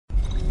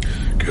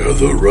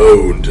Gather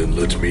round and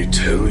let me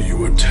tell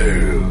you a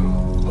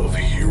tale of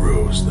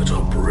heroes that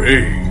are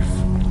brave,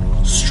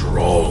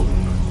 strong,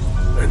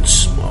 and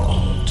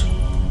smart.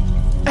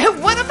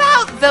 What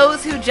about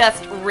those who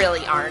just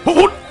really aren't?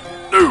 What?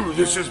 No,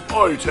 this is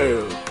my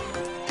tale.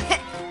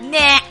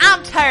 Nah,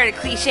 I'm tired of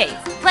cliches.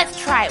 Let's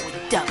try it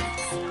with dummies.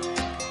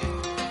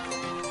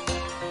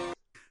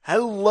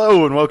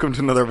 Hello and welcome to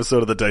another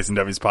episode of the Dice and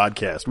Dummies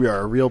podcast. We are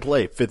a real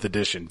play 5th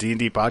edition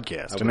D&D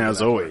podcast, and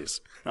as always,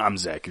 I'm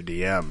Zach, your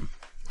DM.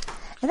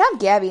 And I'm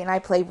Gabby, and I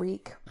play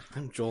Reek.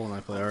 I'm Joel, and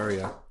I play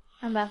Arya.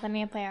 I'm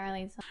Bethany, I play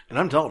Arlisa. And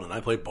I'm Dalton, and I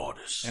play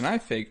Bardis. And I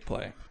fake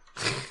play.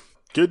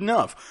 Good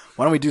enough.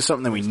 Why don't we do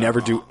something that we never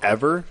do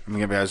ever? I'm going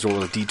to give you guys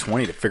roll a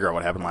d20 to figure out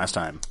what happened last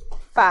time.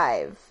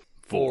 5.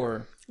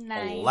 4,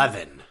 9.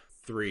 11.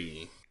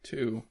 3,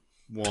 2,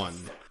 1.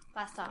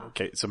 Last off.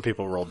 Okay, some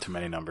people rolled too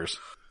many numbers.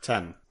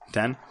 10.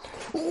 10?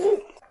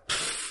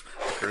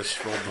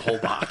 Chris rolled the whole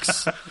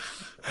box.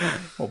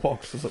 Well,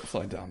 box is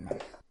upside down, man.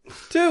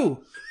 2.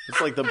 It's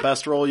like the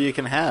best roll you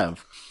can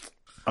have.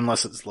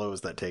 Unless it's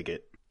lows that take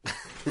it.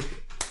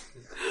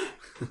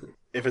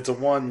 If it's a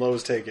 1,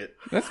 lows take it.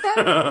 That's fine.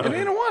 It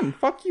ain't a 1.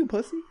 Fuck you,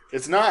 pussy.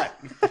 It's not.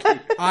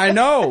 I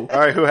know. All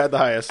right, who had the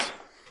highest?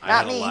 I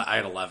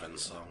had 11,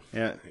 so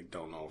Yeah, I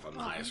don't know if I'm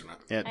the highest or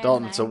not. yeah, had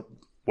Dalton. 9. So,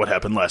 what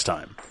happened last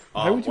time?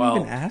 Why would you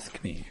even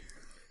ask me?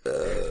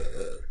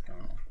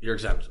 You're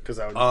exempt. Because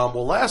I would.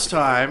 Well, last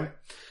time,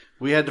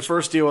 we had to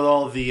first deal with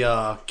all of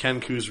the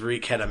Kenku's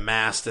Reek had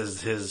amassed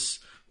as his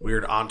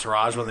weird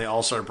entourage when they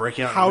all started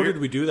breaking out. How did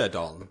we do that,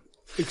 Dalton?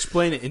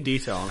 Explain it in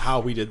detail on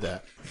how we did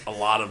that. A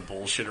lot of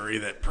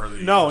bullshittery that per the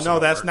No, universal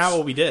that's works. not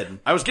what we did.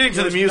 I was getting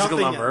to There's the musical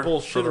nothing number, for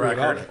the bullshittery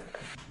about record. it.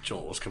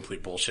 Joel was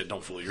complete bullshit.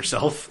 Don't fool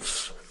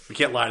yourself. We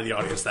can't lie to the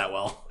audience that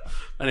well.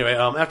 Anyway,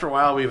 after a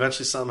while, we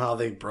eventually somehow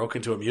they broke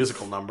into a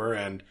musical number,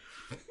 and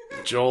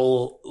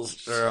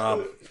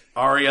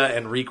Arya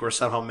and Reek were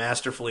somehow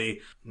masterfully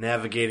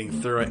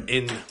navigating through it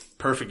in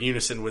perfect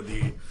unison with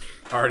the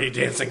already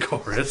dancing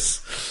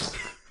chorus.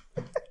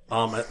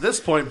 At this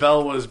point,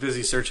 Belle was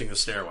busy searching the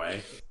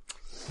stairway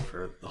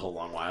for the whole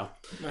long while.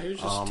 No, he was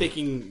just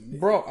taking...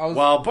 Bro, I was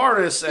While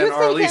Bardis and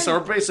Arlisa were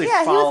basically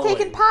following. he was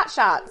taking pot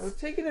shots.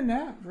 taking a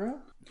nap, bro.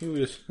 He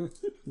was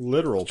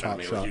literal I pot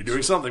mean, shots. you're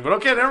doing something, but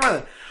okay, never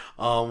mind.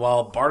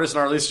 While Bardis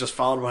and Arlisa just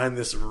followed behind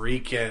this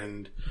Reek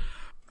and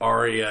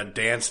Arya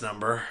dance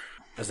number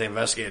as they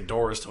investigated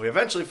doors till we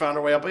eventually found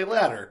our way up a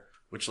ladder,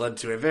 which led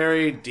to a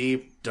very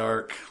deep,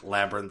 dark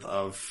labyrinth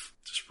of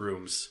just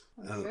rooms.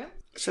 I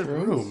said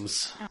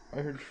rooms.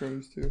 I heard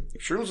shrooms, too.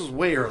 Shrooms was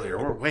way earlier.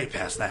 We're way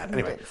past that.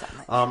 Anyway,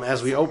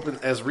 as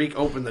Reek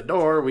opened the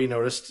door, we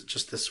noticed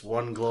just this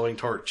one glowing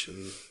torch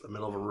in the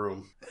middle of a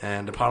room.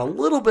 And upon a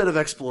little bit of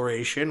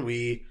exploration,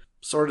 we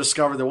sort of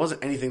discovered there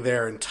wasn't anything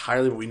there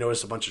entirely, but we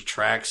noticed a bunch of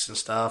tracks and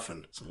stuff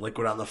and some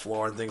liquid on the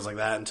floor and things like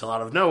that until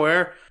out of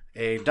nowhere,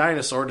 a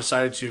dinosaur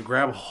decided to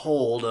grab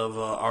hold of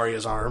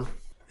Arya's arm,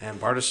 and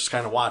Bardis just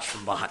kind of watched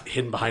from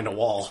hidden behind a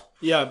wall.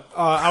 Yeah,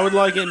 I would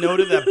like it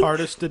noted that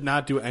Bardis did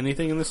not do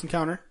anything in this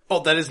encounter.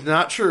 Oh, that is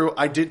not true.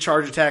 I did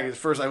charge attack. At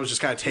first, I was just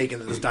kind of taken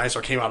that this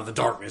dinosaur came out of the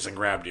darkness and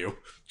grabbed you.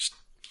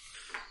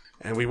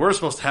 And we were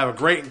supposed to have a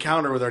great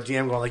encounter with our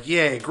DM going like,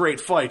 yay, great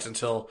fight,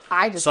 until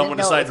I just someone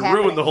didn't know it decided was to ruin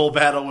happening. the whole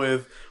battle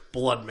with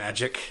blood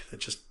magic that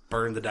just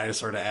burned the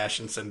dinosaur to ash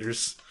and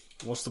cinders.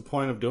 What's the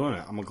point of doing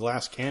it? I'm a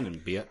glass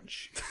cannon,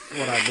 bitch. That's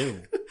what I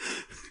do.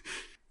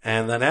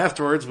 And then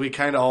afterwards, we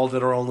kind of all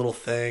did our own little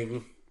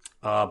thing.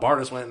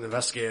 Bardis went and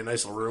investigated a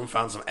nice little room,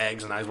 found some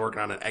eggs, and I was working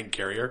on an egg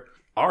carrier.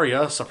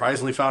 Arya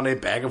surprisingly found a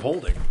bag of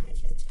holding.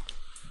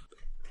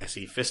 As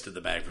he fisted the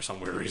bag for some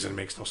weird reason. It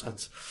makes no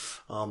sense.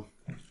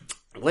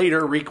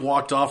 Later, Reek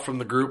walked off from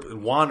the group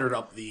and wandered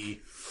up the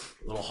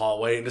little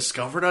hallway and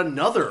discovered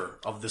another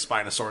of the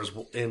Spinosaurs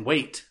in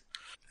wait.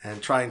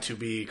 And trying to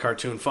be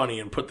cartoon funny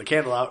and put the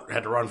candle out,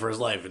 had to run for his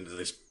life into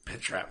this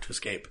pit trap to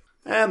escape.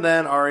 And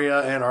then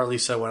Arya and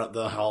Arlisa went up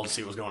the hall to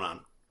see what was going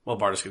on, while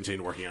Bardis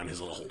continued working on his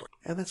little holder.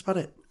 And that's about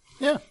it.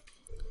 Yeah.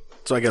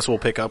 So I guess we'll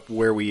pick up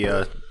where we,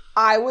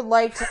 I would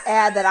like to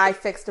add that I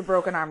fixed a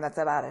broken arm. That's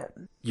about it.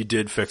 you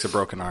did fix a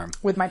broken arm.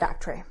 With my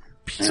dock tray.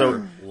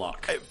 So,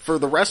 Luck. for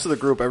the rest of the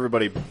group,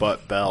 everybody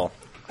but Belle,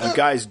 you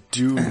guys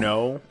do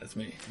know That's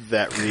me.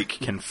 that Reek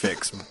can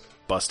fix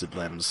busted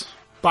limbs.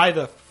 By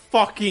the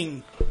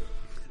fucking...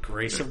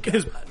 Grace of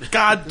his God.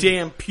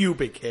 goddamn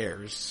pubic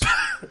hairs.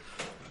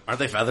 Aren't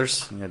they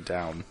feathers? Yeah,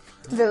 down.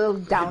 The little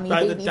downy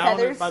By the baby down,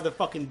 feathers. by the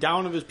fucking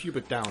down of his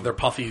pubic down. They're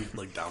puffy,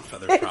 like down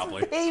feathers,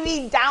 probably.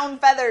 Baby down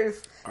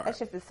feathers. That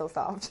shit is so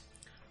soft.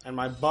 And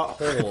my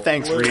butthole.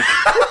 Thanks, Reek.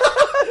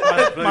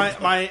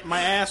 my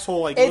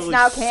asshole like It's literally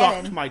now sucked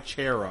canon. my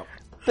chair up.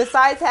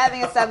 Besides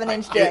having a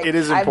 7-inch dick, It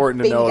is I have important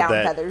to baby know down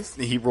that feathers.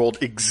 he rolled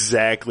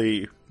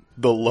exactly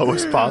the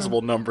lowest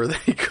possible number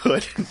that he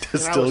could to And I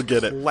still was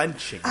get it.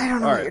 clenching. I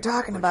don't know what you're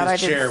talking about. I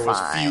His did chair was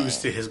fine.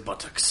 fused to his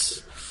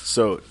buttocks.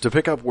 So, to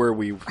pick up where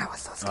we I was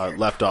so scared.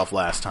 left off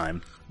last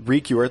time,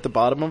 Reek, you were at the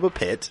bottom of a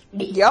pit.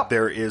 Yep.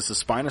 There is a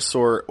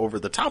Spinosaur over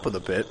the top of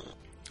the pit,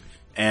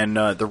 and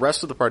the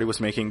rest of the party was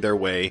making their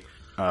way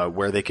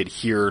where they could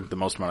hear the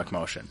most amount of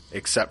commotion,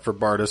 except for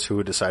Bardus, who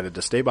had decided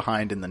to stay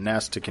behind in the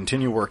nest to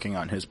continue working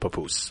on his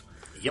papoose.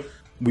 Yep.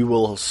 We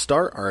will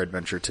start our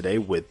adventure today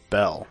with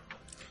Belle.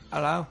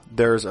 Hello.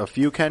 There's a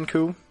few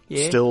Kenku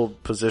Yeah. still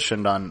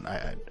positioned on,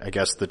 I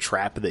guess, the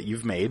trap that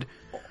you've made,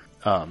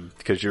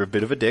 because you're a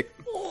bit of a dick.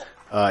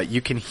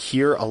 You can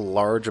hear a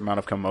large amount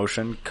of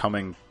commotion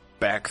coming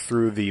back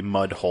through the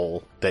mud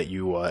hole that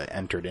you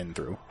entered in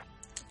through.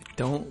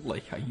 Don't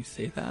like how you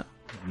say that.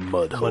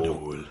 Mud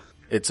hole.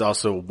 It's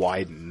also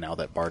widened now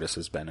that Bardus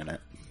has been in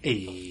it.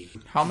 Hey.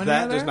 How many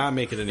That are there? does not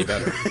make it any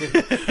better.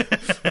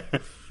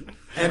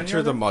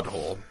 Enter the mud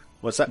hole.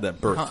 What's that? That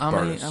birth How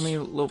many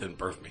little Didn't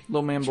birth me.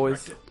 man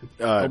boys?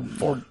 4.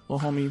 Little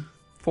homie.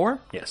 4?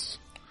 Yes.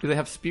 Do they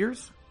have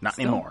spears? Not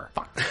Still? anymore.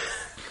 Fuck.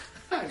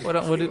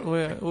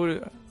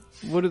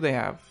 What do they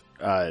have?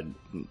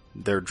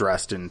 They're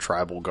dressed in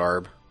tribal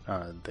garb.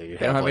 They They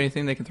don't have like,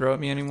 anything they can throw at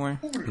me anymore?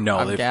 No,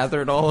 I've they've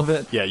gathered all of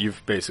it. Yeah,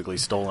 you've basically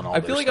stolen all I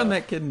their feel like stuff. I'm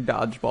that kid in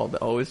dodgeball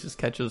that always just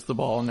catches the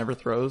ball and never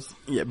throws.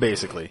 Yeah,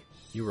 basically.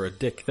 You were a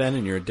dick then,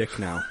 and you're a dick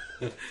now.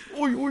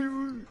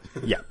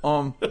 Yeah.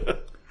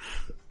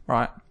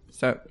 Right.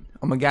 So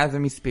I'm gonna gather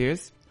me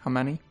spears. How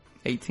many?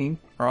 18.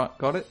 Alright,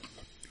 got it.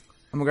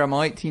 I'm gonna grab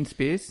my 18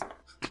 spears.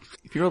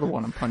 If you're the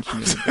one, I'm punching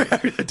you.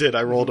 I did.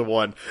 I rolled a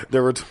 1.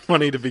 There were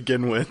 20 to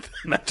begin with.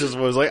 And I just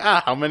was like,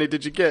 how many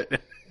did you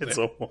get? It's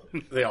a 1.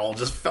 They all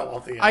just fell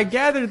off the end. I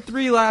gathered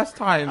 3 last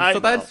time, I so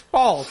know. that's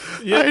false.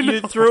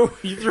 You threw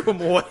them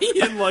away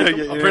and like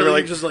You were Apparently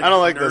like, you just, like, I don't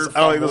like nerd this. I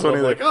don't like this one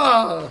fumbled, either.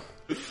 like,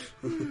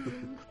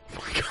 Oh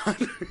my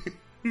god.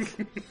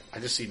 I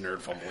just see nerd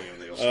fumbling in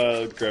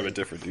the Grab a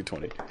different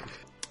D20.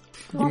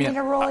 Want me me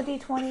to roll a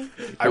d20?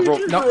 I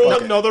rolled,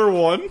 another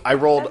one. I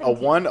rolled a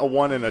 1,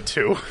 and a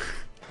 2.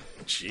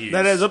 Jeez.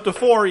 That adds up to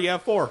 4. You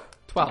have 4.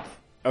 12.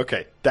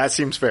 Okay, that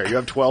seems fair. You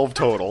have 12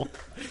 total.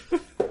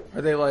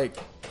 Are they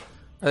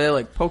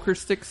like poker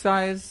stick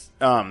size?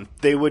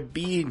 They would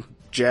be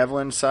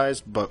javelin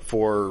sized, but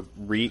for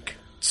Reek,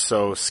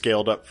 so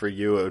scaled up for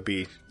you, it would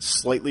be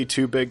slightly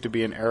too big to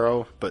be an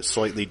arrow, but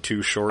slightly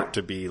too short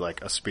to be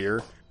like a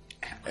spear.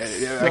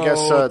 I guess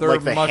So they're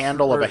like the mush-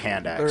 handle of a they're-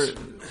 hand axe.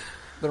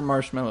 They're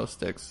marshmallow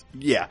sticks.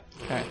 Yeah.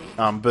 Okay.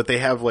 But they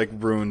have like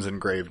runes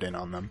engraved in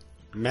on them.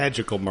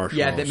 Magical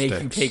marshmallow Yeah, that makes you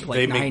sticks. take like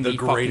They make 90 the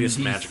greatest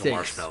fucking magical D6.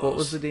 marshmallows. What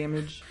was the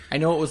damage? I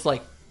know it was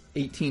like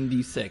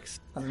 18d6.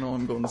 I don't know.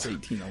 I'm going with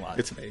 18 a lot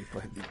today,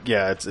 but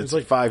Yeah, it's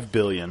like 5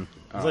 billion.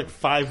 It's like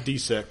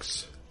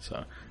 5d6.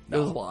 So it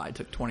was a lot. I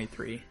took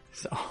 23.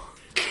 So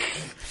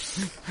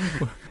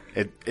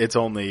it's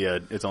only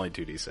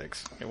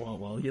 2d6.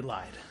 well, you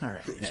lied. All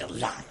right.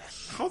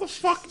 How the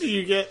fuck do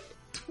you get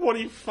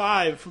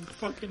 25 from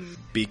fucking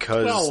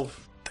Because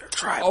 12? they're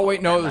tribal. Oh,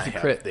 wait, no, it and was a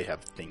crit. They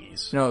have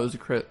thingies. No, it was a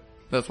crit.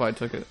 That's why I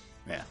took it.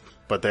 Yeah.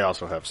 But they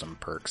also have some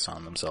perks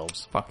on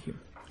themselves. Fuck you.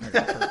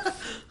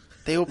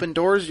 They open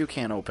doors you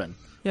can't open.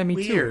 Yeah, me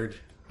too. Weird.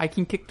 I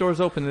can kick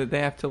doors open that they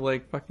have to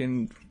like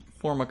fucking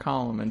form a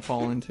column and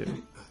fall into.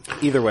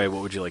 Either way,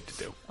 what would you like to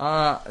do? So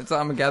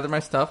I'm gonna gather my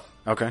stuff.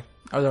 Okay.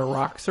 Are there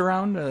rocks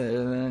around?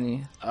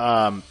 Any?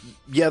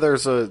 Yeah,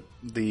 there's the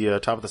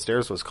top of the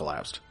stairs was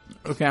collapsed.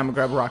 Okay, I'm gonna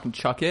grab a rock and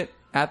chuck it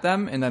at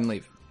them and then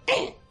leave.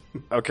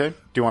 Okay. Do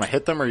you want to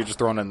hit them or are you just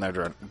throwing it in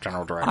their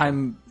general direction?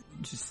 I'm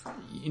just,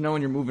 when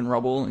you're moving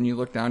rubble and you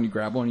look down, you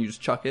grab one, you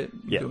just chuck it.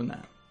 I'm Yeah. doing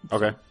that.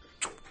 Okay.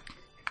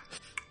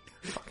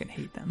 Fucking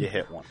hate them. You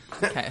hit one.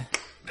 Okay.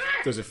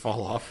 Does it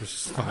fall off or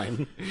is it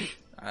fine?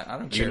 I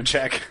don't care. You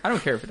check. I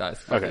don't care if it dies.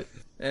 Fuck Okay.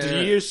 it. Did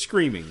you hear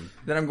screaming?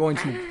 Then I'm going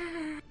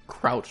to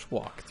crouch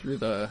walk through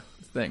the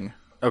thing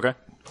Okay.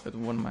 with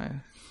one of my.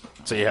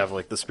 So you have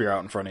like the spear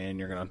out in front of you and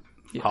you're going to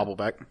Yeah. hobble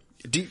back.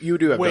 You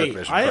do have Wait, dark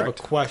vision, I have a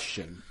correct?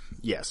 question.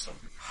 Yes.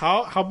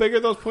 How big are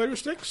those pointer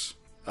sticks?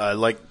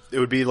 Like it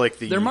would be like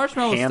the They're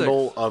marshmallow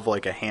handle of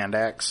like a hand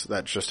axe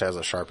that just has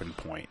a sharpened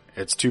point.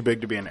 It's too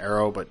big to be an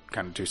arrow, but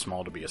kind of too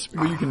small to be a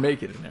spear. Well, you can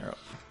make it an arrow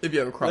if you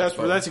have a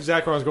crossbow. That's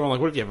exactly what I was going.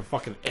 Like, what if you have a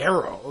fucking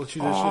arrow? Let's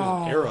use this as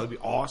an arrow. That'd be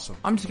awesome.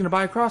 I'm just gonna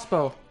buy a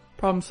crossbow.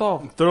 Problem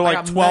solved. They're I like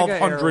got mega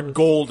 1,200 arrows.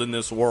 gold in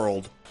this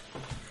world.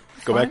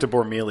 Go back to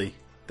Bormili.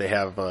 They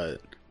have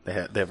they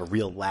have a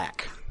real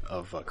lack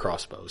of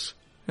crossbows.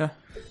 Yeah.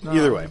 No,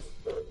 Either way.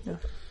 yeah.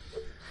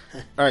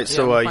 All right,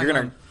 so we'll you're find gonna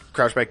one.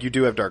 crouch back. You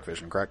do have dark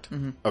vision, correct?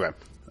 Mm-hmm. Okay.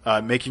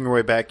 Making your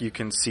way back, you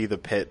can see the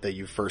pit that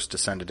you first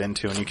descended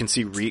into, and you can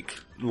see Reek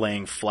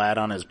laying flat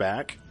on his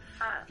back.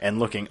 And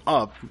looking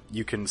up,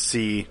 you can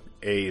see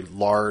a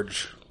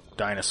large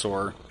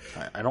dinosaur.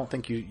 I don't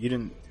think you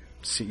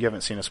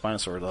haven't seen a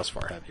Spinosaur thus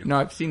far, have you? No,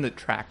 I've seen the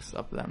tracks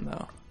of them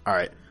though. All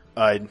right.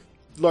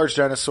 Large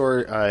dinosaur.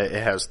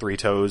 It has 3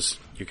 toes.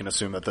 You can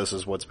assume that this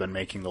is what's been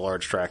making the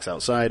large tracks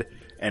outside,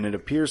 and it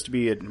appears to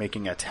be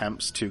making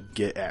attempts to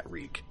get at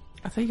Reek.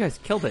 I thought you guys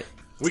killed it.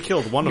 We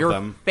killed one You're of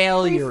them.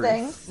 failures.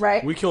 Thing,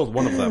 right? We killed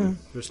one of them.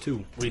 There's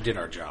 2. We did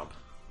our job.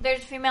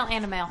 There's a female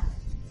and a male.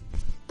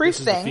 Brief This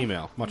is the thing,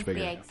 female. Much bigger.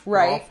 The eggs. We're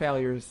all right?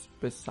 failures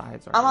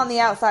besides our. I'm on the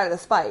outside of the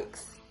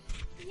spikes,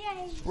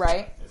 Yay.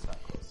 right?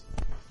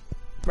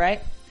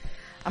 Right?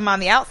 I'm on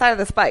the outside of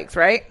the spikes,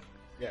 right?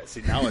 Yeah,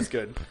 see, now it's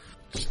good.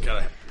 Just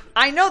gotta...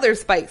 I know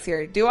there's spikes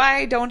here. Do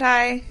I? Don't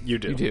I? You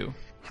do. You do.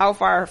 How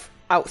far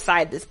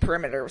outside this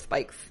perimeter of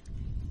spikes?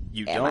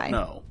 You Am don't I?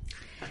 know.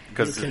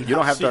 Because you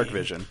don't have dark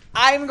vision.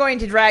 I'm going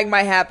to drag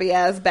my happy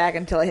ass back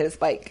until I hit a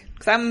spike.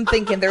 Because I'm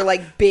thinking they're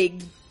like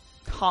big,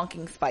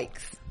 honking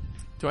spikes.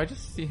 Do I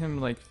just see him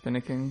like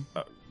finicking?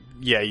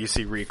 Yeah, you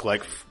see Reek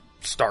like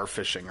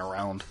starfishing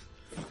around.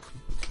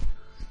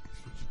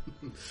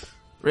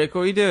 Rick,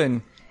 what are you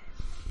doing?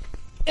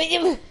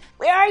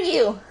 Where are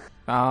you?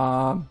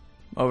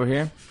 Over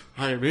here.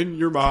 I am in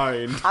your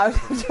mind. I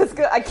was just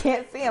gonna, I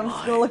can't see. I'm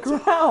just gonna look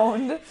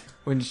around.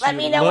 When she Let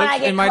me know when looks I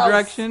get in my close.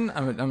 direction,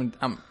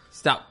 I'm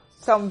stop.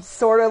 So I'm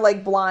sort of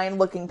like blind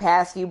looking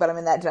past you, but I'm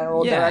in that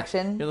general Yeah,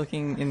 direction. You're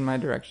looking in my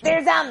direction.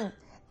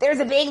 There's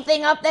a big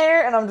thing up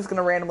there. And I'm just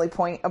gonna randomly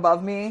point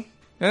above me.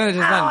 No, just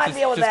I don't fine. wanna Just,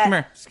 deal with just that. come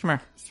here. Just come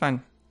here. It's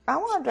fine. I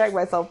want to drag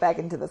myself back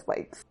into the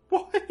spikes.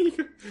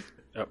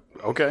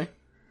 Okay.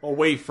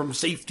 Away from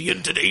safety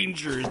into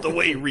danger is the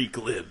way Reek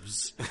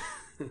lives.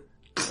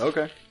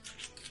 Okay.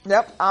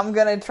 Yep, I'm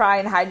gonna try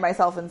and hide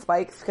myself in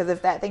spikes, because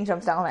if that thing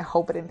jumps down, I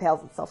hope it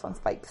impales itself on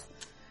spikes.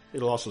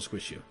 It'll also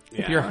squish you.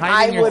 If you're I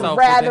hiding would yourself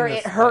rather within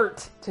it the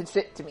hurt to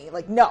fit to me.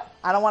 Like, no,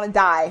 I don't want to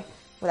die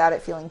without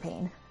it feeling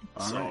pain.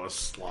 So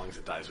as long as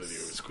it dies with you,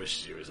 it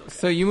squishes you, it's okay.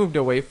 So you moved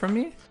away from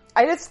me?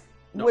 I just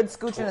would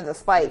scooch into the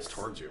spikes.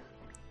 Towards you.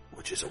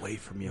 Which is away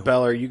from you.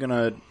 Belle, are you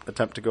gonna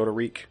attempt to go to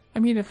Reek? I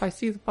mean, if I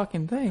see the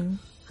fucking thing,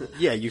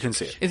 Yeah, you can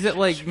see it. is it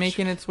like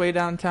making its way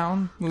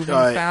downtown, moving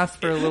Uh, fast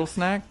for a little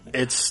snack?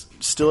 It's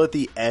still at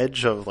the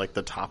edge of like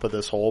the top of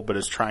this hole, but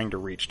it's trying to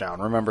reach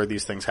down. Remember,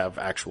 these things have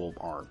actual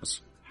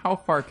arms. How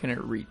far can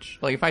it reach?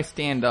 Like, if I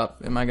stand up,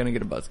 am I gonna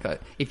get a buzz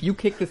cut? If you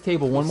kick this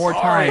table one more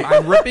time,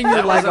 I'm ripping your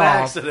That was leg an off.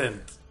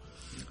 accident.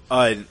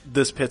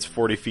 This pit's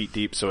 40 feet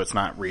deep, so it's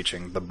not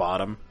reaching the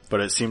bottom, but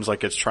it seems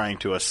like it's trying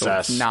to So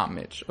assess. it's not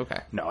Mitch. Okay.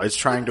 No, it's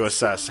trying to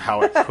assess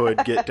how it could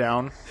get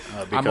down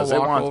because it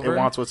walk wants over. it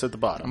wants what's at the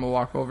I'm bottom. gonna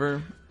walk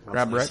over,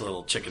 grab Rick This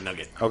little chicken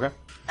nugget. Okay.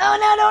 Oh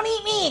no, don't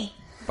eat me.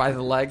 by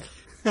the leg,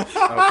 Okay.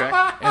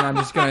 and I'm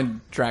just gonna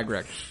drag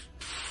Rick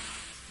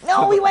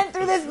No, we went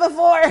through this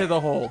before. to the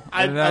hole.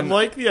 I And then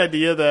like the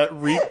idea that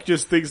Reek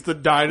just thinks the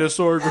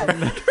dinosaur God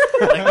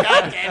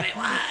damn it,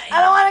 why?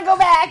 I don't want to go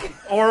back.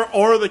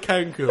 or the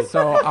Kenku.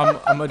 so I'm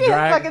gonna Can't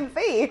drag. fucking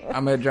see.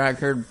 I'm gonna drag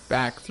her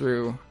back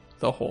through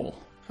the hole.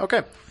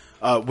 Okay.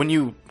 When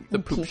you The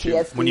poop PTSD.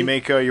 chute. when you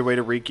make your way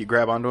to Reek, you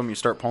grab onto him, you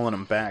start pulling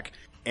him back,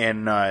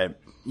 and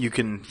you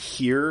can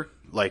hear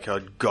like a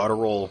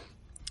guttural,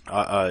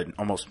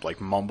 almost like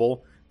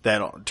mumble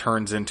that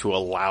turns into a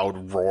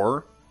loud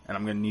roar. And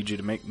I'm going to need you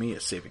to make me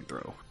a saving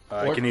throw.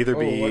 It can either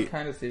be. what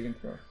kind of saving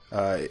throw?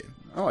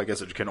 I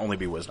guess it can only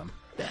be wisdom.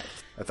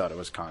 I thought it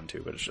was con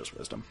too, but it's just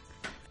wisdom.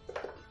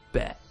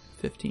 Bet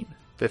 15.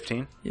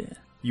 15. Yeah.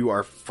 You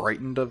are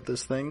frightened of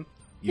this thing.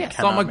 You Yeah.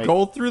 So I'm cannot gonna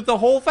go through the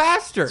hole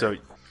faster. So,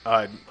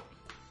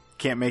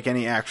 can't make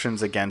any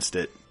actions against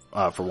it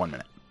for 1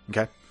 minute.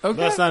 Okay. okay.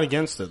 That's not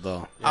against it,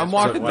 though. I'm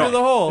walking through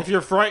the hole. If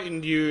you're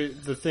frightened,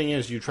 the thing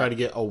is, you try to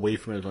get away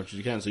from it as much as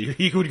you can, so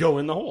you could go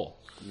in the hole.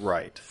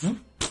 Right.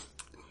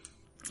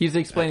 He's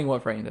explaining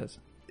what frightened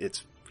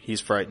is. He's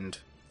frightened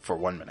for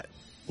 1 minute.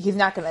 He's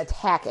not going to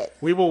attack it.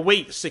 We will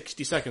wait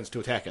 60 seconds to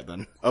attack it,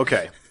 then.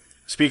 Okay.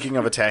 Speaking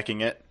of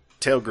attacking it,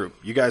 Tail Group,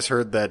 you guys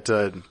heard that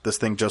this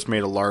thing just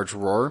made a large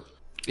roar,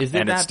 Is it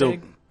and that it's still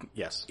big?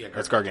 yes,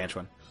 it's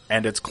gargantuan,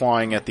 and it's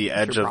clawing at the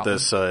edge your of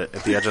this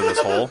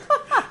hole.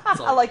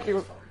 I like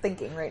your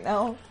thinking right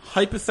now.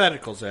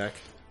 Hypothetical, Zach.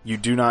 You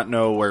do not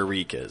know where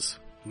Reek is.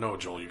 No,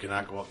 Joel, you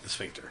cannot go up the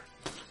sphincter.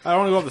 I don't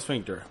want to go up the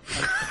sphincter.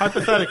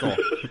 Hypothetical.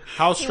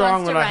 How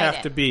strong wants to would I ride have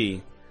it. to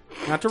be?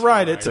 Not to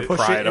ride it, to push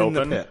pry it it in the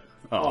open? pit.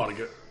 Oh, to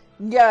get...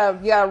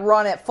 Yeah,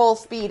 run at full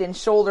speed and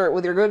shoulder it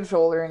with your good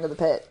shoulder into the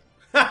pit.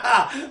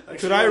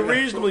 Could I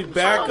reasonably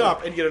back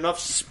up and get enough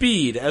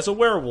speed as a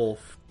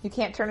werewolf? You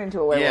can't turn into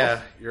a werewolf.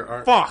 Yeah, your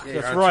arm. Fuck, yeah,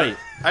 your that's arm's right.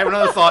 I have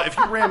another thought. If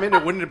you ram into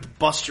it, wouldn't it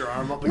bust your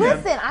arm up again?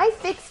 Listen, I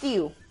fixed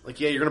you. Like,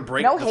 yeah, you're gonna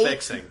break No the hate.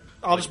 fixing.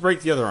 I'll just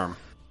break the other arm.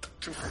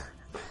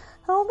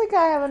 I don't think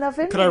I have enough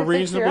in Could me I to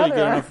fix your reasonably other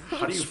get arm. enough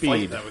How do you fight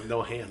speed? that with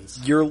no hands?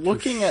 You're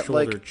looking at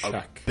like shoulder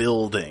a check.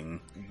 building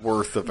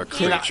worth of a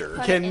creature.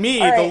 Can me,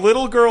 All the right.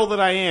 little girl that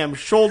I am,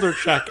 shoulder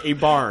check a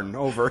barn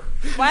over?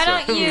 Why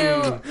don't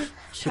you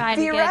try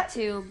to Theoret- get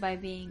to by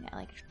being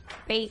like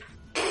bait?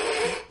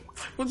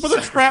 But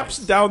the trap's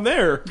down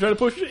there. I'm trying to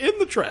push it in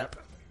the trap.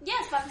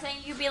 Yes, but I'm saying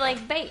you be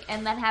like bait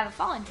and then have it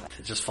fall into it.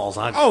 It just falls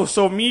on you. Oh,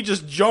 so me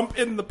just jump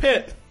in the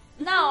pit?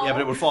 No. Yeah,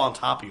 but it would fall on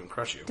top of you and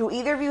crush you. Do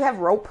either of you have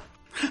rope?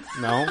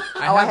 No.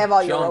 I have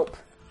all your jump. rope.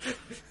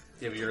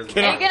 Yeah, but you're in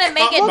the Are you gonna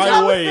make it Well, I my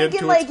jump? was way thinking,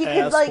 into like, its you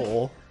could, like-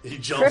 asshole. He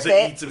jumps Trip and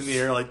it. eats him in the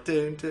air like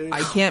ding, ding.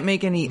 I can't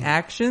make any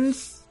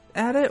actions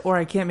at it, or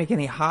I can't make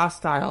any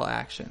hostile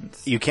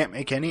actions. You can't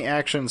make any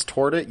actions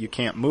toward it. You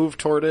can't move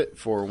toward it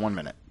for 1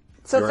 minute.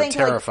 So You're think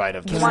terrified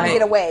like, of you this want to thing.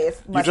 get away.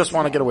 As You much just as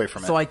want to can. get away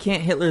from it. So I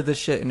can't Hitler the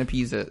shit and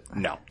appease it.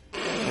 No.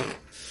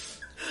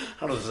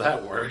 How does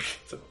that work?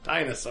 It's a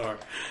dinosaur.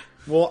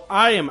 Well,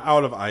 I am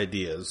out of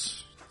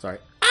ideas. Sorry.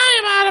 I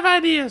am out of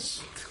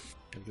ideas.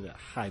 Into that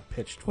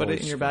high-pitched Put it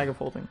voice. in your bag of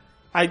holding.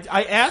 I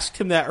asked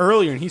him that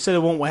earlier, and he said it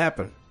won't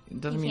happen. It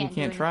doesn't You mean you can't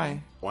do can't try.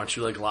 anything. Why don't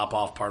you like lop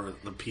off part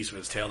of the piece of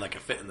his tail that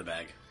can fit in the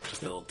bag?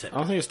 Just a little tip. I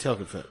don't think his tail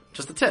could fit.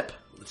 Just the tip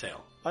of the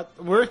tail.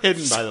 We're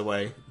hidden, by the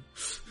way,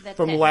 The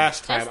from tip.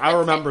 last Just time. I the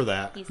remember tip,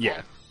 that. he said.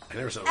 Yeah. I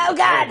never said Oh,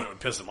 God. that would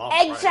piss him off.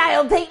 Egg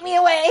child, take me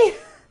away. I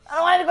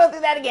don't want to go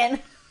through that again.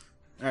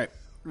 All right,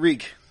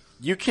 Reek,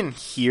 you can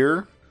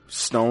hear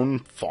stone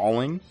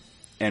falling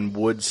and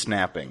wood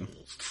snapping.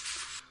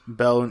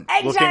 Belle,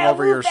 Egg looking child,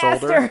 over your move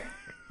shoulder. faster.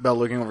 Belle,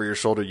 looking over your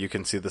shoulder, you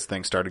can see this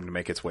thing starting to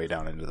make its way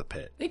down into the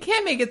pit. They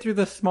can't make it through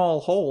the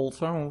small hole,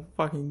 so I don't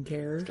fucking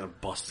care. Gonna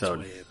bust So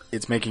its way in.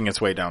 it's making its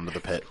way down to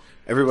the pit.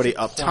 Everybody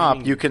up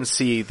top, you can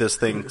see this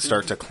thing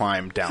start to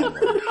climb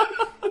downward.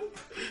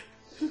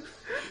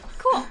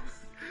 Cool.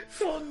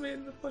 Someone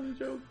made the funny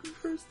joke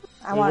first.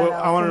 I want to know.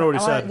 I wanna know what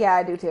he said. Yeah,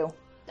 I do too.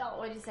 Oh,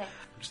 what'd you say?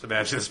 Just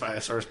imagine this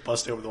Spinosaurus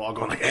busting over the wall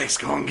going like, Eggs,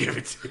 go and give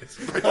it to us.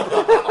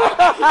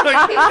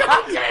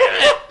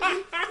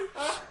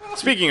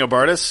 Speaking of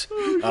Bardus,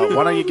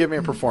 why don't you give me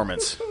a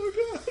performance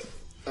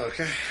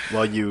Okay.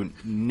 while you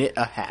knit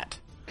a hat?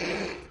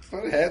 It's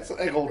not a hat, it's an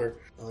egg holder.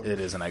 It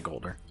is an egg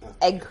holder.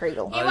 Egg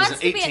cradle. He it wants is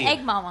to be an 18.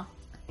 egg mama.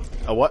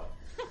 A what?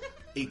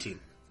 18.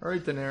 All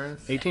right,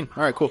 Daenerys. 18?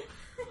 Alright, cool.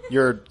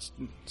 You're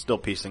still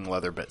piecing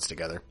leather bits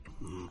together.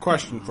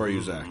 Question for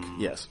you, Zach.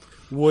 Yes.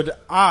 Would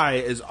I,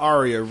 as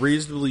Arya,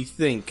 reasonably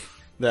think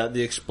that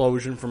the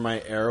explosion from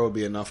my arrow would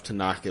be enough to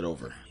knock it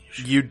over?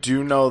 You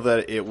do know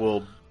that it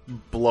will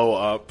blow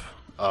up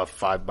a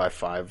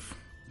 5x5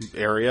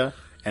 area,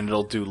 and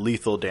it'll do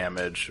lethal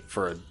damage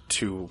for a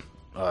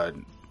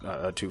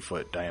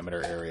 2-foot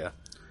diameter area.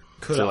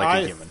 Could So like a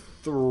I human.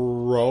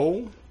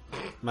 throw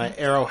my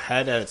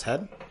arrowhead at its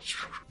head?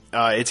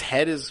 Its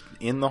head is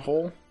in the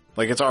hole.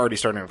 Like, it's already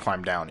starting to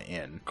climb down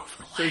in.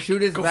 So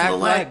shoot his Go for back the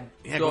leg. leg.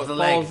 Yeah, so go it for the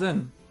falls leg.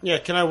 in. Yeah,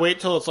 can I wait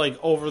till it's like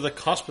over the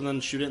cusp and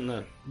then shoot it in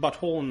the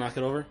butthole and knock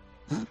it over?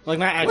 Like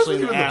not actually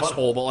in the even the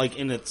asshole, but like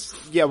in its.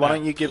 Yeah, why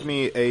don't you give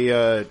me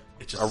a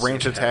just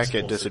range has attack at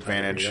supposed to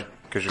disadvantage? cover,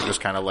 Because you're just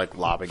kind of like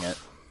lobbing it.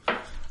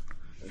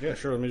 Yeah,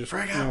 sure. Let me just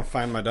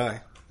find my die.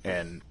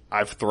 And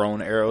I've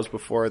thrown arrows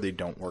before. They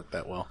don't work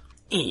that well.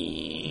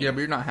 Yeah, but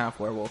you're not half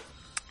werewolf.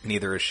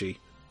 Neither is she.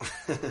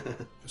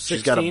 16?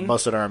 She's got a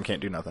busted arm,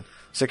 can't do nothing.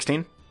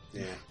 16?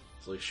 Yeah.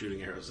 It's like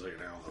shooting arrows like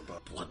now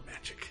about blood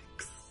magic.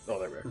 Oh,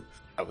 there we are.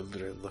 I was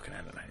literally looking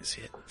at it and I didn't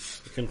see it.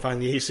 You can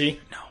find the AC.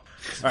 No.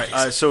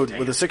 Alright, so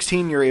with a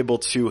 16, you're able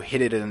to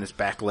hit it in its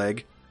back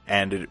leg,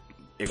 and it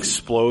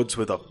explodes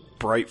with a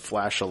bright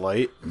flash of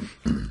light,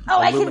 Oh,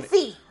 I can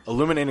see.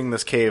 illuminating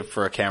this cave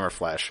for a camera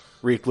flash.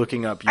 Reek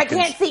looking up, I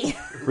can't see.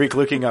 Reek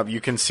looking up,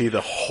 you can see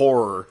the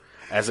horror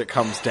as it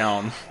comes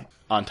down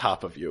on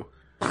top of you.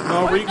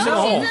 No, Reek's in the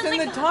hole. She's in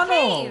the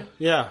tunnel. cave.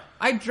 Yeah.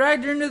 I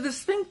dragged her into the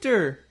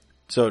sphincter.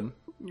 So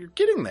you're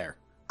getting there.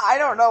 I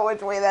don't know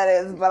which way that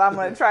is, but I'm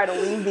going to try to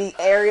leave the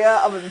area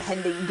of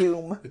impending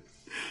doom.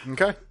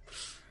 Okay.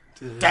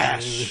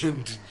 Dash.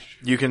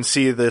 You can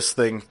see this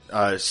thing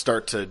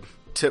start to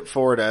tip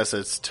forward as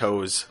its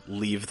toes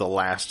leave the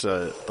last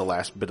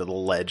bit of the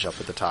ledge up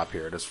at the top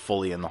here. It is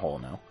fully in the hole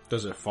now.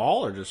 Does it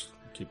fall or just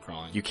keep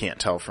crawling? You can't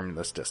tell from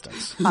this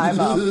distance. I'm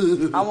up.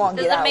 I won't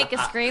Does get it out. make a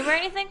scream or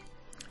anything?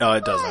 No,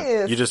 it doesn't.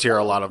 Nice. You just hear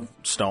a lot of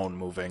stone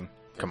moving,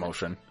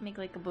 commotion. Make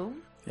like a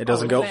boom? It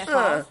doesn't go. When it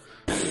falls?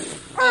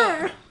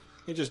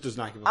 It just does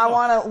not give a I fuck.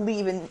 want to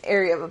leave an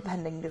area of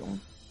impending doom.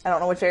 I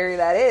don't know which area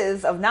that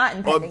is of not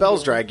impending Well,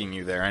 Belle's doom. dragging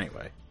you there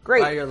anyway.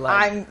 Great. By your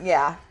leg.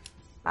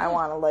 I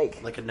want to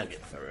Like a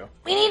nugget.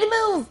 we need to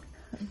move.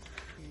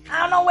 I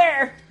don't know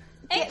where.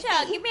 Egg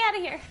child, get me out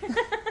of here.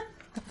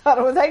 Thought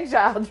it was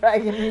Eggchild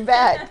dragging me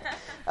back.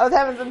 I was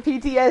having some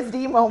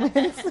PTSD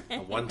moments.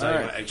 One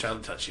time when Egg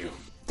Child touch you.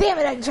 Damn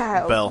it,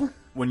 Eggchild. Belle,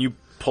 when you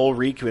pull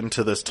Reek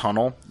into this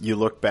tunnel, you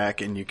look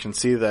back and you can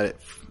see that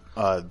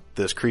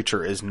this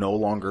creature is no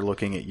longer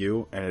looking at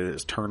you, and it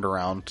is turned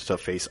around to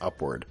face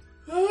upward.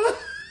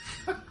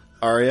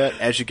 Arya,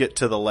 as you get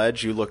to the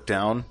ledge, you look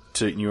down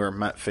you are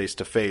met face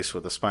to face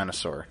with a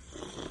Spinosaur.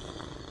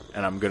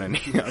 And I'm gonna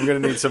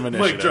need some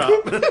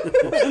initiative.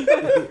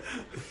 Mic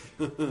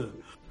drop.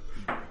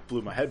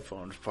 Blew my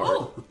headphones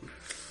apart.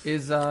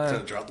 Is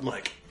Drop the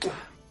mic.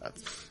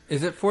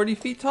 is it 40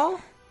 feet tall?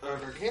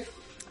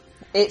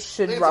 It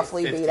should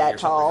roughly be 50 that or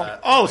something tall. like that.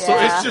 Oh, so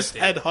Yeah. it's just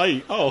head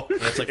height. Oh.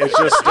 It's like It's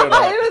just stood up.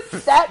 I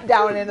just sat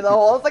down into the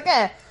hole. It's like,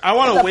 I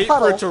want It's to a wait for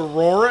puddle. it to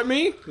roar at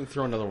me and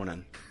throw another one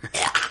in.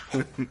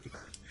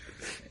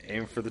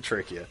 Aim for the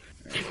trachea.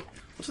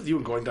 what's with you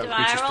and going down Do I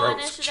creatures' roll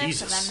throats? initiative? Because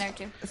Jesus. I'm there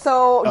too.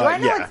 So, do I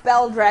know yeah. it's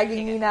Belle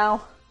dragging me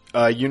now?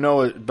 You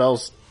know it,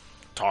 Belle's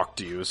talked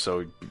to you,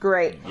 so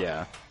Great.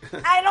 yeah.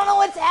 I don't know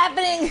what's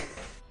happening.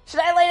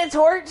 Should I light a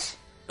torch?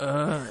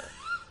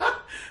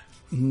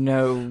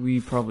 No, we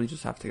probably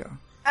just have to go.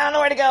 I don't know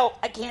where to go.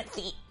 I can't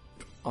see.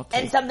 I'll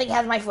And take. something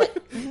has my foot.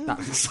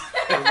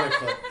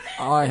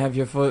 I have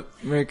your foot,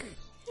 Rick.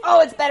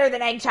 Oh, it's better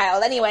than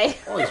Eggchild anyway.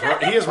 Oh, he's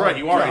right. He is right.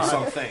 You are a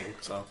something.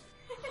 So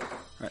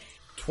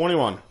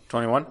 21.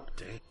 21?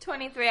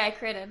 23, I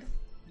critted.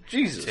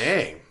 Jesus.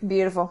 dang.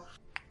 Beautiful.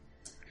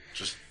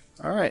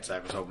 All right.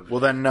 Zach was hoping to Well,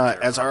 then,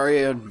 as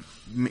Arya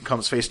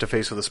comes face to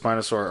face with a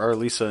Spinosaur,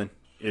 Arlisa,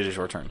 it is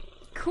your turn.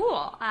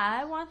 Cool.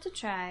 I want to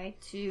try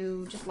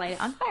to just light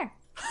it on fire.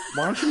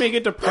 Why don't you make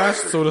it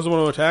depressed so it doesn't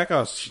want to attack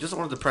us? She doesn't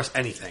want to depress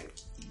anything.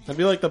 That'd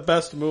be like the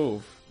best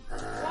move.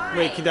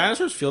 Wait, can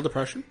dinosaurs feel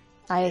depression?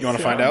 You want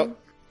to find out?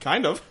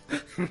 Kind of.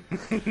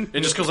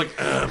 It just goes like,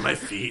 my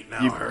feet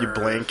now You hurt.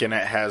 blink and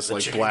it has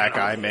like chicken black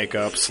nose. eye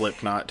makeup,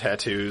 Slipknot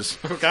tattoos.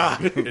 Oh,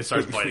 God. It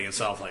starts biting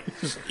itself like,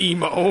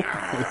 Emo.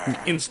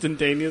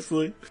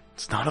 Instantaneously.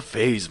 It's not a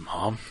phase,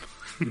 Mom.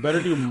 You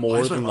better do more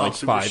is my than mom like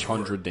super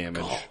 500 short?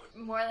 damage.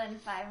 More than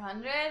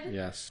 500?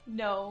 Yes.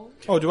 No.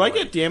 Oh, do I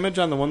get damage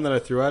on the one that I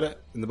threw at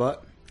it in the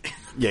butt?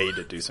 Yeah, you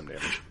did do some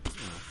damage.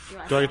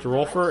 Do I get to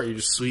roll for it, or you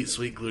just sweet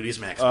gluteus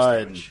max.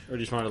 or do you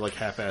just want to like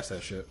half-ass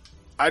that shit?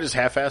 I just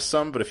half-assed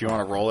some, but if you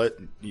want to roll it,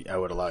 I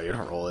would allow you to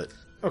roll it.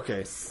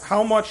 Okay,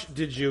 how much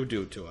did you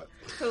do to it?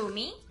 Who,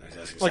 me?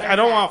 Like, I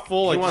don't want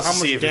full. Like, wants how to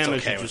see much if it's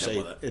damage okay did you with him say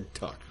with it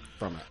took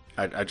from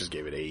it? I just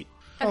gave it 8.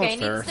 Okay, it's it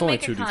fair. needs It's to only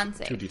make a con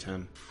save.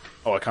 2d10.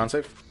 Oh, a con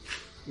save?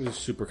 This is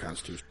super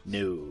constitution.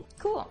 No,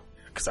 Cool.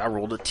 because I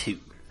rolled a 2.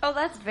 Oh,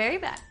 that's very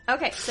bad.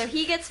 Okay, so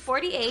he gets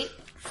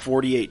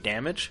 48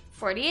 damage?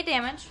 48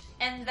 damage,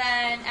 and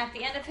then at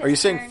the end of his Are you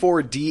saying turn,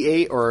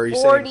 4d8, or are you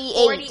saying... 48.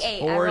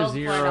 48. I rolled for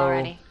it 40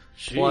 already.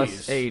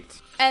 plus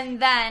 8. And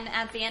then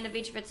at the end of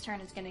each of its turn,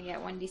 it's going to get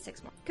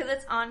 1d6 more. Because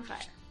it's on fire.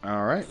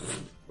 All right.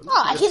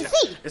 Oh, I can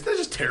see. Isn't that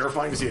just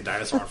terrifying to see a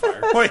dinosaur on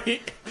fire?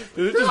 Wait,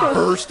 did it just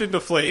burst into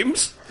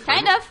flames?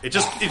 Kind of. It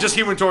just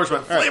Human Torch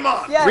went, flame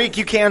on! Yeah. Reek,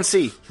 you can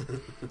see.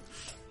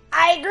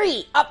 I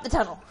agree. Up the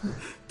tunnel.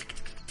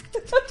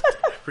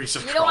 Reese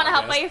just You don't want to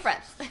crawling help by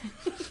past.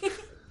 your friends.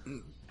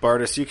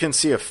 Bardis, you can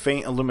see a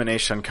faint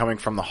illumination coming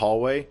from the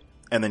hallway,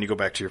 and then you go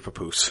back to your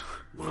papoose.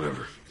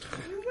 Whatever.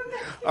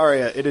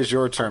 Arya, it is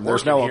your turn.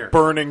 There's working now here. a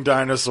burning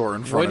dinosaur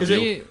in front Would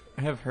of you.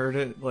 he have heard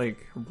it, like,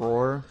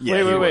 roar? Yeah, Wait,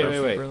 he wait,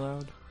 would've. wait. Super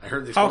loud? I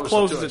heard these How photos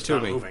close too, is it it's to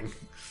not me? Moving.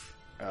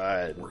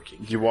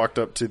 Working. You walked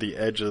up to the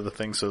edge of the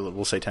thing, so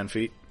we'll say 10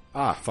 feet.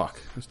 Ah, fuck.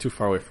 It's too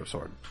far away for a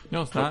sword.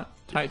 No, it's not.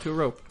 Tie it to a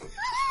rope.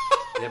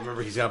 Yeah,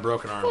 remember, he's got a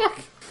broken arm.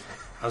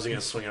 How's he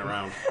going to swing it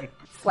around?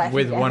 Slashing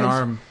With one damage.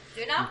 arm.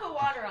 Do not put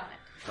water on it.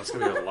 That's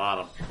going to be a lot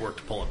of work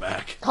to pull it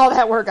back. All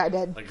that work I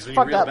did. Like, 'cause when you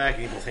Fucked reel it up. back,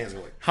 you need both hands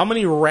go like, How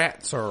many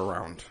rats are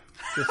around?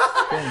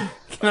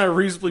 Can I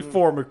reasonably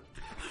form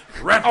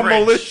Rat a Bridge!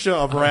 militia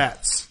of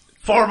rats?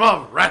 Form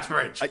of Rat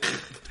Bridge!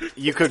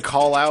 You could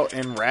call out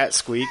in Rat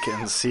Squeak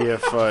and see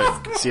if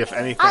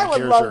anything I would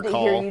hears love your to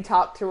call. hear you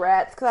talk to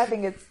rats because I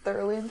think it's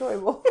thoroughly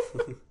enjoyable.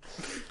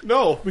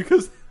 No,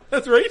 because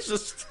that's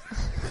racist.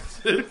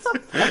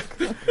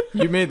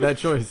 You made that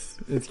choice.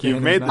 It's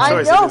canon made the now. I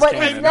choice. know, it is but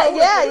canon. it's not,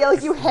 yeah,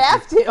 like you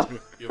have to.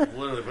 You've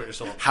literally put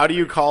yourself... How do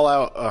you call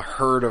out a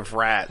herd of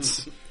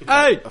rats?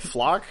 Hey! A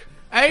flock?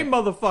 Hey,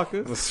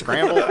 motherfucker! A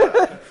scramble?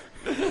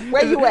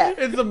 Where you at?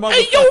 It's a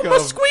motherfucker.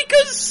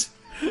 squeakers!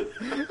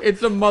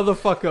 It's a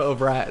motherfucker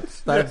of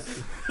rats. That's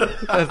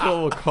what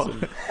we'll call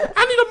it.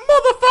 I need a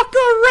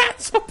motherfucker of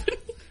rats up in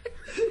here.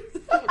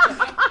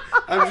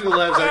 I'm just going to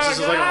laugh. It's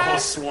just like a whole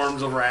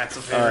swarms of rats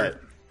up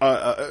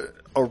here.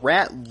 A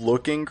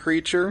rat-looking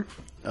creature.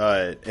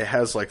 It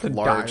has like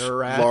dire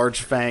rat?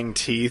 large fang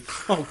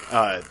teeth,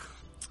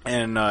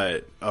 and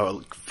a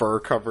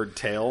fur-covered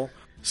tail.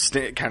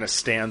 Kind of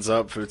stands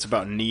up. It's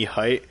about knee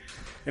height,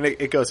 and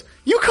it goes,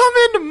 "You come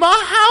into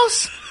my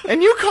house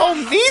and you call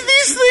me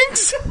these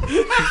things?"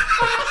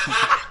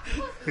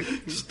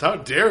 Just how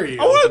dare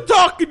you? I wasn't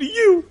talking to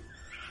you.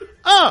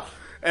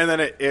 And then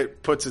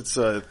it puts its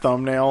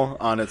thumbnail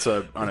on its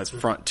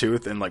front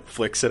tooth and like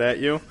flicks it at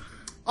you.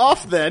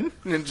 Off then,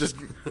 and just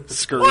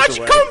scurries Why'd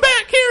you away. come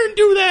back here and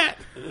do that?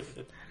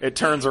 It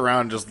turns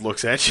around and just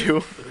looks at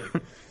you.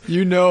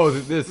 You know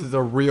that this is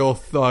a real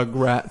thug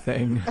rat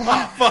thing.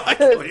 Fuck.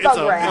 It's Thug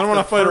a- rat. I don't want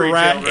to fight a furry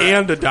rat tail rat.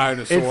 and a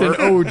dinosaur. It's an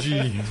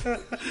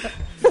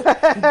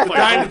OG.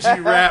 Dynasty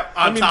rat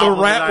on I mean, top the of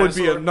rat would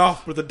be dinosaur.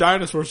 enough, but the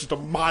dinosaur's just a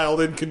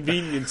mild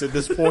inconvenience at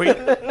this point.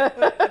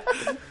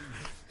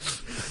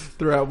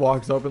 The rat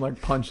walks up and like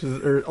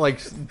punches or like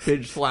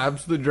bitch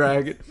slaps the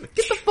dragon.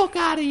 Get the fuck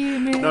out of here,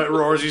 man! No, it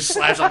roars, you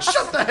slash like,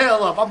 shut the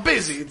hell up, I'm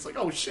busy. It's like,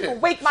 oh shit.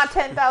 Wake my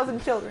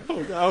 10,000 children.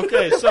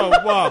 Okay,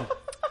 so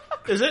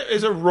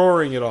is it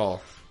roaring at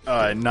all?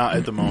 Not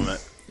at the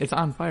moment. It's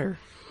on fire.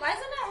 Why is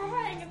it not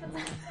roaring if it's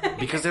not?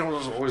 Because they don't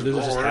always Does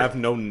it just roar. have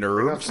no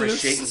nerves? It's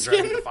shaking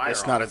dragon the fire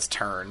It's off. not its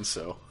turn,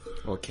 so.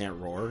 Well, it can't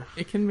roar.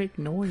 It can make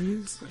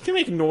noise. It can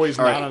make noise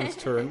not on its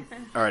turn.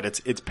 All right,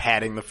 it's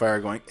patting the fire,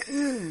 going.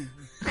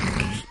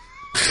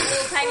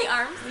 Little tiny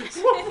arms.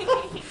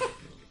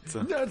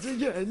 That's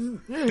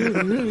again.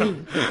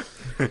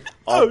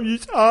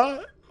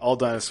 All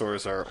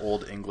dinosaurs are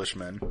old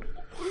Englishmen.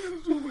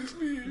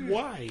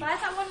 Why? But I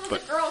thought one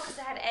was a girl because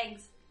it had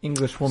eggs.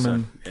 English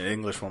woman. An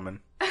English woman.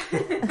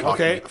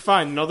 Okay,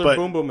 fine. Another But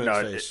boom boom in no,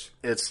 its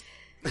face.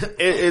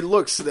 it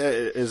looks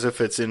as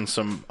if it's in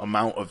some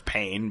amount of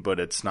pain, but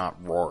it's not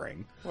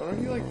roaring. Why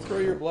don't you like throw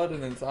your blood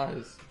in its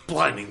eyes?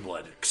 Blinding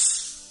blood.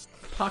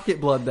 pocket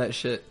blood that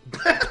shit.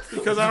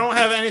 Because I don't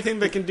have anything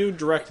that can do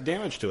direct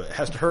damage to it. It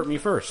has to hurt me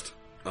first.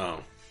 Oh.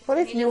 What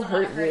if you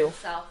hurt you?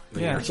 Himself.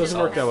 Yeah, It doesn't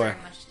work that way.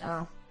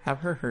 Oh. have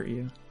her hurt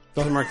you.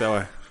 Doesn't work that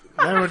way.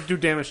 I would do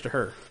damage to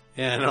her.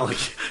 Yeah, no, like,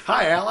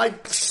 hi, Ally.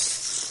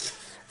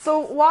 So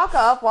walk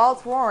up while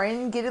it's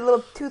roaring, get a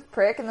little tooth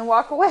prick, and then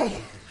walk away.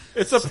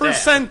 It's a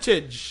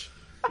percentage.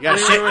 You gotta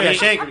shake, you gotta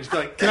shake him. Just be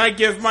like, Can I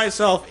give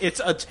myself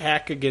its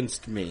attack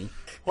against me?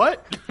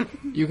 What?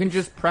 You can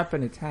just prep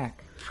an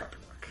attack.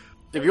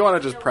 If you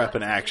want to just prep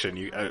an action,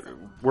 you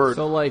we're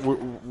So like, we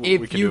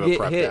if can you do a get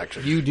prep hit,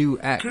 action. you do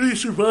X. can he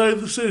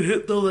survive the same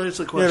hit, though? That's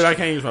the Yeah, question. but I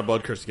can't use my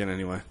blood curse again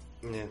anyway.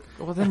 Yeah.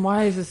 Well, then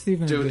why is this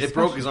even? a Dude, it discussion?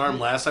 broke his arm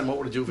last time. What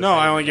would it do if it No,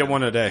 I failed only get again?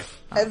 one a day.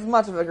 As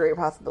much of a great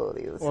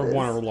possibility as Or this.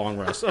 one long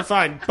rest.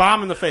 Fine.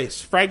 Bomb in the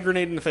face. Frag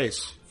grenade in the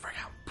face.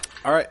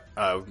 All right,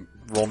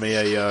 roll me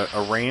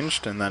a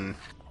ranged, and then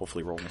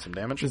hopefully roll me some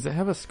damage. Does it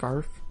have a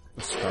scarf?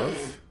 A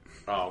scarf?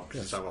 Oh,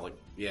 it sounded like,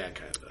 yeah,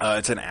 kind of.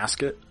 It's an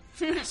ascot.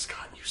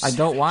 Scott, you I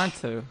don't want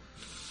to.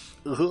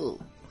 Well,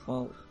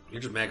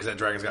 You're just mad because that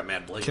dragon's got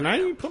mad blade. Can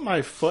I put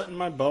my foot in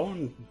my bow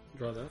and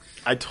draw that?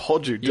 I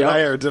told you, did Yep. I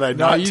or did I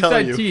No, not you tell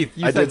said you? teeth.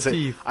 You I said did say.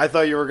 teeth. I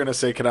thought you were gonna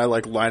say, "Can I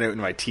like line it with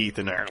my teeth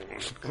in there?"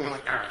 Can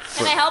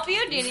I help you?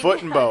 Do you need Foot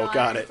me? and bow, No, I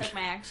got already it. Took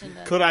my action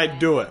to Could I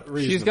do it?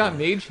 she's got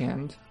mage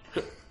hand.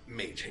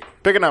 Mage hand.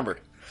 Pick a number.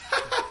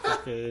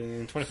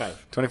 Okay,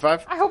 25.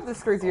 25. I hope this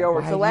screws you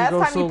over. Why So you last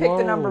go time so you picked low?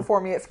 a number for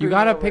me, it screwed You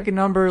gotta me over. pick a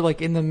number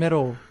like in the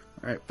middle.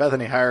 All right,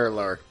 Bethany, higher or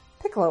lower?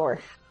 Pick lower.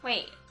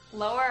 Wait,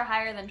 lower or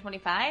higher than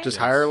 25? Just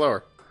higher or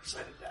lower?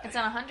 It's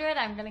on 100.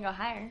 I'm gonna go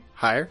higher.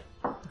 Higher.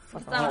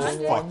 It's on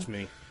 100. Fucked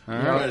me.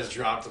 I just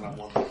dropped and I'm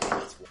one. I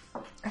just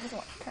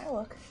want. Can I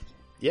look?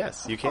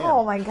 Yes, you can.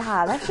 Oh my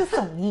god, that's just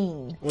so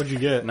mean. What'd you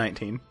get?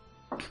 19.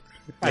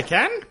 I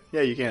can?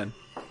 Yeah, you can.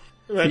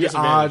 The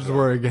odds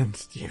were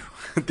against you.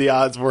 The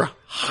odds were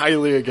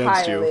highly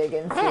against Highly you.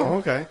 against you. Oh,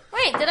 okay.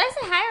 Wait, did I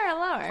say higher or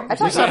lower? I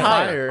thought said you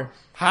higher.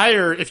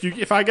 Higher. If you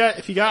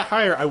got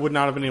higher, I would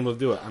not have been able to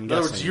do it. I'm In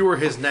other words, guessing. you were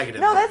his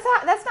negative. No, that's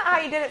not how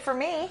you did it for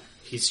me.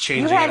 He's You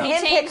changing had it him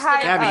up. pick changed higher.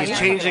 it. Yeah, but Oh, he's you're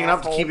changing it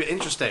up to asshole. keep it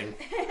interesting.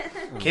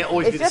 Can't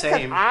always It's be the just because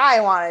same.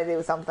 I want to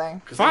do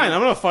something. Fine,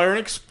 I'm gonna fire an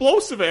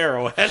explosive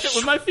arrow at it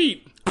with my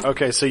feet.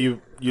 Okay, so you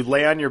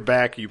lay on your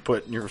back, you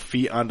put your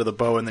feet onto the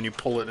bow, and then you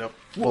pull it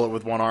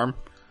with one arm.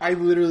 I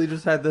literally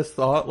just had this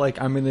thought, like,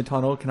 I'm in the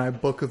tunnel, can I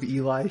Book of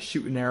Eli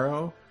shoot an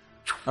arrow?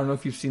 I don't know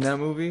if you've seen that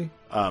movie.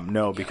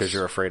 No, because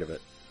you're afraid of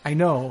it. I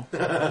know,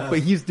 but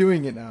he's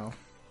doing it now.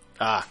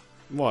 Ah,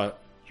 What?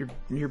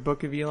 Your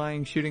Book of Eli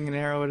and shooting an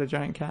arrow at a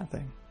giant cat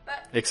thing.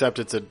 except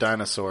it's a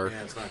dinosaur.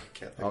 Yeah, it's not a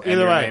cat. And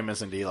Either your way. name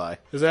isn't Eli.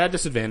 Is that a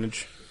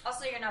disadvantage?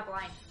 Also, you're not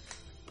blind.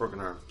 Broken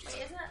arm. Wait,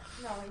 isn't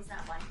it? No, he's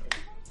not blind.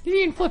 You didn't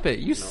even flip it.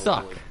 You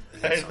suck.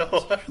 I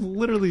know.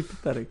 Literally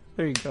pathetic.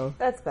 There you go.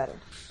 That's better.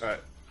 All right,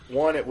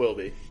 one it will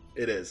be.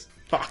 It is.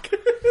 Fuck.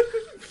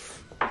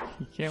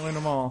 You can't win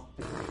them all.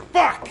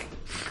 Fuck!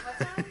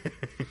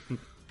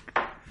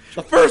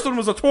 The first one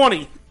was a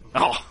 20.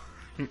 Oh,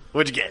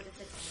 what'd you get?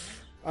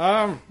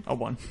 A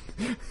 1.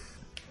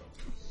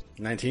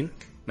 19?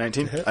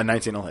 19. A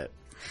 19 will hit.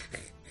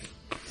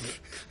 I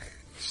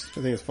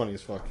think it's funny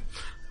as fuck.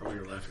 Oh,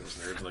 you're laughing. This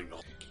nerd's like,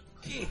 oh,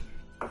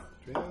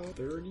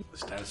 30.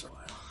 this dinosaur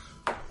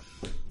laugh.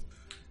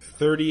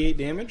 38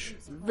 damage?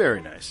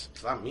 Very nice.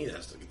 It's not me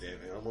that's the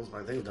damn. Once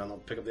my thing's done, I'll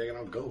pick up the egg and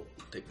I'll go.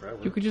 Take forever.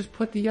 You could just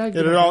put the egg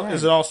It in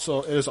is the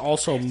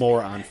also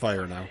more on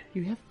fire now.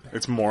 You have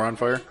It's more on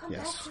fire.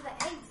 Yes.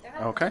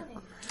 Okay.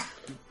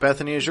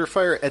 Bethany, is your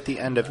fire at the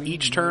end of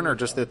each turn or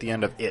just at the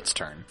end of its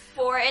turn?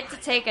 For it to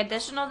take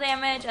additional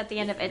damage at the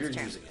end of its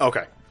turn.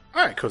 Okay.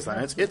 All right, because then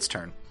it's its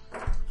turn.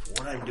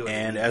 What I'm doing.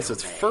 And as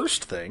its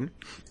first thing,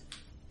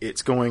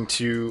 it's going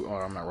to... Oh,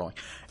 I'm not rolling.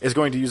 It's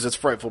going to use its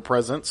frightful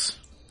presence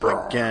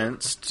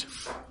against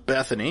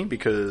Bethany or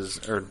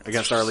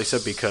against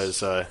Arlisa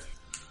because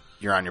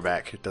you're on your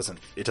back. It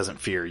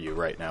doesn't fear you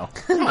right now.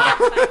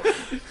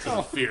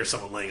 I'll fear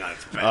someone laying on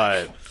its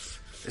back.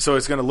 So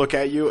it's going to look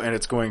at you and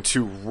it's going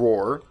to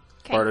roar.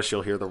 Okay. Bartis,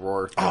 you'll hear the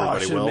roar. I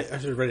Everybody will.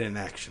 should have read it in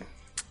action.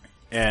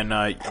 And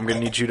I'm going to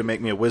need you to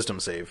make me a wisdom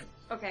save.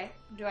 Okay.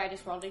 Do I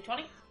just roll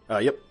d20?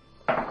 Yep.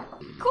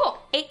 Cool.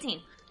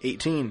 18.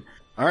 18.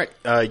 All right.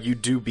 You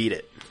do beat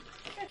it.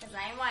 Because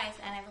I am wise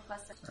and I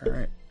requested. All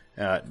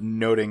right.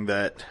 Noting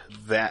that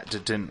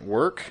didn't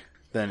work,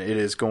 then it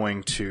is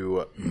going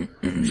to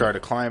try to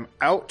climb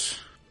out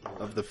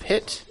of the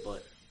pit,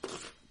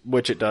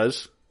 which it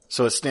does.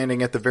 So it's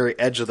standing at the very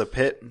edge of the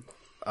pit,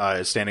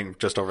 is standing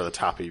just over the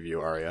top of you,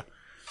 Arya.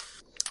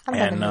 I'm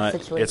back in And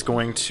this situation. it's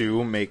going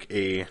to make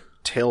a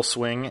tail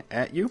swing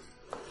at you.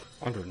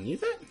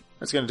 Underneath it?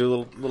 It's going to do a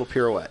little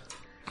pirouette.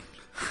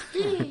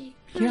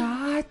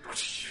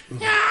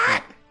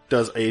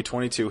 Does a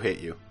 22 hit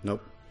you?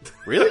 Nope.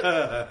 Really?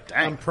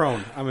 I'm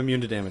prone. I'm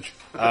immune to damage.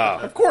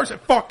 Of course it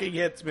fucking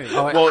hits me.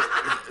 Oh, Well,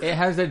 it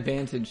has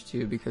advantage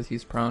too because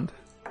he's prone.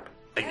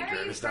 Thank you,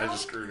 Travis. I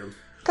just screwed him.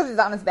 Because he's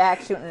on his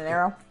back shooting an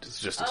arrow. it's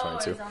just a Oh,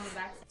 22. it's on the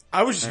back.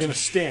 I was just gonna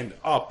stand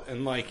up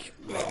and like...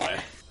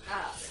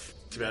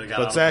 Too bad I got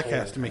But out Zach of the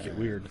has to make it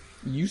weird.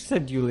 You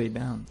said you laid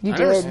down. You I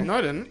never- did. No,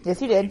 I didn't.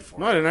 Yes, you did.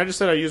 No, I didn't. I just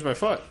said I used my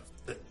foot.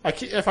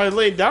 If I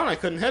laid down, I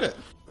couldn't hit it.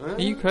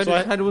 You could. So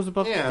His head was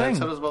above Yeah, the its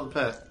thing. head was above the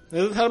pit.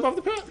 It had above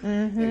the pit.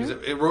 Because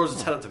it rose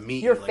its head up to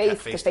meet You're you, like,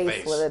 face to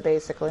face with it,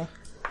 basically.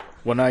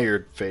 Well, now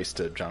you're face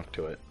to junk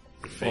to it.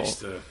 Face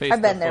to... Face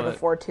I've been to there foot.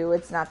 before too.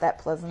 It's not that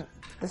pleasant.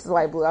 This is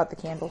why I blew out the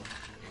candle.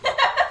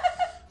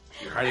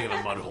 You're hiding in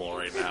a mud hole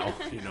right now.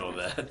 You know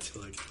that.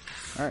 Like,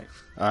 All right,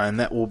 and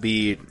that will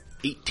be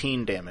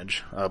 18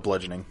 damage,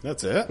 bludgeoning.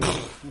 That's it.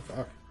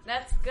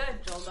 That's good,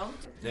 Joel. Don't.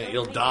 yeah, don't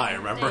you'll take die,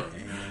 anything.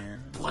 remember?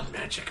 Blood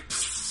magic.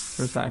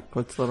 So Zach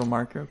puts a little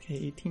marker. Okay,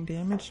 18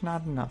 damage,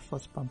 not enough.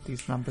 Let's bump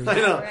these numbers. I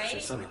know. Right?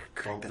 Just let me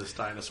bump this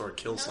dinosaur,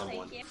 kill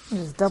someone. Thank you.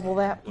 Just double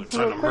that. We're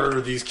trying to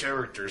murder these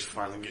characters.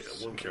 Finally get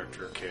one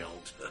character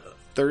killed.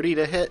 30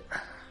 to hit.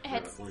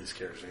 Hits. One of these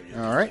characters.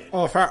 All right.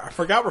 Oh, I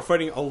forgot we're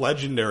fighting a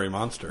legendary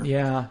monster.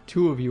 Yeah,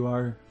 2 of you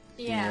are.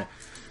 Yeah.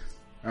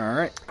 All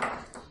right.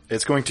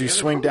 It's going to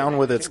swing down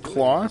with its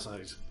claw,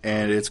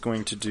 and it's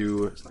going to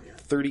do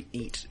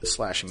 38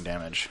 slashing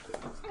damage.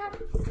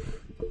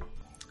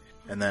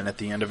 And then at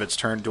the end of its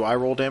turn, do I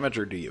roll damage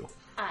or do you?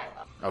 I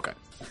will. Okay.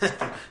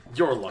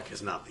 Your luck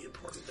is not the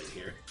important thing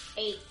here.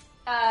 8.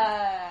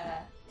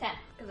 10.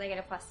 Because I get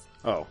a plus.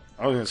 Oh,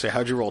 I was going to say,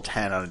 how'd you roll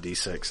 10 on a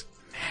d6?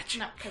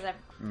 No, because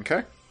I've.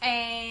 Okay.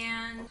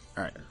 And.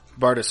 All right.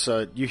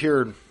 Bartis, you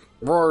hear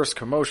roars,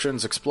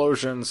 commotions,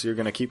 explosions. You're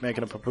going to keep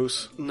making a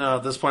papoose? No,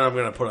 at this point, I'm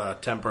going to put a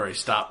temporary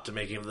stop to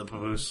making the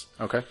papoose.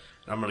 Okay.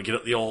 I'm going to get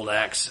up the old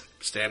axe,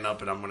 stand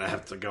up, and I'm going to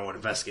have to go and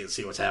investigate and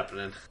see what's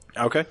happening.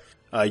 Okay.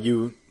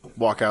 You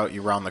walk out,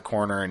 you round the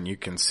corner, and you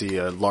can see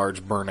a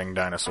large burning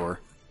dinosaur.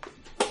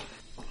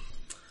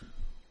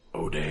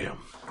 Oh, damn.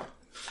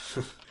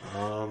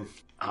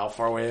 How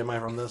far away am I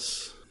from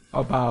this?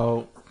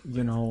 About,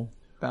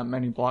 that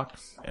many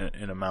blocks.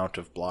 An amount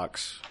of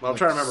blocks. Well, I'm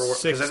trying to remember,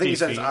 because I think he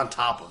said it's 60 on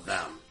top of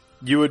them.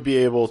 You would be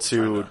able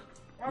to...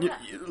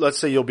 let's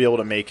say you'll be able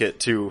to make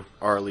it to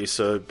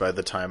Arlisa by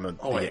the time of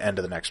the end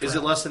of the next round. Is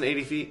it less than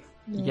 80 feet?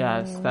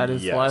 Yes, that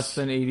is Yes. less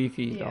than 80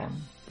 feet. Yeah.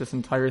 This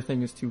entire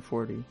thing is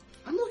 240.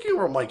 I'm looking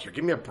over a mic here.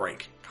 Give me a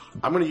break.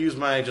 I'm going to use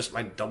my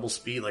double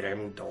speed, like I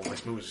moved all my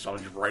moves, so I'll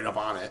just right up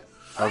on it.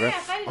 Okay. Yeah,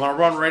 if I I'm going to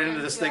run right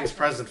into this thing's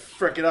presence,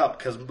 frick it up,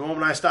 because the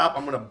moment I stop,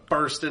 I'm going to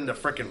burst into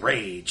frickin'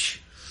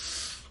 rage.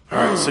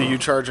 Alright, so you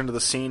charge into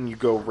the scene, you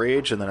go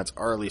rage, and then it's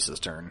Arlisa's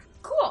turn.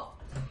 Cool.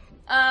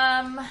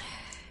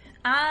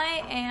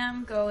 I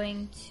am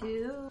going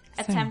to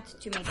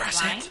attempt to make it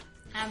blind.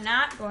 I'm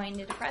not going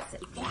to depress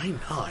it. Why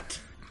not?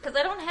 Because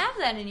I don't have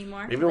that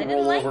anymore. Maybe I I'll didn't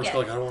roll like over and it. be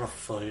like, I don't want to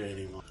fight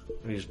anymore.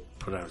 Let me just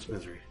put out its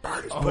misery.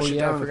 Oh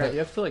yeah, I forgot. You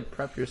have to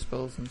prep your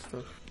spells and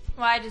stuff.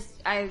 Well, I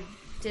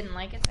didn't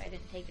like it, so I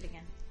didn't take it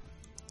again.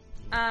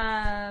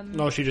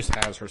 No, she just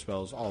has her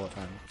spells all the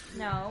time.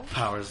 No.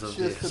 Powers of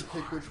She has to this.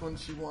 pick which one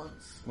she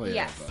wants. Well, yeah,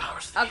 Yes. but-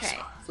 Powers of Okay.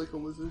 It's like a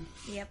wizard.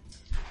 Yep.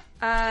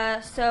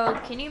 So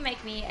can you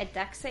make me a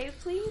dex save,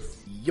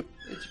 please? Yep.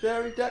 It's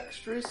very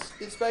dexterous.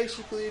 It's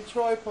basically a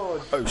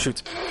tripod. Oh,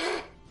 shoots.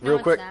 No, Real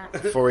it's quick, not.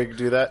 before we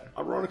do that,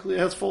 Ironically, it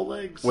has full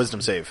legs.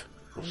 wisdom save.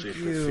 We'll see if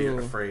your feet are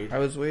afraid. I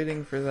was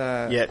waiting for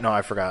that. Yeah, no,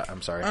 I forgot.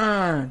 I'm sorry.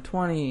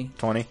 20.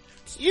 20.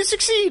 You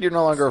succeed. You're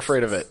no longer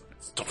afraid of it.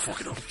 Don't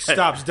fucking know.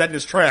 Stops dead in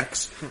his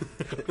tracks.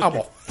 I'm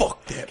gonna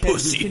fuck that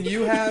pussy. Can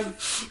you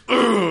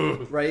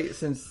have right?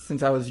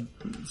 Since I was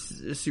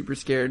super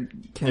scared,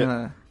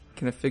 can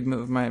a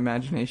figment of my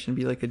imagination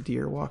be like a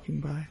deer walking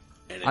by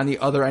on the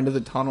other end of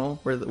the tunnel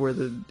where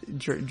the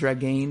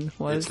Dragane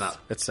was? It's not.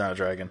 It's not a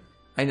dragon.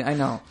 I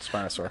know.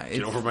 Spinosaur.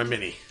 Get over my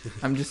mini.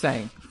 I'm just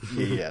saying.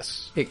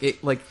 Yes.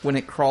 It like when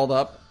it crawled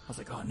up, I was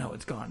like, oh no,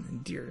 it's gone.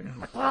 And deer, and I'm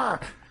like, ah.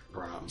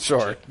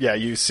 Sure. Yeah,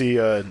 you see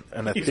an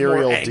He's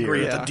ethereal more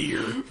angry deer. at the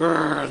deer.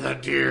 The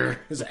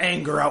deer. His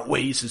anger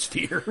outweighs his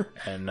fear.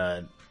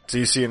 And so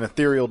you see an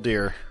ethereal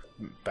deer.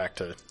 Back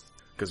to...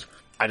 Because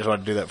I just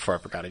wanted to do that before I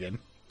forgot again.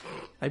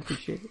 I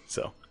appreciate it.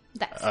 So,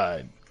 Dex.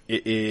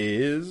 it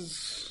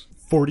is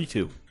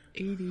 42.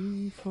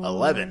 84.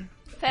 11.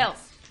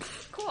 Fails.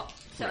 Cool.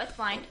 So it's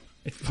blind.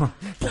 It's fine.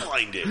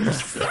 Blinded.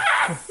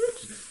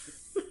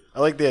 I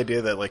like the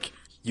idea that,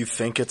 you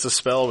think it's a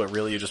spell, but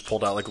really you just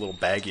pulled out, a little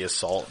baggie of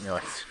salt, and you're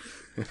like...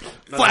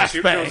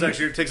 Flashbang.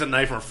 Actually takes a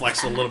knife and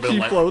reflects a little bit of She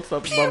light. floats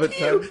up above its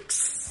head.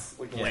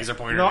 Like a laser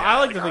pointer. No, I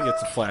like to think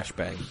it's a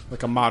flashbang.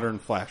 Like a modern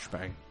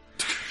flashbang.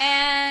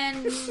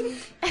 And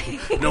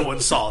No one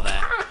saw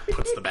that.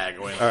 Puts the bag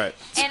away. Alright,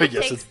 so and it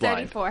yes, takes it's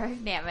blind. 34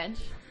 damage.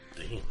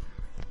 Damn.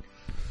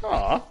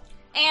 Aw.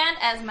 And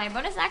as my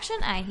bonus action,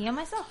 I heal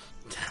myself.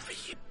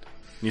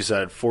 You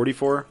said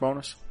 44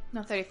 bonus?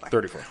 No, 34.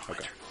 34,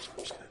 okay.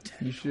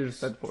 You should have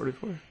said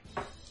 44.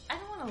 I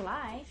don't want to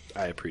lie.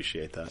 I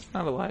appreciate that.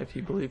 Not a lie if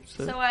you believe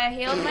so. So I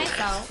healed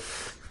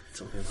myself.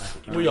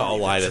 We all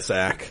lie to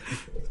Zach.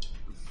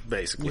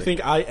 Basically. You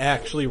think I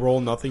actually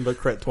roll nothing but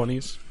crit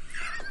 20s?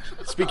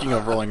 Speaking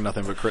of rolling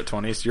nothing but crit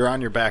 20s, you're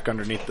on your back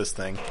underneath this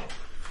thing.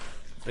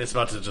 It's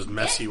about to just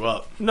mess you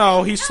up.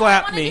 No, he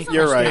slapped wanna me. do some-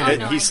 You're right.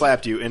 No, no, he I-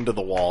 slapped you into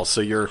the wall,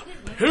 so you're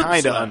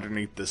kind of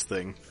underneath this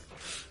thing.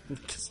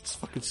 Just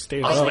fucking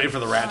stay I'll just up. wait for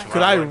the rat to Could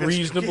run. I Like,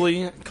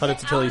 reasonably cut it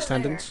to Tilly's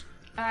tendons?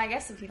 I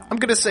guess if you don't. I'm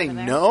gonna say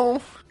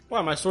no.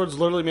 Why, my sword's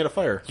literally made of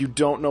fire. You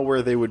don't know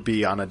where they would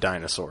be on a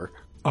dinosaur.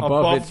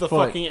 Above its the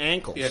foot. fucking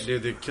ankles. Yeah,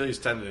 dude, the Achilles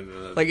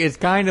tendon. Like, it's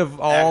kind of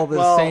all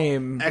the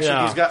same. Actually,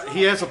 Yeah.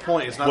 he has a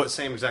point. It's not the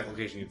same exact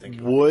location you think.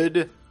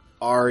 Would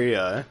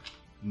Arya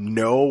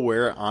know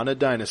where on a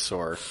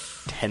dinosaur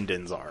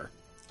tendons are?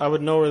 I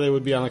would know where they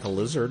would be on like a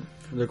lizard.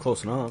 They're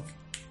close enough.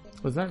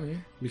 What does that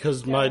mean?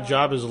 Because my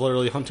job is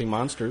literally hunting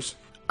monsters.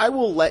 I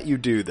will let you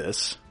do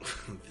this,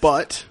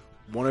 but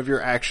one of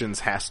your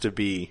actions has to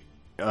be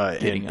an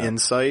Getting up.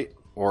 insight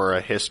or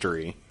a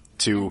history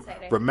to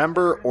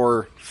remember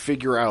or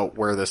figure out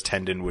where this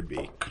tendon would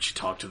be. Could you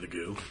talk to the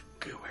goo?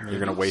 Goo, where You're are going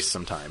to those? waste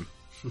some time.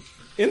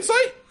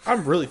 Insight?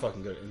 I'm really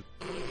fucking good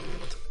at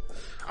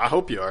I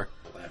hope you are.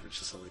 It's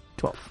just something.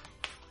 12.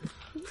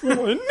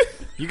 One?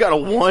 You got a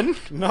 1?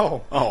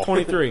 No. Oh.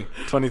 23.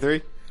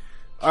 23?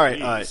 All right.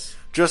 Jeez.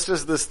 Just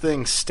as this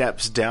thing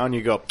steps down,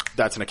 you go,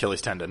 that's an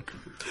Achilles tendon.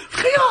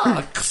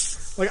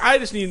 Like, I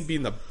just need to be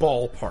in the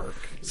ballpark.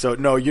 So,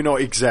 no, you know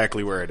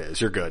exactly where it is.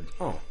 You're good.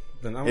 Oh.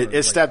 Then I'm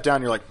It stepped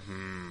down, you're like,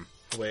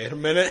 wait a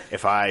minute.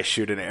 if I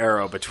shoot an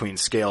arrow between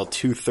scale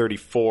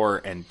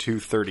 234 and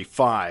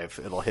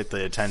 235, it'll hit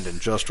the tendon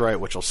just right,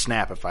 which will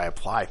snap if I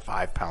apply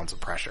 5 pounds of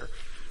pressure.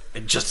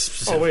 And just Oh,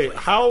 specifically. wait.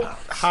 How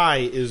high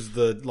is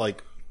the,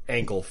 like,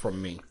 ankle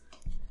from me?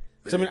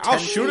 So, I mean, I'll 10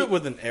 shoot feet. it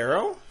with an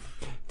arrow?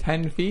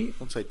 10 feet?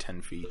 Let's say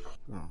 10 feet,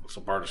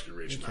 So Bartis could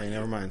reach. Okay,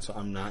 never mind. So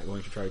I'm not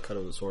going to try to cut it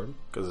with a sword.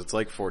 because it's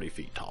like 40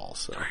 feet tall.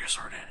 So, Throw your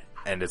sword at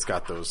it. and it's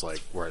got those like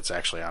where it's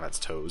actually on its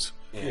toes.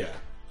 Yeah.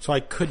 So I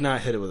could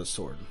not hit it with a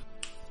sword.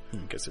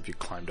 Because if you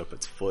climbed up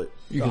its foot,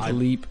 You could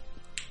leap.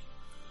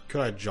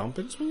 Could I jump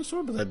and swing a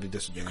sword? But that'd be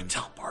disadvantage.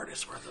 Tell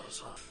Bartis where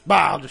those are.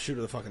 Bah, I'll just shoot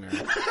with a fucking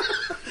arrow.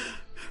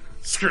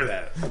 Screw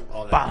that.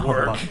 All that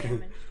work.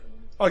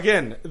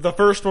 Again, the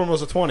first one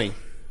was a 20.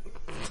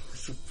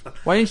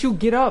 Why didn't you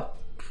get up?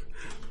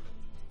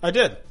 I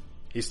did.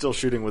 he's still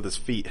shooting with his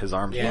feet. His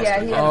arms, Yeah,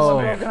 busted. he has a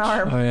broken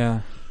arm. Oh,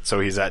 yeah. So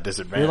he's at Your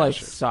disadvantage life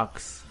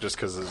sucks. just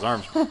because his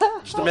arms.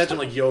 Just imagine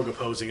like yoga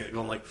posing it,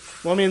 going like,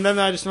 Well, I mean, then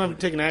I just don't have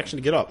to take an action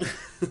to get up.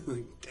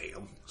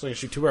 damn. So I can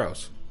shoot 2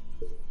 arrows.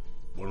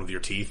 One with your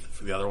teeth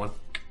for the other one.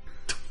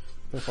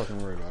 Don't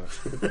fucking worry about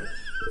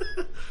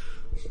it.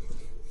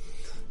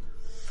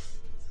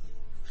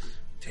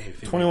 Damn,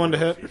 21 to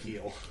hit. your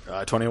heel.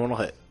 21 will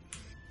hit.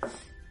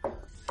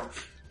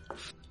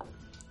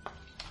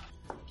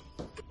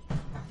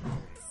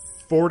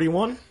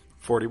 41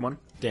 41.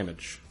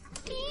 damage.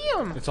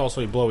 Damn. It's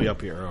also a blowy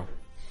up arrow.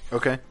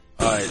 Okay.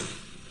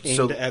 Aimed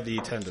So at the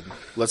tendon.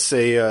 let's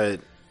say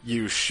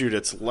you shoot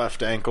its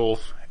left ankle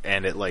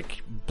and it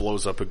like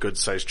blows up a good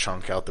sized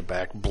chunk out the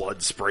back.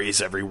 Blood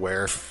sprays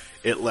everywhere.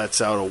 It lets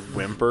out a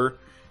whimper,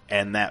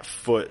 and that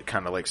foot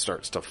kind of like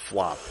starts to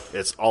flop.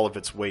 It's all of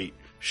its weight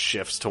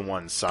shifts to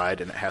one side,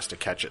 and it has to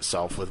catch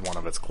itself with one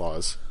of its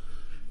claws.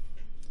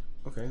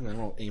 Okay, and then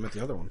we'll aim at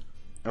the other one.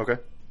 Okay.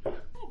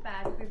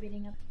 Bad for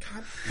beating up.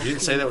 You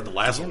didn't say that with the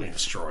last one we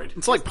destroyed.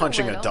 It's like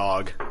punching a little.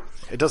 dog.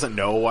 It doesn't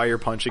know why you're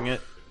punching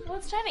it. Well,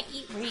 it's trying to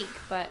eat Reek,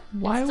 but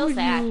Why it's still would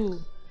sad.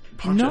 you?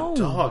 Punch No. a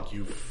dog,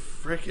 you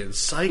freaking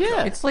psycho.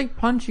 Yeah, it's like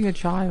punching a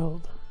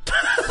child.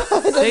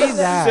 Say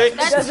that.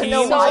 That's doesn't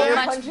know so why you're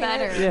much punching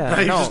better. it. Yeah.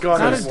 You've No, just gone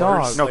not as a dog.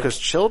 worse. No, Like, because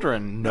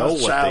children know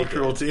that's what child they do.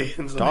 cruelty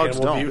and some Dogs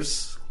animal don't.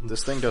 abuse.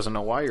 This thing doesn't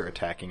know why you're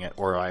attacking it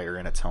or why you're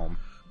in its home.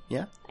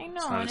 Yeah. I know,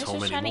 not and its it's home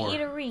just trying anymore. to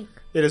eat a Reek.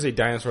 It is a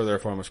dinosaur,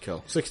 therefore I must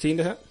kill. 16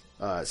 to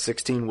hit?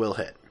 16 will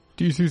hit.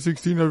 DC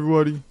 16,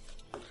 everybody.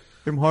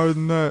 I'm higher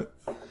than that.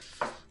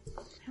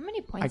 How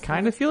many points? I does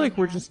kind of this feel like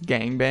thing we're have? just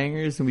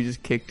gangbangers and we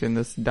just kicked in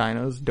this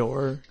dino's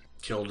door.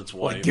 Killed its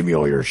wife. Give me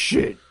all your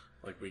shit.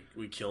 Like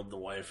we killed the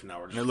wife, and now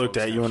we're just. It looked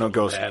at focusing you on and it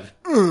goes, bad.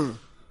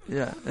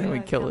 Yeah, and we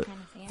kill it.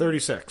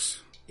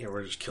 36 Yeah,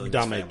 we're just killing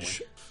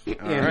damage. His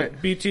All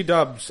right. BT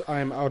dubs,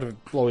 I'm out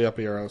of blowy up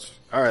arrows.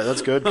 All right,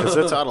 that's good because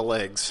it's out of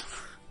legs.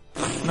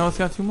 No, it's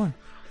got 2 more. family.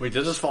 Wait,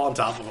 did it just fall on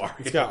top of Arya?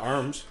 It's got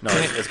arms. No,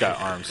 it's got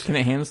arms. Can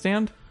it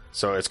handstand?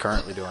 So it's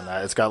currently doing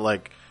that. It's got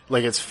like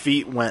its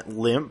feet went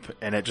limp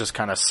and it just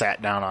kind of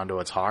sat down onto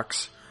its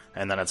hocks,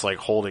 and then it's like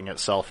holding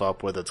itself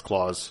up with its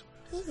claws.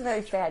 This is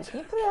very sad. Can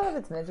you put it out of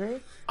its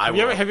misery? Have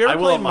you ever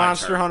played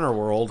Monster Hunter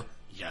World?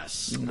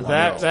 Yes.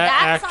 That That's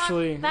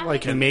actually that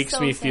like makes me makes so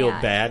me feel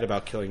sad. bad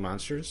about killing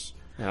monsters.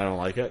 And I don't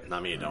like it.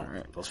 Not me, you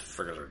don't. Those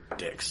friggers are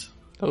dicks.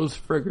 Those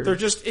friggers. They're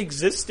just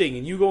existing,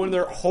 and you go in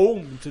their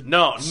home to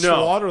No,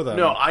 slaughter them.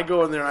 No, I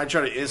go in there and I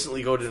try to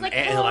instantly go to an like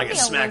ant and I get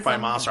smacked by a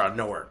colonialism. monster out of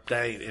nowhere.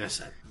 That ain't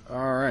innocent.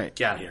 All right,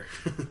 Get out of here.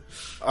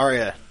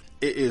 Arya,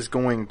 it is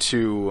going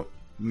to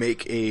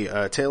make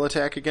a tail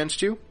attack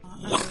against you,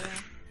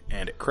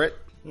 and it crit.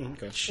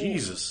 Okay.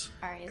 Jesus.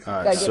 Alright,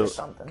 Gotta So give it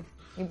something.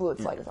 You blew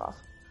its legs off.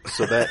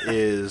 so that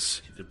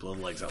is They blow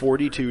the legs out.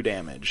 42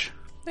 damage.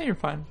 Yeah, you're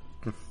fine.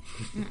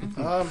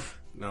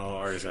 No,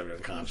 Arya's gotta be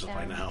unconscious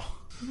by now.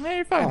 Yeah,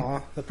 you're fine.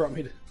 Aw, that brought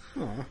me to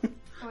where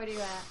are you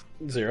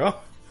at? 0.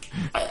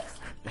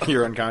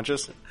 You're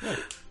unconscious.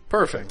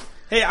 Perfect.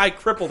 Hey, I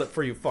crippled it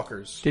for you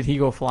fuckers. Did he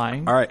go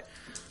flying? All right.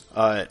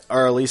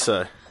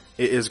 Aralisa,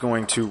 it is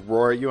going to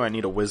roar at you. I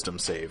need a wisdom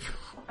save.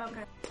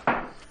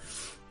 Okay.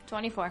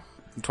 24.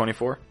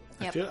 24?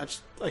 Yep. All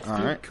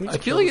right. I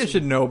feel like it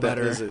should know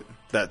better.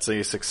 That's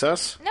a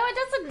success. No, it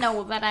doesn't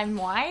know that I'm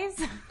wise.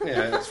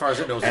 Yeah, as far as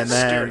it knows, And it's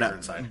then, staring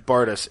inside.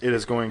 Bardis, it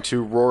is going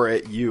to roar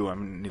at you. I'm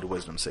going to need a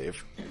wisdom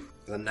save.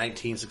 The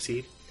 19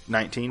 succeed.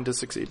 19 to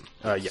succeed?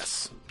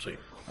 Yes. Sweet.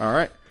 All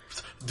right.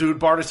 Dude,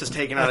 Bardis has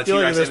taken out a feel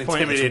like T-Rex at this and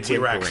point intimidated it's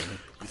T-Rex. whimpering.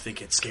 You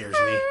think it scares me?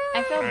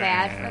 I feel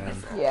bad for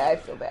this. Yeah, I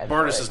feel bad.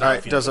 Bardis is All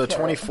not right. Does a feeling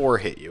 24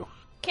 hit you?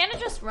 Can it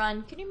just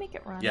run? Can you make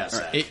it run? Yes.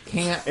 It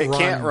can't It run.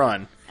 can't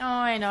run. Oh,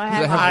 I know. I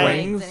Does it have have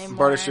wings wings?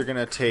 anymore. Bardis, you're going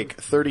to take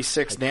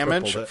 36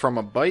 damage crippled it. from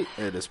a bite.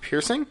 It is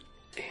piercing.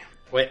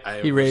 Wait,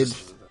 He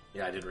raged.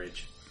 Yeah, I did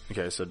rage.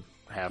 Okay, so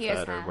half Here's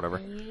that or that. whatever.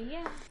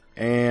 Yeah.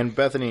 And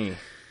Bethany,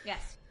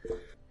 Yes.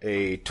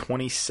 a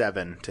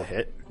 27 to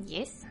hit.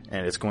 Yes.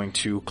 And it's going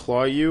to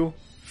claw you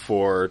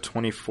for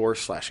 24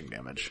 slashing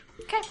damage.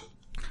 Okay.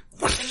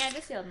 I think I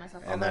just healed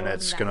myself. And then although it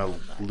it's wasn't going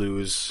that to much,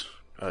 lose,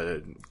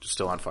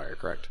 still on fire,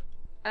 correct?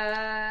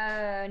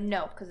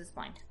 No, because it's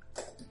blind.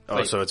 Oh,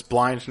 Wait. so it's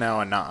blind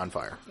now and not on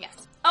fire.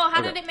 Yes. Oh, how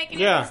Okay. did it make it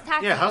Yeah.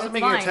 attack? Yeah, how's it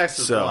making your blind?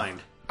 Texas So,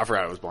 blind? I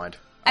forgot it was blind.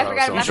 I thought it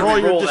forgot was about so- the- Roll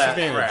your Roll that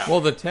disadvantage. crap.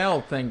 Well, the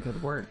tail thing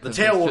could work. The 'cause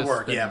tail it's would just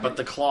work, the- yeah, but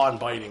the claw and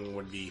biting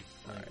would be...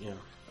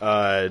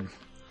 yeah.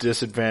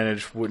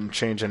 Disadvantage wouldn't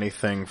change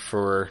anything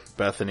for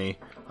Bethany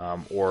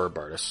or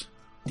Bardis.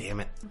 Damn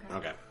it.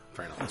 Okay,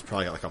 fair enough. It's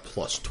probably got like a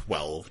plus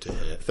 12 to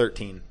hit.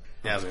 13.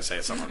 Yeah, I was going to say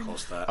it's somewhere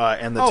close to that.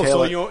 And the Oh,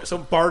 tail, so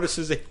Bardis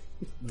is a...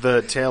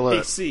 the tail,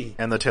 AC.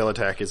 and the tail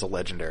attack is a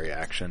legendary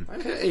action.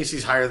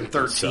 AC's higher than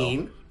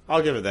 13.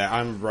 I'll give it that.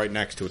 I'm right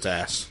next to its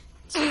ass.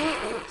 I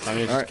mean,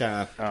 it's just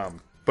kind of...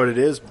 But it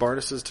is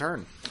Bardis's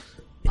turn.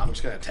 I'm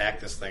just going to attack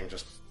this thing.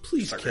 Just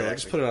Please start kill it.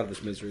 reacting. Just put it out of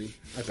its misery.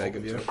 I beg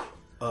of you.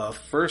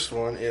 First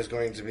one is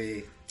going to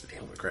be...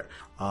 Damn, what a crit.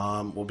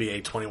 Will be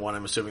a 21.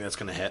 I'm assuming that's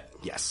going to hit.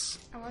 Yes.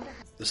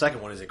 The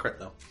second one is a crit,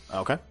 though.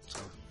 Okay.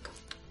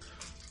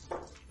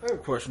 I have a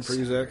question for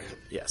you, Zach.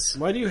 Yes.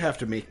 Why do you have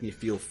to make me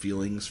feel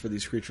feelings for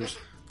these creatures?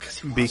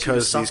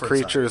 Because these suffer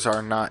creatures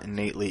are not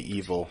innately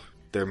evil.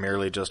 They're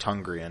merely just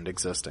hungry and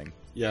existing.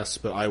 Yes,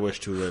 but I wish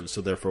to live,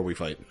 so therefore we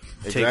fight.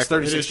 Takes 36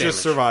 It is just damage.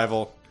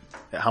 survival.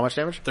 How much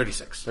damage?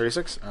 36.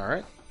 36?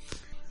 Alright.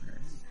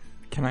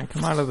 Can I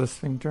come out of the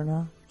sphincter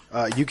now?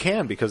 You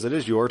can, because it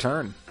is your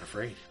turn. I'm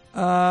afraid.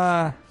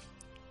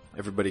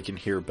 Everybody can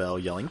hear Belle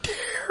yelling,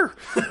 "Dare!"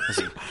 As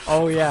he-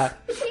 Oh yeah.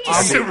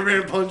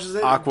 Superman punches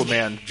it.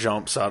 Aquaman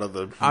jumps out of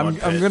the I'm mud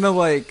pit. gonna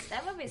like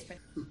That movie's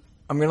pretty...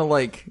 I'm gonna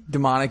like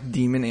demonic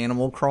demon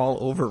animal crawl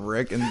over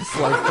Rick and just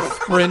like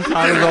sprint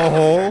out of the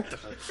hole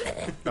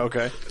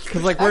Okay.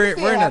 because like we're in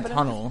a happening.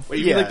 tunnel. Wait,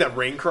 you Yeah. mean like that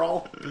rain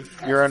crawl?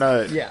 You're in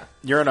a Yeah.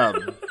 You're in a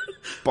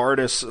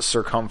Bardis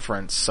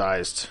circumference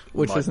sized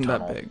Which mud isn't that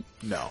tunnel. big.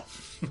 No.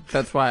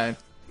 That's why.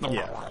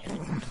 Yeah.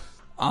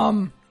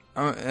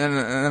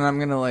 And I'm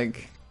gonna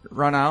like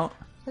run out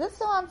Is it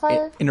still on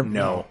fire? in a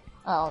No.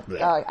 Oh,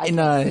 Yeah.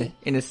 I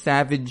in a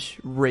savage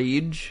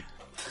rage.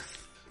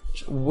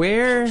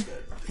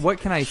 What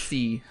can I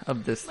see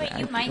of this Wait, thing?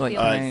 you might Like, be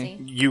able to can I- see.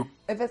 You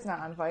if it's not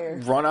on fire.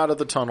 run out of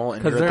the tunnel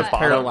and 'Cause you're at there's the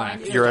bottom.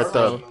 parallax. You're at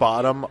the So-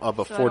 bottom of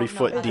a So I don't know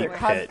 40-foot if deep it works.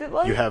 pit.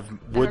 Constantly? You have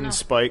wooden know.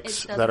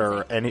 spikes It doesn't that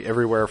are say.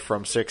 everywhere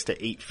from 6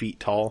 to 8 feet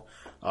tall,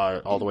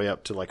 all the way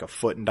up to like a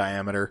foot in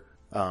diameter.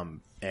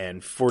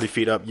 And 40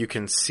 feet up, you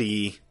can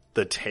see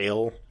the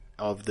tail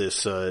of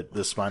this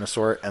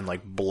Spinosaur and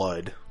like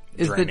blood.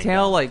 Is the draining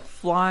tail down. like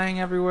flying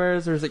everywhere,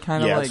 or is it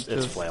kind of Yeah, like it's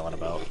just flailing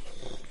about.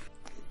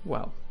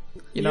 well,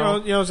 You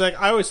know, Zach,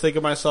 I always think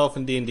of myself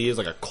in D&D as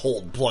like a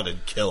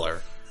cold-blooded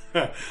killer.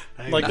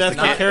 Like that's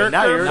my character,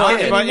 now you're not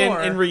but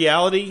anymore. in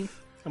reality,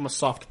 I'm a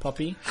soft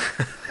puppy.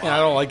 And I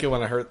don't like it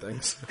when I hurt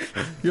things.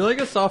 You're like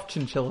a soft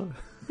chinchilla.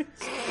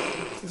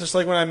 It's just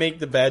like when I make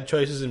the bad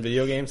choices in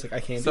video games, like I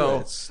can't do So,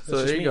 it.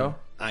 so there you go.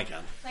 I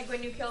can. Like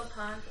when you killed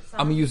Khan.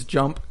 I'm gonna use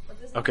jump.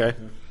 Okay.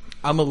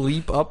 I'm gonna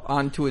leap up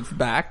onto its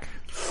back.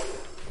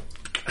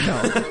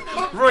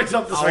 Right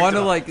up the I want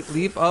to like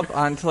leap up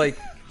onto like.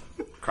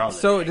 Cross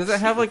So does it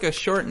have like a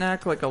short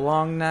neck, like a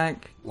long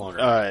neck?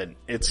 longer.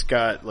 It's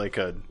got like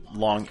a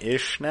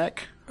long-ish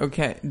neck.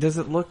 Okay. Does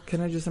it look?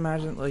 Can I just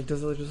imagine? Like,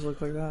 does it just look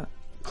like that?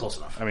 Close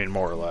enough. I mean,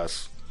 more or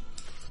less.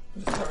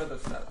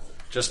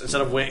 Just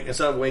instead of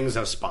wings,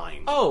 have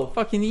spine. Oh,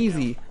 fucking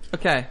easy.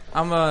 Okay,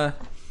 I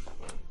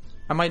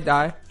might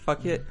die.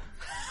 Fuck it.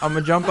 I'm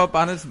gonna jump up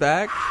on its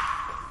back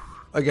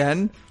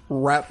again,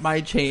 wrap my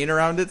chain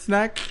around its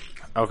neck,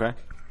 Okay.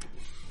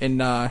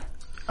 and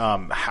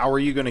How are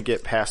you going to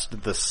get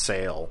past the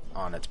sail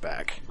on its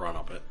back? Run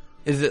up it.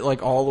 is it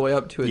like all the way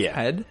up to its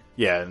head?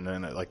 Yeah, and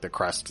then like the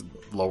crest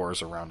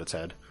lowers around its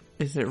head.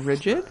 Is it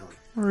rigid,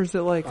 or is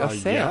it like a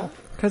yeah. sail?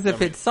 Because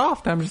if it's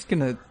soft, I'm just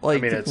gonna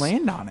like mean, it's-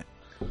 land on it.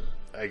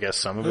 I guess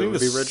some of I it think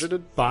would the be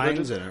rigid.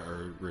 spines in it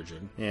are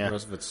rigid. Yeah. The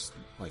rest of it's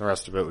like The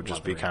rest of it would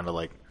just be kind of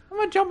like I'm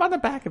gonna jump on the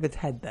back of its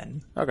head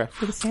then, okay,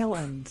 where the sail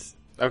ends.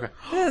 okay.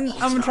 Then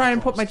I'm gonna try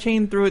and put my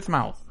chain through its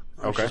mouth.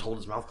 Okay. Just hold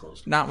his mouth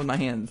closed. Not with my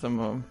hands.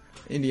 I'm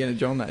Indiana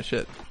Jones that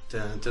shit.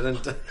 Dun, dun,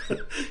 dun, dun.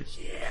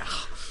 Yeah.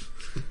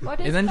 What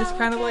is And then just that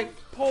kind of again?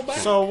 like pull back.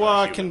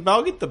 So, can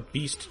Bell get the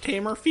beast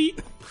tamer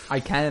feat? I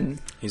can.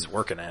 He's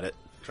working at it.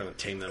 Trying to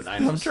tame them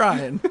I'm dinos.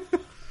 trying.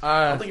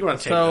 I don't think you want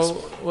to tame So,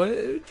 this one. what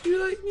would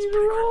you like me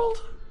to roll?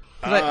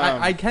 'Cause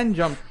I can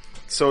jump.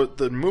 So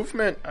the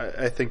movement,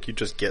 I think you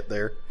just get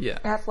there. Yeah.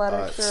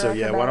 Athletics. Or So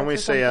yeah, why don't we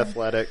acrobatics or say something?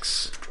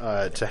 athletics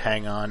to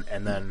hang on,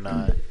 and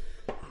then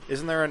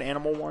isn't there an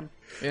animal one?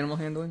 Animal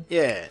handling?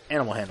 Yeah,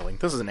 animal handling.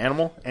 This is an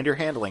animal, and you're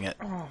handling it.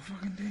 Oh,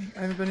 fucking dang.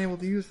 I haven't been able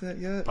to use that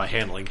yet. By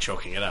handling,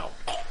 choking it out.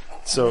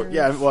 So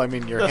yeah, well, I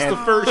mean, That's the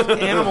first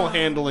animal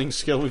handling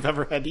skill we've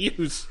ever had to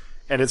use.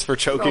 and it's for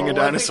choking a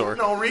dinosaur.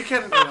 No, Rick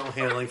had animal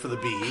handling for the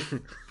bee.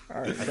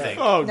 I think.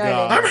 Oh, No,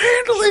 God. I'm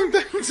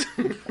handling things.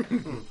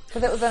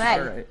 Because it was an egg.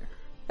 All right.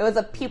 It was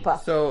a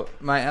pupa. So,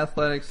 my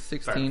athletics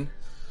 16.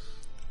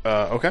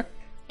 Okay.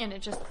 And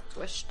it just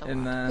squished a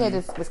And lot. then It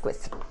is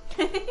squiz.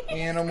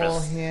 animal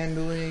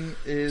handling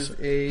is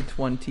a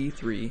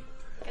 23.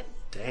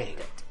 Dang.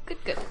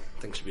 Good.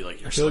 Things should be like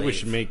your I feel like we slave.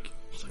 should make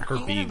her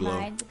You bee gonna glow.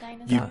 ride the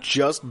dinosaur? You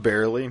just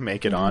barely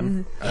make it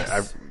on.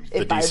 The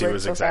It DC vibrates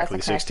was so exactly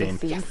fast, I can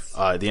 16. actually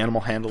see. The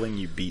animal handling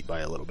you beat by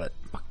a little bit.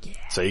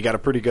 So you got a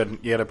pretty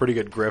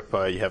good grip.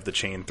 You have the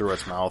chain through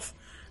its mouth.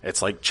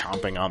 It's like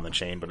chomping on the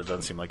chain, but it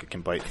doesn't seem like it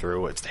can bite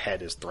through. Its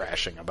head is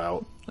thrashing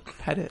about.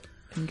 Pet it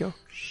and go.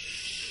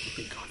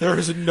 There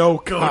is no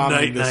calm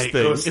night, in this night,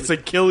 thing. go Its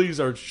Achilles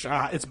are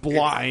shot. It's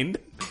blind.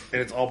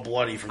 And it's all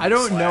bloody from I being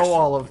don't know slashed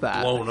all and of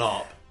that. Blown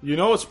up. You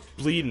know it's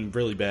bleeding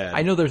really bad.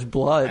 I know there's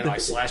blood. And I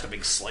slashed a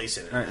big slice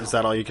in it. All right, is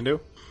that all you can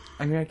do?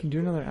 I mean, I can do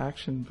another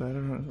action, but I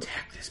don't know.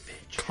 Attack this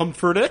bitch.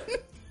 Comfort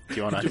it. Do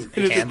you want It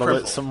to is handle it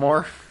crippled. some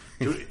more?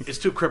 Dude, it's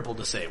too crippled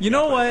to save. You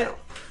know what?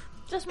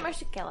 Just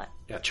mercy kill it.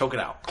 Yeah, choke it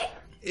out.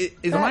 Is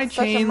That's my such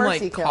a chain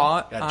mercy like kill.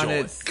 caught Yeah, on Joel.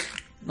 its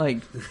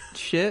like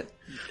shit?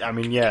 I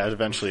mean, yeah,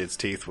 eventually its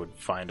teeth would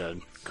find a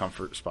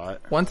comfort spot.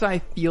 Once I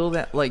feel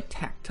that like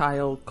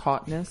tactile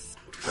caughtness,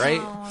 right?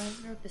 Oh,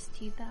 just rip his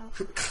teeth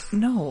out.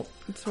 No,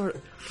 it's sort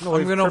of. No, I'm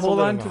we've gonna hold crippled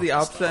on it to the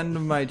opposite end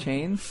of my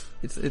chain.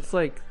 It's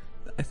like,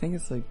 I think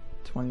it's like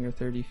 20 or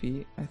 30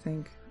 feet. I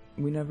think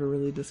we never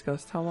really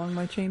discussed how long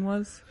my chain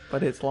was,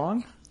 but it's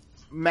long.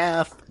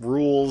 Math,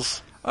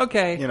 rules,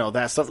 Okay. you know,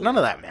 that stuff. None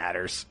of that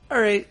matters. All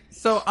right.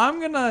 So I'm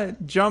gonna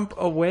jump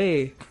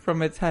away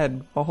from its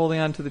head while holding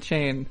on to the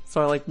chain.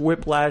 So I like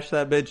whiplash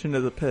that bitch into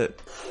the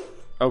pit.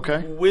 Okay.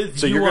 With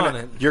So you you're on gonna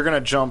it. you're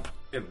gonna jump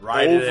And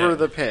ride it over in.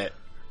 the pit,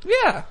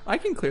 Yeah, I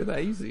can clear that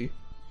easy.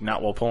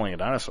 not while pulling a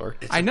dinosaur.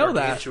 It's I a know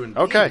that. gargantuan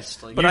Okay.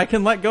 beast, like- But I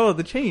can let go of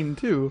the chain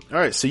too. All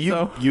right, so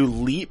So- you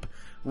leap.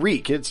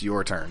 Reek, it's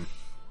your turn.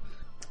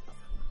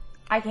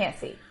 I can't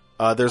see.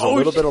 There's a Oh,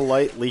 little shit. bit of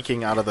light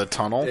leaking out of the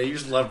tunnel Yeah, you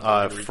just left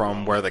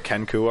from where the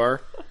Kenku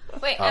are,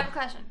 Wait, I have a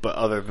question. but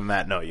other than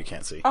that, no, you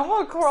can't see. I'm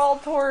gonna crawl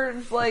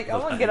towards, like, I'm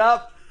gonna get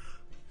up.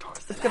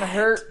 It's gonna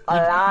hurt a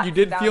lot. You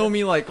did down feel the-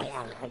 me like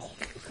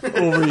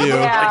over you.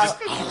 Yeah,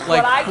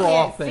 like but I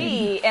can't frothing.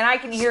 see, and I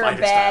can hear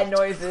Spider bad style.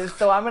 noises,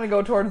 so I'm gonna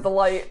go towards the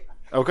light,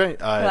 Okay,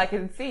 because I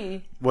can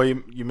see. well,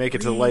 you make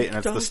it to the light, and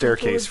it's the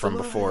staircase from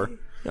before.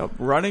 Yep,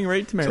 running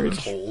right to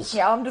marriage. holes.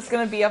 Yeah, I'm just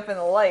gonna be up in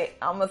the light.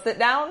 I'm gonna sit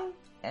down,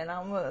 and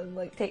I'm gonna,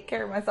 like, take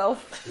care of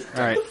myself.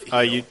 All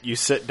right, you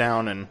sit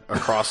down, and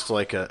across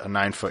like a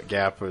 9-foot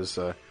gap is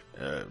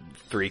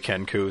 3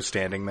 Kenku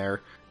standing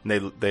there.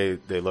 And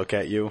they look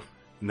at you,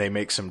 and they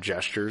make some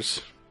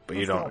gestures, but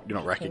you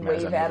don't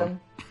recognize Wave any at of them.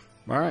 him.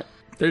 All right,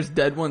 There's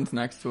dead ones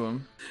next to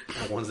him.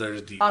 The ones that are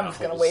just deep I'm just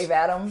gonna wave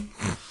at him,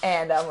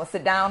 and I'm gonna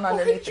sit down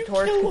underneath the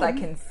torch because I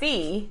can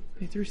see,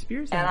 They threw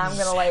spears and at I'm him.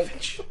 gonna,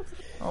 like,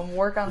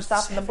 work on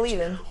stopping the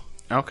bleeding.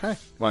 okay.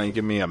 Why don't you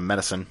give me a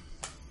medicine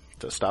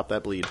to stop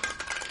that bleed?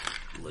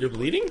 You're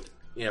bleeding?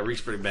 Yeah,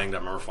 Reek's pretty banged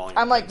up. I remember falling.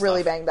 I'm, and like, stuff.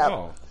 really banged up.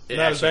 Oh. It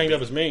Not as actually banged up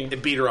beat- as me.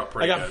 It beat her up I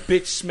pretty got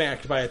good. bitch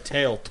smacked by a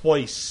tail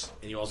twice.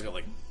 And you also got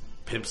like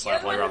pimp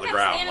slap You're while the you're on one the who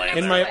ground kept laying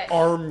standing And there. my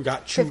arm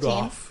got chewed 15.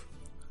 off.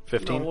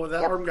 15. No,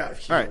 that arm got All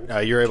healed.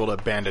 right, you're able to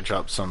bandage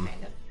up some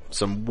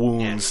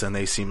wounds, and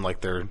they seem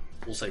like they're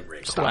We'll say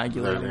Rick.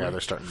 Coagulating.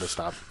 they're starting to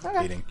stop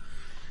bleeding.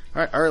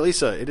 All right,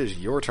 Lisa, it is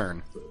your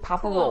turn. Pop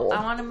a Cool. roll.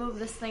 I want to move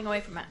this thing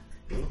away from it.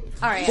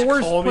 All right.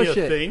 Force Call me push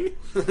a it.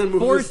 thing.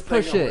 Force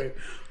push it.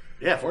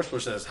 Yeah, force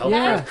push says help.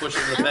 Yeah. Force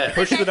push in the bed.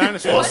 Push the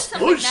dinosaur. Push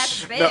something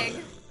that's big.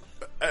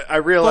 I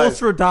realize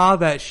Force Radar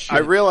that shit. I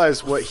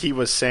realized what he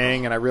was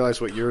saying, and I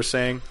realized what you were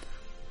saying.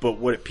 But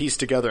what it pieced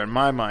together in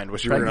my mind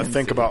was you were going to Pregnancy.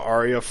 think about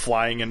Arya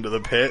flying into the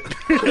pit,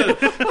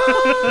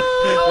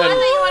 Oh, I thought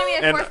you wanted me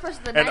to and, force push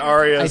the and dinosaur.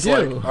 Arya's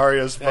I do. like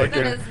Arya's fucking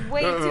That is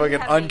way too like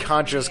an heavy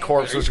unconscious for me.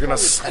 corpse was going to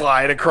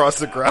slide across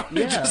the ground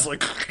Yeah. and just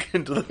like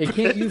into the It pit.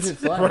 can't use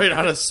its life. Right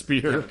on a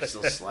spear.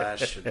 Still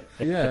slash. And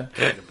Yeah.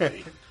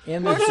 bleed.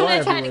 And Or there's should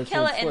I blood try to everywhere,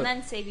 kill so it flip. and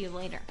then save you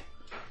later?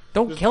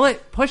 Don't kill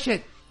it. Push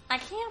it. I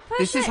can't push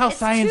This it. is how It's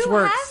science too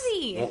works.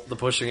 Heavy. Won't the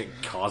pushing it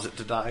cause it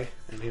to die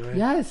anyway?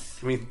 Yes.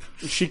 I mean,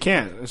 She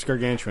can't. It's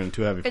gargantuan.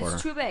 Too heavy for her.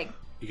 It's too big.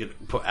 you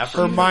could put effort.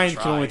 Her into mind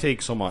try. can only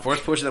take so much. Force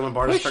push, and then when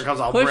Barter's turn comes,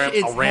 I'll push ram its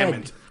it.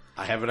 head.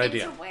 I have an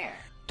idea. Into where?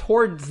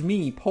 towards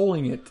me,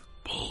 pulling it.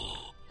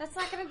 That's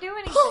not going to do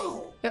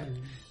anything.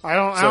 I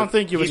don't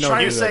think you would He's know.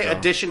 trying do to that, say though.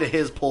 addition to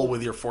his pull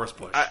with your force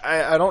push.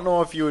 I don't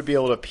know if you would be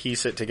able to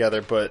piece it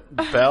together, but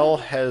Bell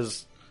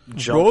has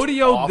jumped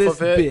Rodeo off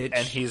this of it, bitch.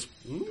 and he's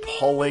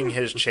pulling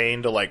his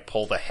chain to like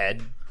pull the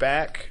head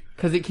back.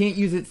 Because it can't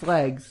use its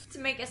legs. To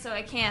make it so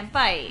I can't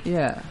bite.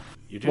 Yeah.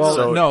 You do Well,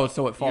 know, no,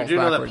 so it you falls do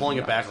know that backwards. pulling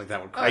it back like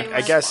that would. I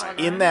guess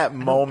in that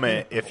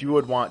moment, if you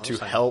would want to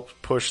help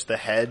push the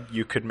head,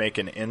 you could make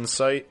an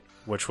insight,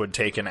 which would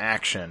take an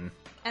action.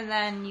 And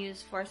then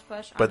use force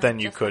push on But then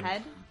you just could. the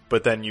head.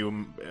 But then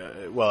you,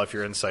 well, if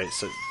your insight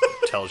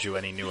tells you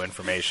any new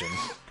information,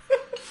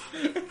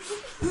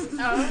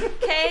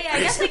 Okay, I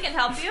guess I can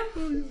help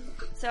you.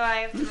 So I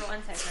have to roll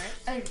insight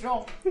first. I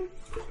don't.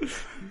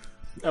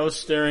 I was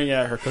staring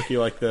at her cookie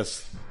like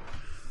this.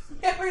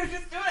 Yeah, we were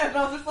just doing it, and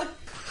I was just like,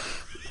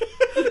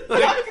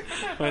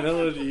 I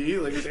know what you eat.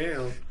 Like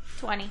damn.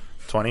 20.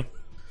 20.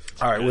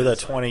 All right, with a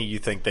 20, you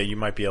think that you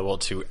might be able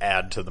to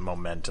add to the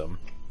momentum.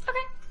 Okay.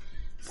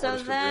 So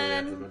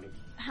then,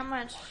 how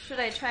much should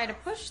I try to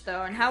push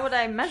though, and how would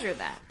I measure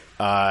that?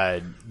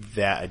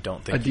 That I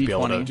don't think A you'd be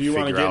able to D20. Do you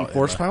want to figure get in out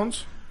force the-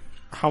 pounds?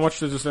 How much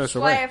does this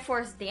necessarily Why I weigh? have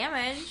force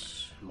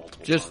damage,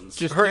 Multiple Just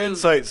tons. Her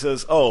insight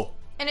says, "Oh,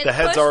 and it's the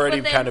head's pushed already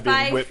within kind of being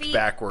 5 whipped feet,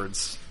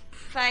 backwards."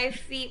 5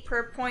 feet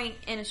per point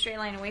in a straight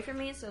line away from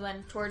me. So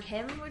then toward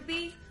him would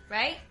be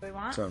right. We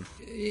want. So,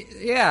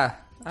 Yeah.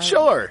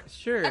 sure.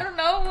 Sure. I don't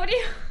know. What do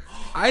you?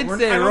 I'd I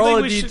say don't roll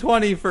a think we should-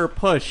 d20 for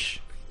push.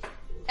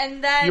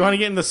 And then You want to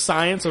get in the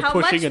science of How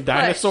pushing much a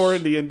dinosaur push?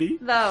 in D&D?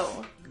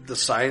 though. The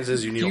science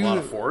is you need a lot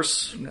of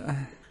force.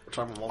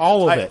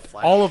 All of it.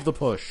 All of the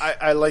push.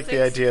 I like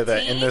the idea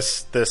that in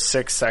 16? this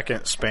 6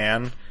 second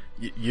span,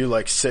 you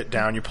like sit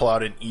down, you pull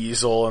out an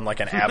easel and like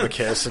an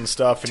abacus and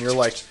stuff, and you're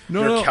like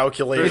you're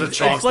calculating. There's a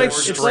things, chalkboard.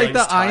 there's It's like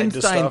the strings tied to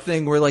Einstein stuff.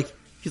 thing where like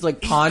he's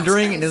like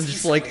pondering and it's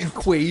just like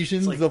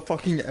equations of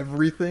fucking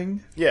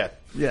everything. Yeah.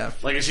 Yeah.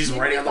 Like she's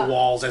writing on the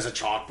walls as a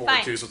chalkboard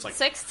Fine. too. So it's like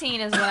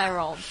 16 is what I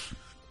rolled.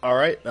 All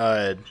right.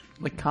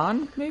 Like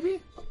con,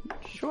 maybe?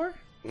 Sure.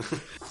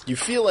 You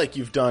feel like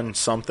you've done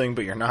something,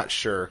 but you're not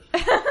sure.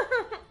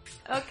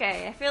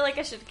 Okay, I feel like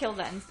I should kill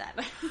that instead.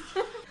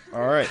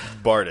 All right,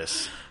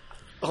 Bardis.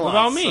 What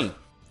about me?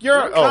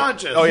 You're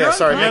unconscious. Oh yeah, You're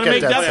sorry. unconscious. Make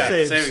a Gotta death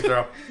make save. death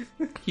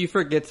saving throw. He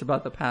forgets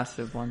about the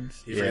passive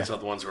ones. He forgets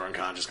about the ones who are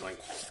unconscious, going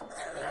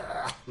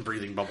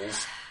breathing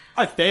bubbles.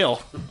 I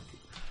fail.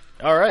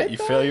 All right, you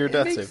fail your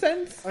death Makes save.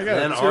 sense. I And got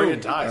then a 2. Arya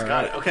dies.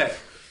 Got it. Okay.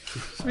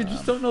 We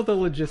just don't know the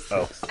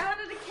logistics. I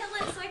wanted to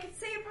kill it so I could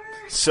save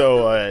her.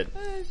 So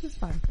It's just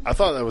fine. I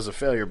thought that was a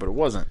failure, but it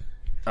wasn't.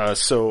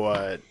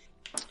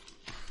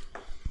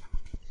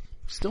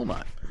 Still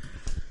not.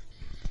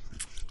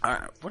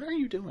 What are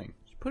you doing?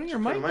 Putting your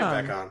Put mic the mic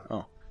on. back on.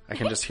 Oh, I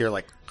can just hear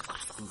like.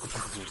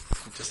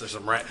 Just there's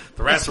some rat.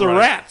 The rats. the are running.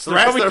 rats. The They're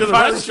rats. coming They're to the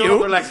finally rescue.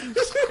 showing up.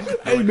 They're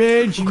like, Hey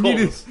man,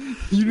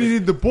 you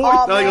needed the boy.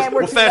 Oh, no, he man, goes,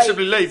 we're we're too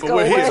fashionably late. late, but Go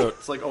we're away. here.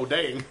 It's like, oh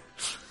dang.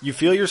 You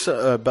feel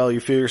yourself, Belle. You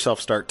feel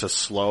yourself start to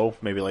slow.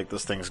 Maybe like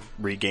this thing's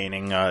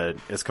regaining its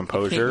Can't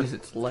composure, use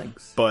its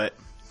legs. but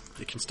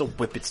it can still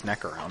whip its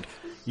neck around.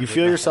 You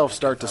feel yourself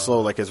start to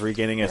slow, like it's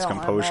regaining its don't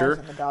composure,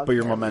 imagine the dog but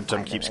your can ever momentum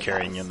find keeps it in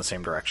carrying house. you in the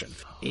same direction.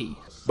 Hey.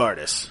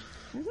 Bardis.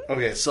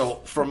 Okay, so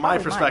from my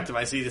Probably perspective,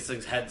 I see this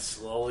thing's head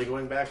slowly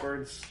going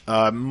backwards.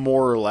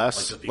 More or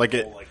less, Like the like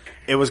people,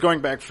 it was going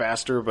back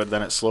faster, but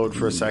then it slowed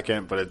for a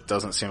second. But it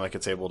doesn't seem like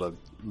it's able to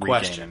regain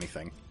Question.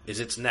 anything. Is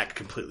its neck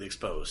completely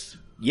exposed?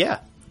 Yeah,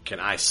 Can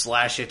I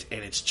slash it in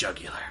its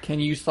jugular? Can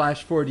you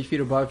slash 40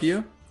 feet above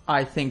you?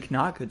 I think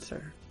not, good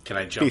sir. Can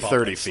I jump be up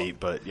 30 and sl- feet,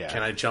 but yeah.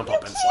 Can I jump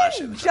up and slash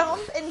it? in the jugular?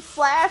 Jump and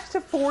slash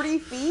to 40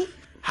 feet?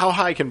 How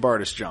high can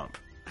Bardis jump?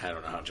 I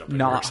don't know how jumping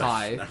Not works.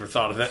 high. I've never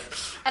thought of it.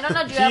 I don't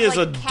know. Do you He have, is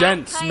like, a cat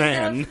dense kind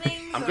man. of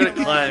things, I'm or good at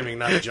like- climbing,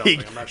 not He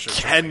jumping. I'm not sure.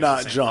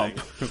 cannot It's the same jump.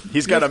 thing.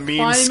 He's got a Just mean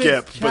climb its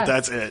skip, but chest.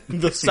 that's it.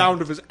 The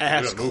sound of his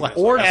ass move clap. it.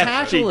 Or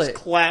tackle cheeks it.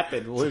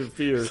 clapping will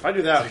interfere. If I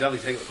do that, I'll definitely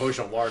take the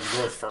potion of large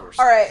growth first.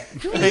 All right.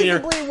 And you're-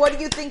 Feasibly, what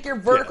do you think your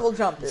vertical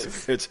jump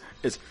is? It's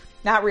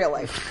Not real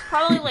life.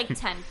 Probably like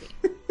 10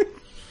 feet.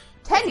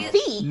 10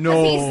 feet?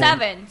 No. Because he's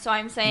 7, so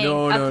I'm saying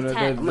No, up no, to no,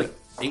 10. I'm like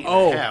 8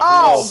 Oh. and a half.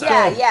 Oh, So-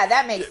 yeah,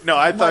 that makes no.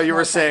 I thought much you were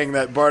more saying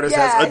that Bardis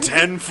Yeah, has a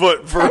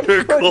 10-foot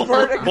vertical.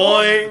 vertical.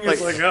 Boing. Like,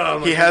 It's like, oh,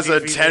 I'm he like has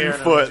a 50 feet in the air now.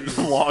 10-foot Jesus.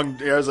 long.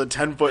 He has a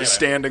 10-foot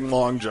standing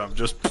long jump.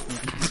 Just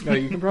No,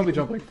 you can probably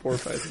jump like 4 or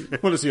 5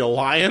 feet. What is he, a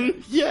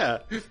lion? yeah.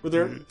 With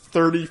their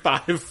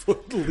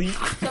 35-foot leap?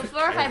 So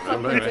 4 or 5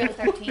 foot would be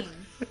 13.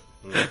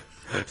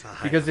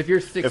 Because if you're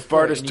 6 If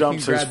foot Bardis and you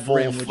jumps can his grab full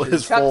Brim, which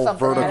his is Chuck full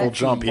something at vertical it.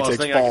 jump, he Well, I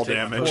takes think I fall can take the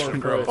damage. potion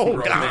of growth, Oh,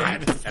 grow God.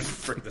 big, and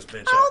frick this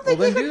bitch I don't up. think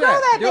well, you then can do grow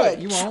that. that Do it.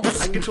 big. You won't.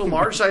 I can get to a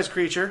large sized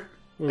creature.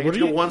 I what get do to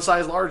go you- one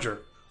size larger,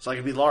 so I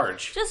can be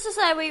large. Just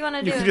decide what you want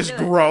to do. You can and just do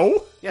it.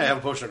 grow? Yeah, I have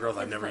a potion of growth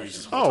I've never used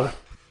this whole Oh. time.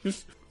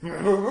 Just,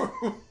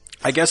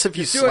 I guess if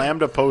you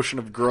slammed a potion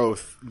of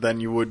growth, then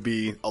you would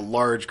be a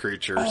large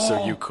creature,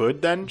 so you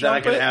could then Then I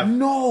jump could it? have.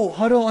 No,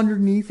 huddle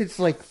underneath its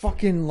like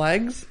fucking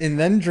legs and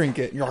then drink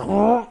it. You're like,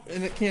 "Oh,"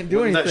 and it can't do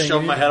Wouldn't anything. that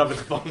shove my head up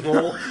its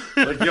bunghole?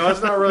 Like,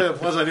 that's not really a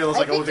pleasant idea. It's I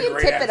like, think the you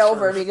great tip it axe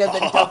over first. because it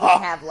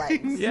doesn't have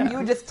legs. Yeah, You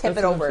would just tip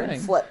that's it what over I'm and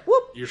saying. flip.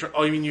 Whoop. You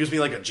mean use me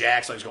like a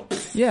jack? So I just go.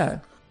 Yeah.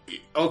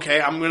 Okay,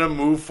 I'm gonna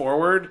move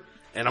forward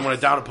and I'm gonna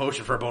down a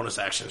potion for a bonus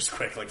action, just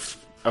quick, like,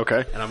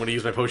 Okay. and I'm gonna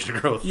use my potion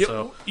of growth. You,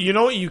 So you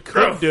know what you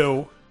could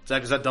do?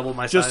 does that double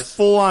my Just size?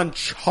 full on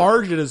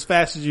charge it as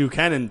fast as you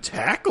can and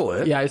tackle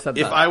it. Yeah, I said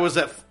If that. I was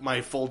at my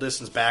full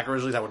distance back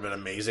originally, that would have been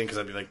amazing because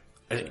I'd be like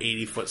an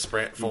 80-foot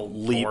sprint, full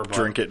Leap, forward, but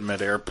drink it in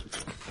midair.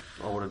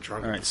 I would have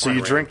drunk. All right, so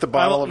you drink the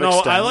bottle of No,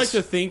 Extends. I like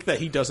to think that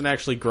he doesn't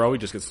actually grow; he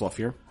just gets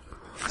fluffier.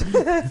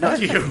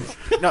 Not you.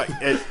 No,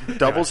 it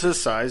doubles his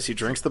size. He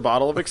drinks the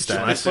bottle of I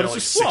Extends. still it's like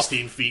just fluff.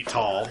 16 feet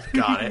tall.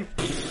 Got it.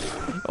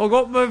 I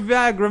got my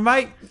Viagra,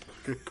 mate.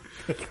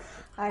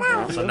 I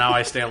heard So you. now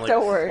I stand like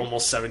Don't worry.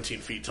 almost 17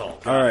 feet tall.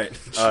 All right.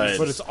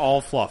 But it's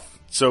all fluff.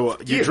 So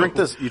you Ew. drink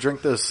this. You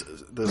drink this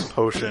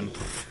potion.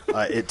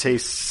 It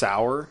tastes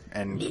sour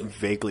and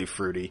vaguely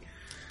fruity.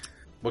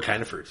 What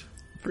kind of fruit?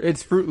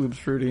 It's Fruit Loops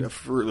fruity.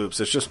 Fruit Loops.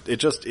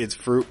 It's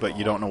fruit, but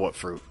you don't know what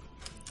fruit.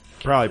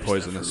 Probably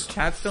poisonous.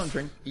 Cats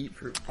don't eat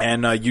fruit.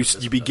 And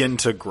you begin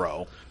to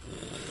grow.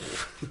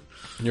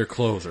 Your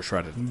clothes are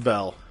shredded.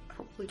 Bell,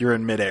 you're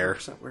in midair,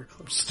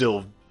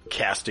 still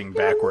casting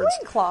backwards.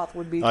 Cloth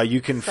would be.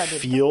 You can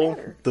shredded feel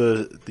better.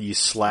 the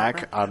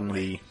slack on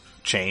the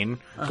chain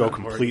go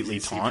completely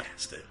taut.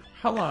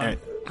 How long? Alright.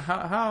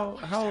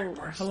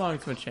 How long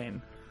is my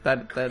chain?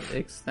 That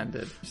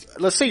extended.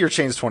 Let's say your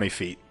chain's 20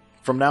 feet.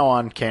 From now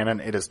on, canon,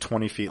 it is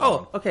 20 feet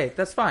long. Oh, okay,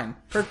 that's fine.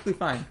 Perfectly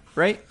fine.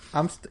 Right?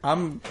 I'm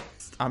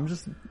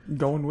just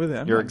going with it.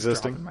 I'm You're not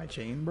existing? dropping my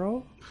chain,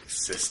 bro.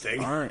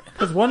 Existing. All right.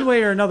 Because one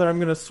way or another, I'm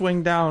gonna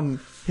swing down,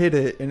 hit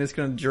it, and it's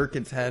gonna jerk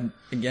its head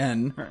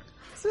again.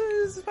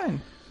 It's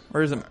fine.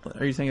 Or is it?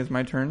 Are you saying it's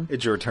my turn?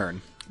 It's your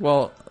turn.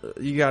 Well,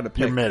 you gotta pick.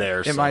 You're midair,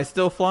 Am so- I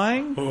still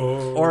flying,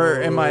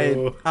 or am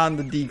I on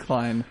the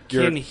decline?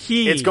 Can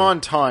he? It's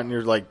gone taunt.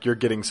 And you're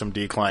getting some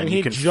decline. Can You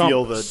he can jump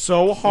feel the.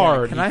 so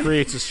hard can he I-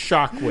 creates a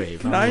shockwave?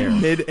 Can I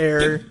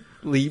mid-air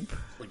leap?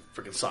 Like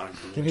freaking Sonic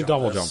Boom. Can he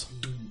double this.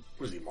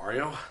 Was he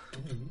Mario?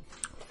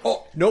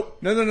 Oh nope!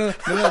 No!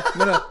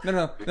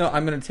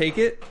 I'm gonna take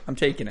it. I'm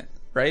taking it.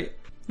 Right?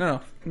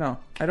 No.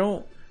 I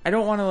don't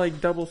want to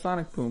like double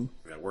Sonic Boom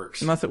That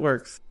works. unless it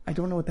works. I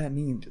don't know what that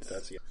means.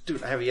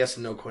 Dude, I have a yes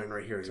and no coin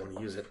right here. He's going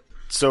to use it.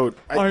 So,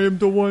 I am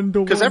the one.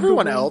 because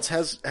everyone else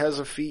has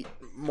a feat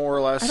more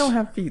or less. I don't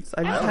have feats.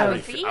 I just I don't have have.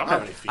 any feet. I don't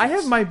have any feet. I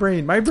have my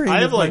brain. My brain. I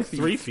is have my like feet.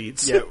 3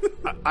 feet. Yeah,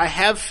 I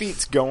have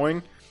feats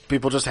going.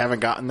 People just haven't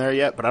gotten there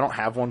yet, but I don't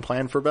have one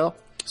planned for Bell.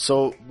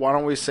 So why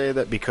don't we say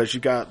that because you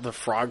got the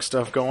frog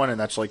stuff going and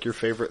that's like your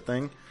favorite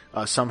thing,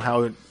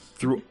 somehow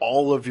through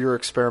all of your I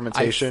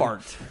experimentation,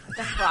 fart.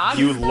 The frog?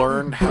 you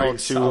learned how Right, to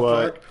South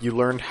Park. you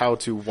learned how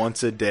to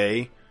once a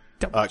day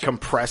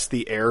compress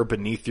the air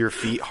beneath your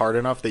feet hard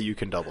enough that you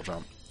can double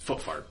jump.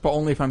 Foot fart. But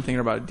only if I'm thinking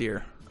about a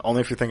deer.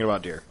 Only if you're thinking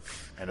about deer,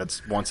 and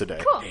it's once a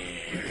day.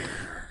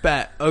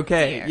 Bet.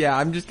 Okay. Yeah.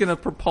 I'm just gonna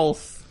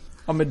propulse.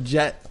 I'm a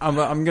jet. I'm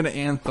gonna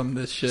anthem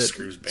this shit.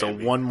 Screws So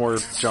Bambi. one more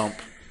jump.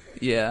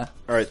 Yeah.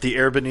 All right, the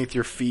air beneath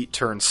your feet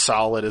turns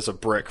solid as a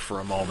brick for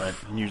a moment,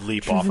 and you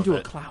leap Turns off into of a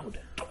it. cloud.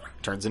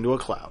 Turns into a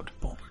cloud,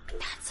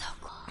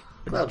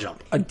 Well,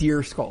 jump. A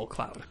deer skull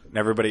cloud. and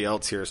everybody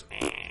else hears.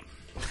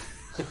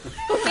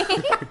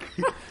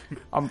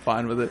 I'm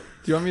fine with it.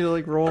 Do you want me to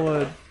like roll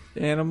a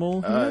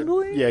animal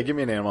handling? Yeah, give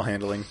me an animal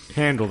handling.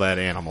 Handle that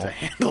animal.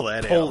 Handle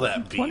that. Pull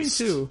animal. that beast.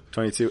 22.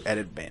 22 at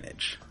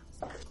advantage.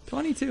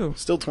 22.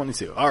 Still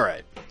 22. All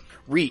right,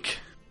 Reek,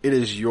 it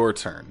is your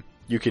turn.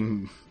 You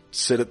can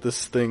sit at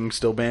this thing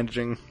still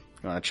bandaging.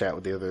 You want to chat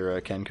with the other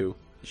Kenku?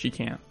 She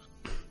can't.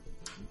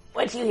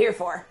 What you here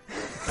for?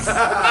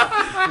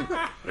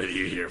 What are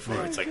you here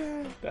for? It's like,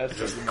 that's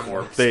just a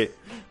corpse.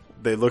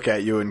 They look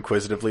at you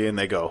inquisitively and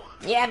they go,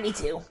 Yeah, me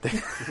too.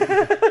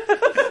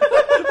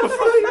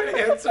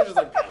 Answer just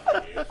like,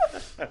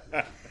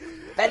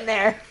 Been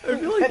there. I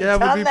feel like that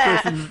would Done be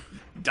that. prison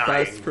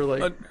best for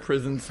like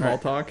prison small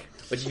talk.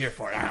 what you here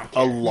for? I don't a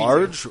care.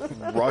 large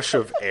rush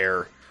of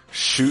air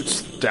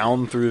shoots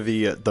down through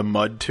the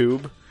mud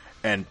tube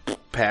and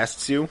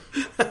past you.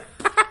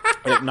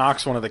 It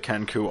knocks one of the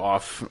Kenku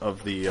off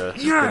of the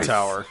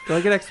tower. Do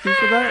I get XP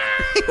for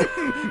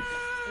that?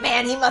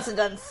 Man, he must have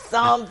done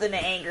something to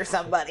anger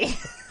somebody.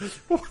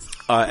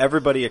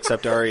 Everybody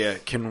except Arya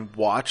can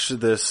watch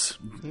this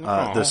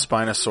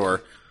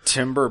Spinosaur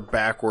timber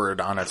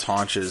backward on its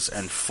haunches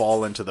and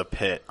fall into the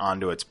pit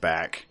onto its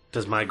back.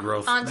 Does my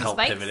growth On help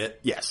spikes? pivot it?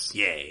 Yes.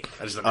 Yay.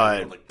 I just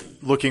like,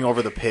 Looking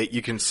over the pit,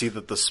 you can see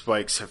that the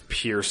spikes have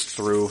pierced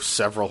through.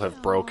 Several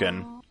have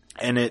broken.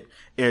 And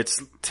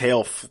its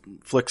tail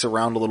flicks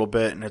around a little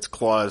bit and its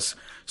claws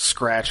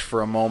scratch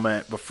for a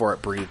moment before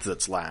it breathes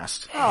its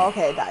last. Oh,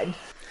 okay, it died.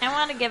 I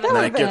want to give it And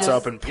then a it gets bit.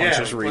 up and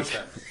punches Yeah, Reek. punch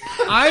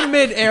that. I'm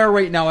mid-air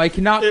right now. I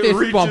cannot It fist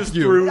reaches bump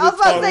you. through I was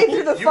about to say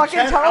through the You fucking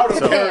can out of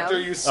tunnel. character,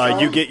 you son.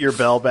 You get your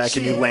bell back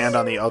and you land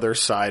on the other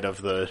side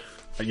of the.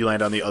 You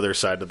land on the other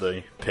side of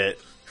the pit.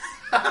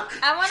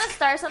 I want to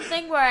start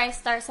something where I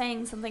start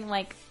saying something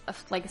like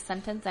a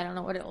sentence. I don't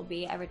know what it will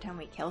be every time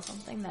we kill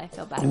something that I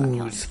feel bad about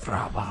killing.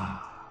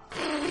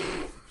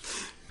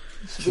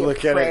 You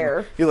look at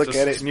it. You look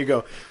at it and you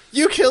go,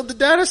 "You killed the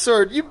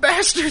dinosaur, you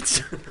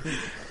bastards!"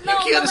 No,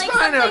 killed but his like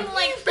spine something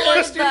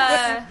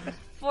like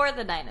for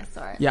the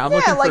dinosaur. Yeah, I'm Yeah,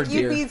 looking like for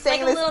you'd deer. be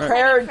saying Like a this little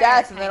prayer tiny of prayer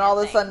death, and then kinda all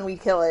of a thing. sudden we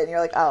kill it, and you're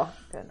like, oh,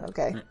 good,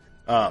 okay.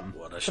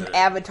 What a Some shit.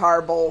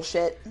 Avatar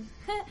bullshit.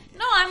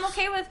 No, I'm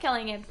okay with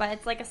killing it, but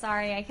it's like a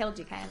sorry I killed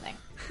you kind of thing.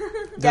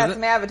 Yeah, it-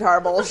 some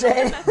Avatar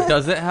bullshit.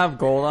 Does it have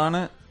gold on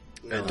it?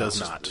 It does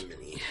not.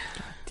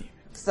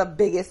 It's the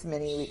biggest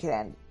mini we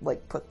can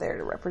put there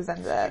to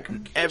represent that.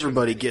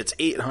 Everybody gets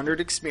 800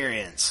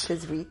 experience.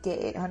 Does Reek get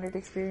 800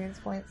 experience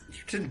points?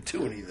 You didn't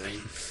do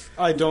anything.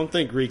 I don't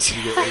think Reek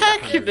can get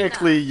 800.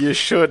 Technically, you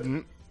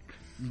shouldn't,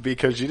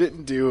 because you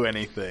didn't do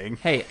anything.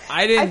 Hey,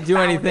 I didn't do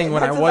found anything it.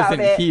 when I That's wasn't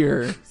about it.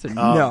 here. So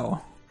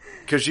no.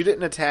 Because you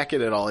didn't attack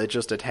it at all. It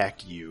just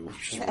attacked you.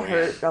 It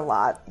hurt a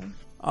lot.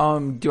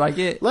 Do I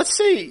get? Let's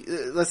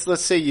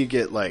say you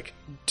get like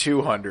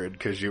 200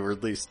 because you were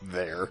at least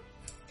there.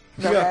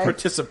 You got Okay.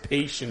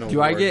 participation award.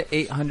 Do I get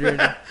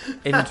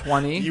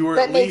 820? You were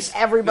That at makes least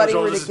everybody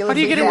no, ridiculously How do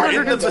you get bad.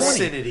 in the 120?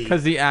 vicinity?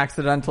 Because the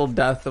accidental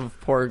death of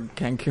poor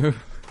Kenku.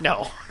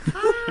 No,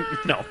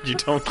 no, you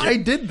don't. I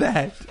did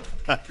that.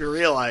 I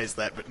realize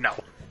that, but no.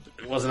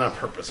 It wasn't on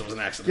purpose. It was an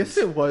accident. Yes,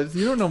 it was.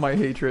 You don't know my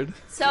hatred.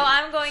 So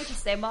I'm going to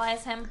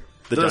stabilize him.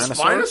 The The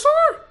dinosaur.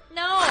 Spinosaur?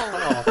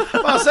 No,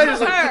 Well, say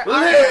just like, Her.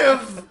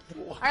 live!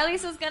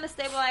 Arlisa's going to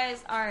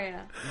stabilize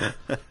Arya.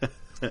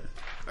 All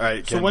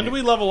right. So when do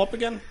we level up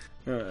again?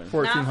 Not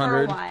for a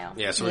 1400. while.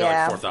 Yeah, so we got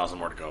Yeah. like 4,000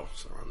 more to go.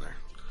 So around there.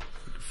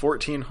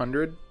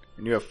 1400,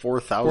 and you have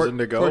 4,000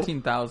 to go.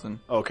 14,000.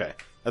 Okay,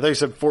 I thought you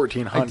said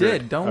 1400. I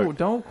did. Don't Okay.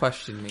 don't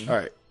question me. All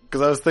right,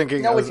 because I was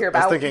thinking, Know I what was, you're I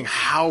was about. thinking,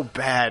 how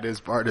bad is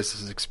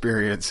Bartis'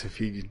 experience if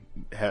he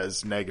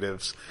has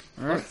negatives?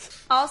 All right.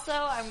 Also,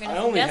 I'm going I to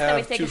only suggest that we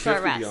have take a short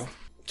 250 rest. to go.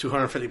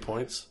 250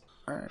 points.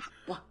 All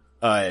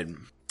right.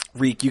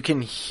 Reek, you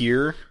can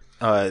hear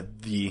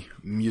the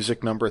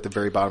music number at the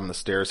very bottom of the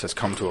stairs has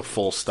come to a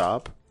full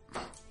stop,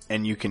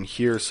 and you can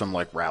hear some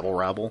like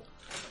rabble,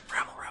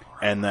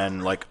 and then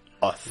like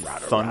a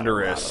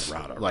thunderous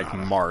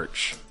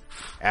march.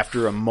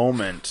 After a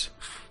moment,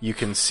 you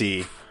can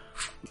see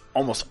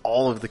almost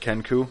all of the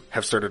Kenku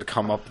have started to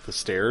come up the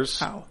stairs,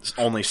 How?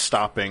 only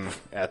stopping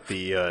at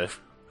the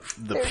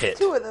There's pit.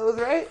 2 of those,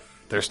 right?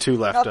 There's 2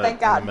 left Oh, in thank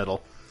the God.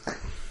 middle.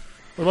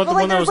 What about But, the like,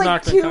 one that was there's, like,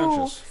 knocked 2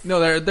 unconscious?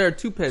 No, there are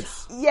 2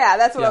 pits. Yeah,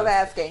 that's what I was Yeah.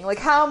 asking. Like,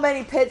 how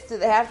many pits do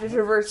they have to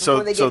traverse before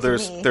So they get so to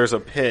there's me? there's a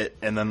pit,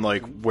 and then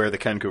like where the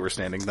Kenku were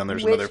standing, then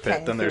there's Which another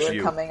pit, then Kenku there's are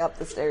you. coming up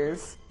the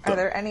stairs? Are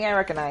there any I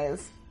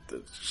recognize?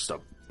 Just a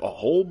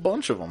whole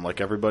bunch of them,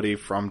 like everybody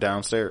from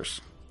downstairs.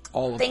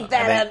 All of Think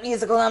them. that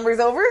musical number's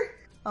over?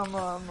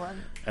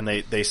 Run. And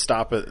they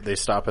stop at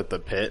the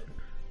pit,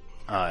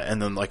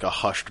 and then like a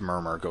hushed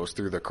murmur goes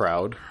through the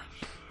crowd,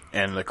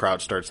 and the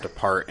crowd starts to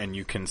part, and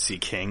you can see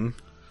King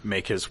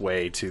make his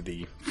way to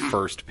the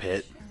first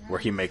pit where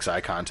he makes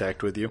eye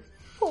contact with you.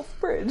 Wolf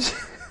Bridge.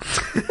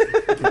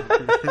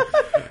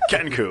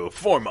 Kenku,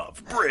 form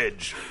of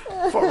bridge.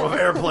 Form of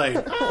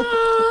airplane.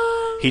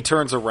 He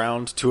turns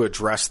around to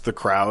address the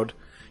crowd.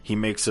 He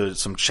makes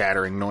some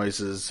chattering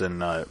noises and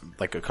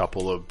like a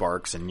couple of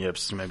barks and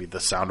yips, maybe the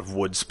sound of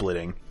wood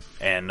splitting.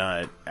 And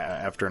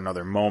after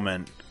another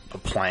moment, a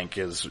plank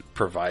is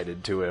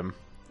provided to him,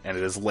 and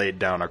it is laid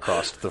down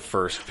across the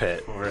first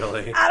pit.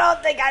 Really? I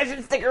don't think I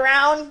should stick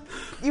around.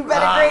 You've been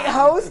a great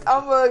host.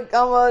 I'm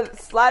gonna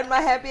slide my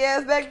happy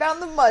ass back down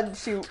the mud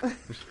chute.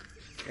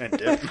 And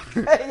dip.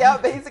 Yeah,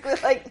 basically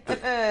like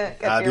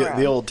got you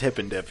the old tip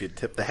and dip. You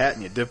tip the hat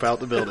and you dip out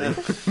the building.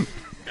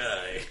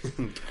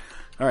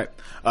 All right.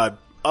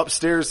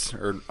 Upstairs,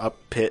 or up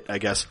pit, I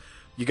guess.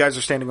 You guys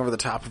are standing over the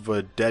top of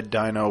a dead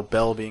dino,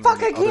 Bell being on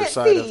Fuck, I the other can't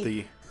side see. of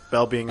the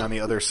Bell being on the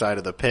other side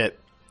of the pit,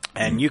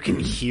 and you can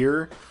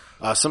hear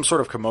some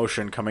sort of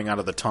commotion coming out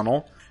of the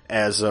tunnel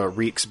as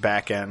Reek's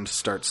back end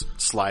starts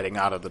sliding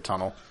out of the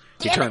tunnel.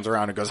 He Damn turns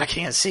around and goes, "I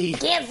can't see."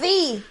 Can't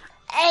see.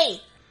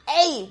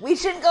 Hey, we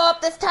shouldn't go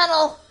up this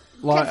tunnel.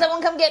 Can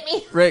someone come get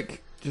me?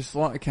 Rick, just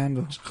light a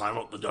candle. Climb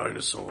up the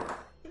dinosaur.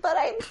 But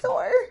I'm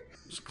sore.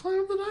 Just climb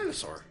up the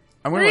dinosaur.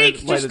 I'm gonna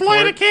light a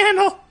torch.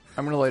 candle.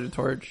 I'm gonna light a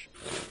torch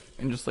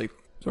and just like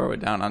throw it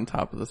down on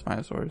top of the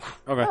Spinosaurus.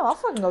 Okay. Oh, I'll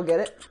fucking go get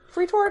it.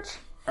 Free torch.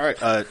 All right.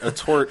 A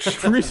torch.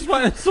 Three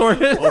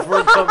Spinosaurus. Over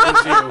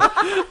encumbers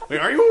you. Wait,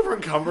 are you over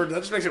encumbered?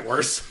 That just makes it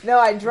worse. No,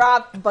 I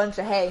dropped a bunch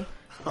of hay.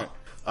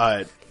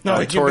 No,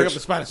 a you can't pick torch, up the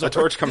Spinosaur. a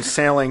torch comes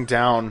sailing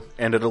down,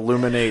 and it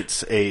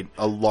illuminates a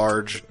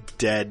large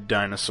dead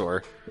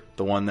dinosaur,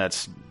 the one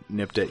that's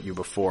nipped at you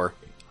before.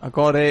 I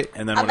got it.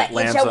 And then I when bet it you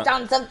lands choked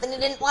on, on something you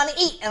didn't want to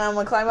eat, and I'm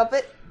gonna climb up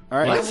it. all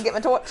I'm right, gonna get my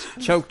torch.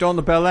 Choked on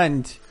the bell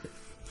end.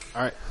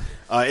 all right.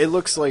 It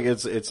looks like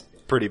it's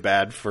pretty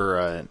bad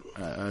for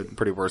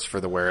pretty worse for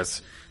the wear.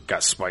 It's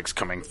got spikes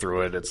coming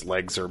through it. Its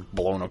legs are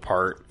blown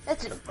apart.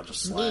 That's A just bunch of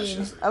mean.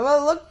 slashes. I'm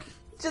gonna look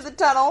to the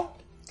tunnel.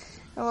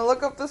 I'm gonna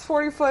look up this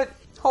 40-foot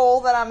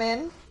hole that I'm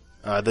in.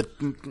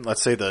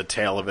 Let's say the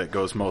tail of it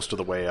goes most of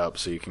the way up,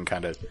 so you can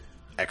kind of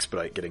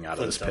expedite getting out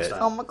of this pit. I'm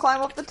gonna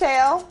climb up the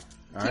tail,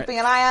 keeping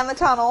an eye on the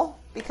tunnel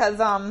because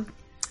I'm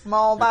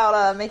all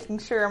about making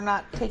sure I'm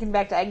not taken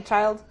back to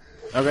Eggchild.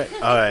 Okay.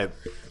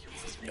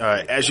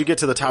 As you get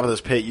to the top of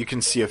this pit, you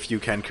can see a few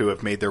Kenku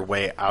have made their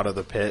way out of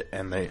the pit,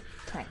 and they.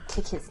 Can I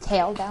kick his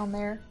tail down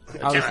there?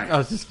 I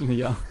was just gonna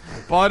yell,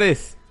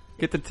 Bardis,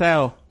 get the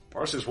tail.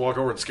 Bardis just walk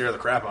over and scare the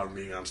crap out of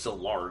me. I'm still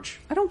large.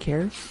 I don't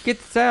care. Get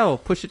the tail.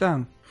 Push it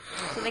down.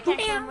 So they can't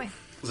come with.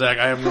 Zach,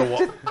 I am gonna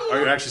walk. Are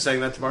you actually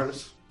saying that to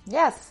Bardis?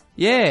 Yes.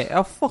 Yeah,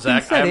 I fucking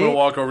Zach, said I'm gonna it.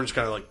 walk over and just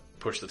kind of like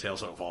push the tail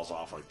so it falls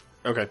off. Like,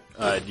 Okay.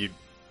 You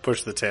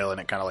push the tail, and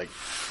it kind of like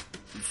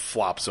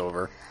flops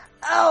over.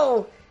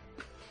 Oh,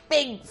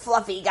 big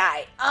fluffy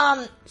guy.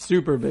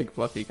 Super big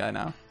fluffy guy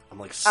now. I'm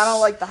like, I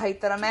don't like the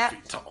height that I'm at,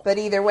 but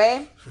either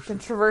way, I can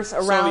traverse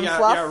around So we got,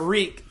 fluff.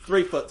 Reek,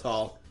 3 foot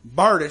tall.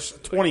 Bardis,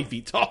 20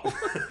 feet tall.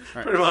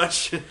 pretty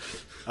much.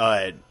 If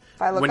I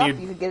look when up, you-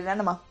 you could get an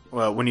enema.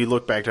 Well, when you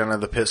look back down into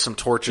the pit, some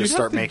torches You'd have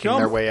start to making jump.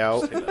 their way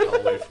out. Get the hell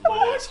away from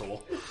my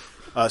asshole.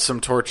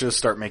 Some torches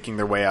start making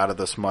their way out of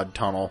this mud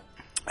tunnel,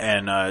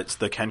 and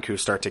the Kenku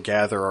start to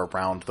gather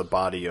around the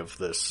body of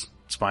this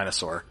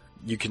Spinosaur.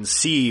 You can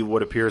see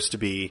what appears to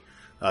be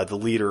the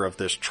leader of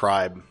this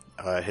tribe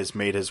has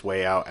made his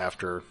way out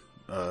after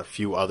a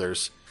few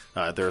others.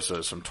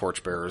 There's some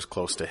torchbearers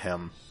close to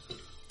him.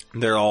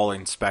 They're all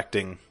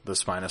inspecting the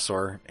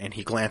Spinosaur, and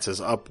he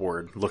glances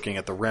upward, looking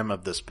at the rim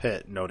of this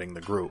pit, noting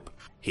the group.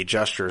 He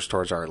gestures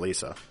towards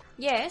Arlisa.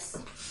 Yes.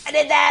 I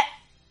did that.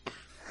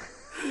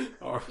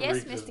 Yes,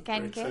 Mr.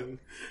 Kenku.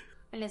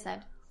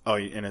 Listen. Oh,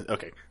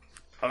 okay.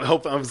 I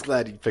was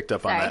glad you picked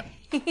up on Sorry.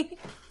 that.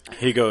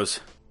 He goes,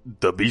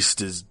 "The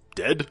beast is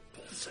dead?"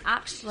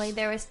 Actually,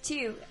 there was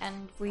 2,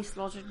 and we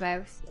slaughtered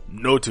both.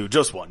 No two,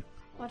 just one.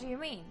 What do you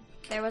mean?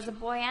 There was a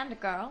boy and a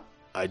girl.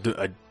 I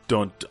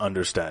don't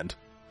understand.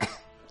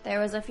 There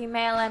was a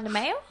female and a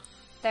male.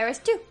 There was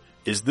 2.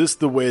 Is this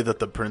the way that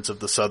the Prince of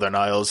the Southern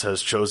Isles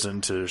has chosen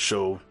to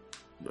show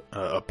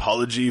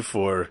apology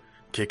for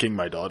kicking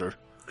my daughter?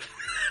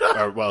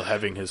 Or, well,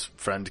 having his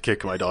friend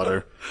kick my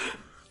daughter?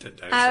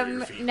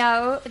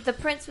 No, the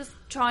prince was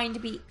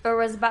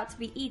was about to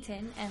be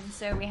eaten, and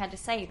so we had to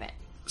save it.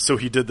 So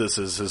he did this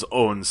as his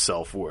own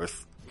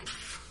self-worth.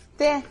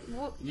 There.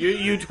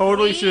 You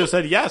totally should have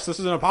said, yes, this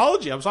is an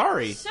apology. I'm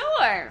sorry.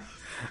 Sure.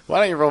 Why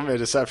don't you roll me a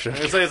deception?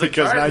 It's like,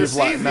 Because now you've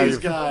deceived now these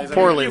you've guys.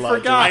 poorly You lied.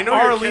 forgot. I know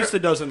your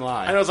Arlisa doesn't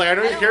lie. I was like, I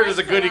know your don't character's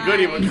a like goody to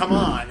goody, lie. but come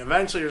on.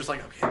 Eventually, you're just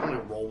like, okay, I'm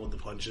gonna roll with the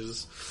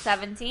punches.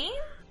 17?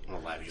 I'm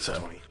gonna lie to you for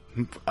 20.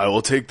 I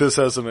will take this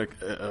as an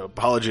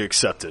apology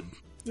accepted.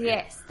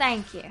 Yes,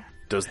 thank you.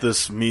 Does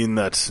this mean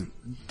that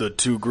the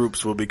two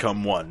groups will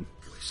become one?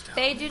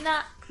 They do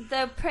not.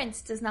 The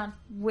prince does not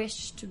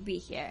wish to be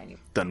here anymore.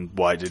 Then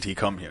why did he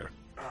come here?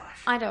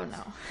 I don't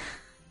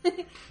know.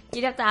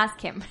 You'd have to ask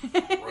him.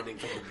 Running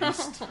from the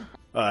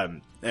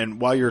beast.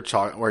 And while you're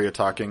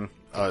talking,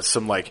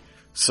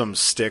 some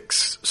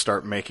sticks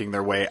start making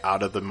their way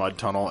out of the mud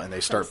tunnel, and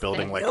they start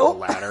building like a Nope.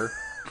 ladder.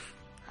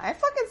 I ain't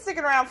fucking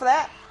sticking around for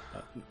that.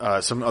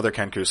 Some other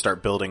Kenku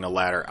start building a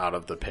ladder out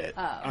of the pit.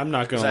 I'm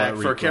not going to Zach, let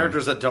Reek for run.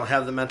 characters that don't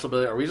have the mental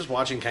ability, are we just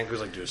watching Kenkus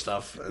like do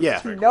stuff?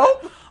 Yeah.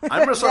 Nope.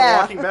 I'm gonna start Yeah.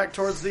 walking back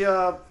towards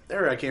the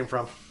area I came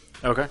from.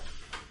 Okay.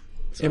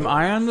 Am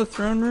I on the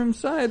throne room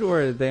side,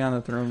 or are they on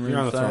the throne room You're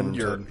on the side? throne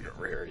room You're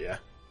rear, yeah.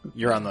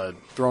 You're on the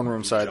throne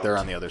room side. They're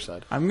on the other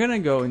side. I'm gonna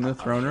go in the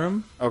throne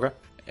room, Okay.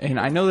 and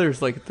I know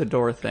there's like the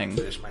door thing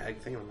There's my egg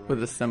thing.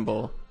 with a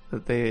symbol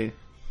that they.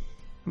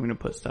 I'm gonna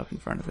put stuff in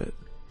front of it.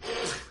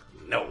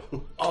 No.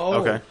 Oh,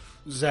 Okay.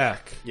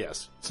 Zach,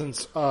 Yes.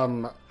 since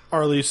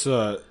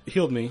Arlisa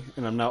healed me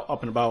and I'm now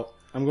up and about,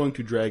 I'm going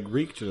to drag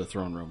Reek to the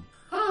throne room.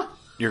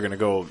 You're gonna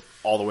go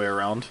all the way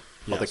around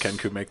while the Yes.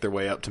 Kenku make their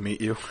way up to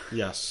meet you.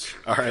 Yes.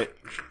 All right.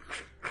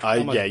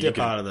 I'm gonna Yeah, you dip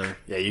can. out of there.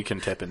 Yeah, you can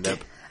tip and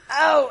dip.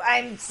 Oh,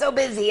 I'm so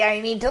busy. I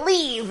need to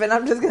leave, and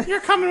I'm just gonna.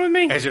 Coming with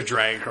me. As you're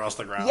dragging across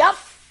the ground. Yep.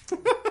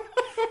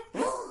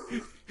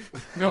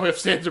 No, if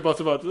Sans are both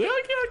about to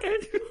okay.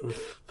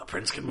 The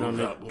prince can move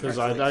up. Because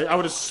I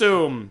would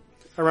assume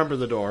I remember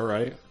the door,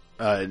 right?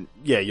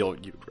 Yeah, you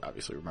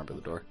obviously remember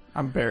the door.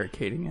 I'm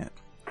barricading it.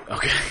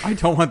 Okay. I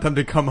don't want them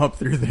to come up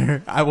through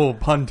there. I will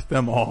punt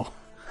them all.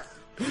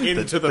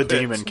 Into The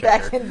demon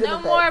Back kicker. into No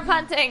the more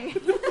punting.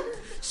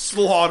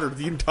 slaughtered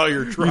the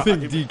entire You tribe.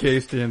 think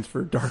DK stands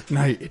for Dark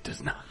Knight? It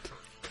does not.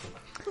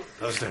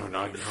 Those damn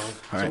not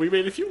So we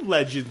made a few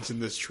legends in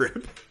this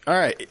trip. All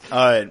right.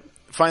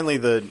 Finally,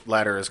 the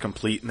ladder is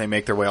complete, and they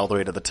make their way all the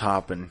way to the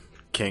top. And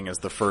King is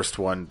the first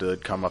one to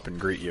come up and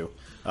greet you.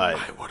 I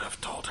would have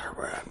told her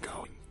where I'm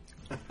going.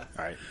 All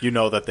right. You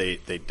know that they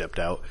dipped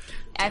out.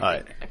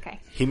 Okay.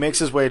 He makes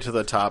his way to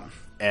the top,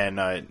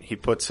 and he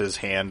puts his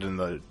hand in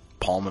the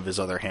palm of his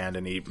other hand,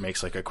 and he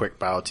makes like a quick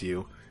bow to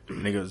you.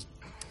 And he goes,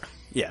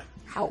 "Yeah,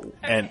 Ow.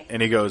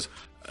 And he goes,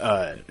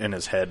 in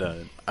his head,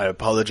 I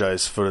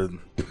apologize for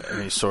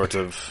any sort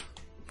of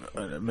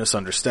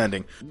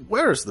misunderstanding.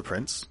 Where is the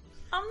prince?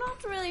 I'm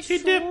not really sure.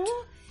 Dipped.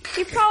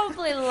 He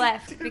probably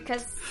left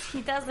because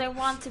he doesn't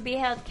want to be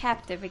held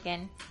captive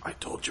again. I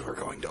told you we're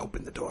going to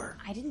open the door.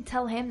 I didn't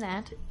tell him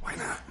that. Why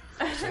not?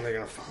 I think they're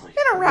gonna follow you.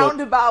 In a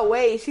roundabout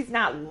way, she's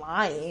not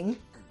lying.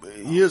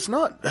 He is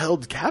not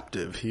held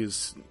captive.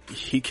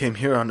 He came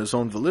here on his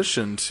own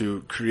volition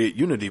to create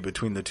unity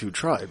between the two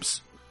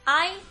tribes.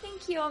 I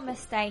think you're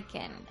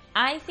mistaken.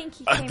 I think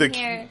he came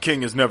here...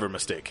 king is never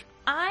mistake.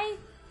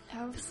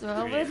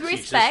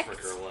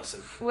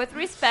 With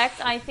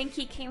respect, I think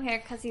he came here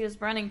because he was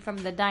running from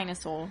the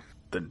dinosaur.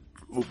 Then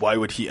why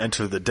would he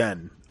enter the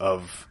den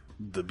of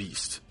the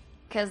beast?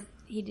 Because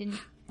he didn't...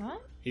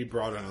 What? He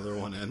brought another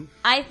one in.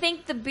 I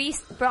think the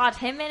beast brought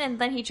him in and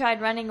then he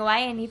tried running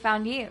away and he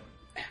found you.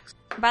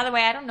 By the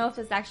way, I don't know if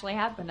this actually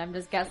happened. I'm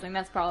just guessing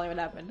that's probably what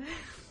happened.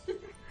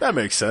 That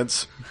makes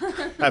sense.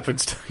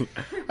 happens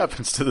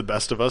to the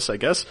best of us, I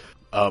guess.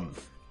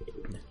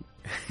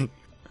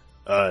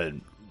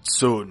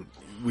 So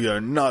we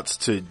are not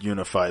to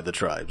unify the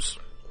tribes.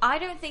 I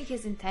don't think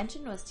his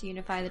intention was to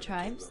unify the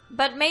tribes.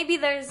 But maybe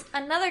there's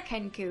another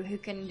Kenku who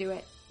can do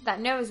it, that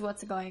knows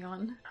what's going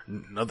on.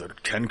 Another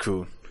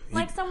Kenku?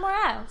 Like somewhere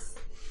else.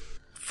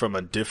 From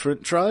a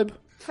different tribe?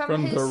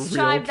 From his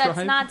tribe that's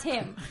not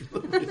him.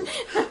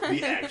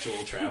 The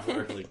actual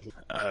traveler.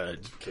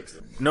 Kicks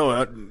them.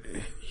 No,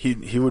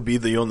 he would be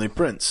the only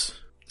prince.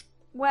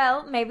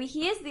 Well, maybe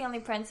he is the only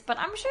prince, but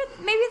I'm sure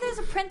maybe there's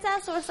a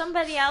princess or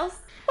somebody else.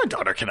 My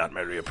daughter cannot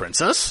marry a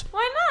princess.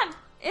 Why not?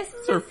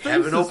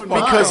 Have an open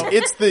because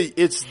it's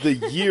the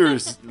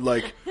years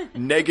like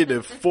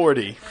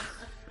 -40.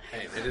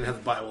 Hey, they didn't have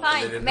the Bible.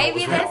 Fine,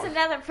 maybe there's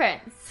another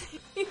prince.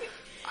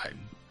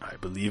 I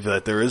believe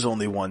that there is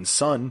only one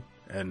son,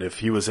 and if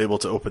he was able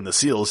to open the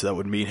seals, that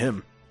would mean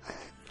him.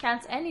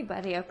 Can't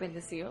anybody open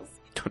the seals?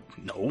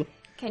 No.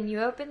 Can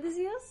you open the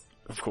seals?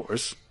 Of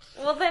course.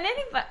 Well, then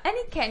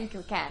any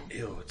Kenku can.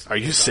 Ew, Are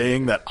you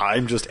saying that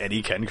I'm just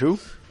any Kenku?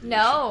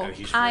 No,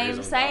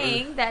 I'm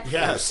saying that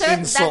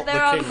that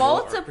there are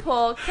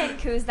multiple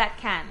Kenkus that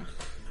can.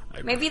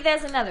 Maybe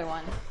there's another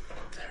one.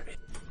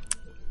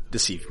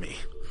 Deceive me.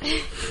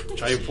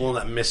 Try pulling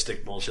that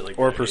mystic bullshit like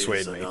or that.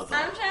 persuade me. I'm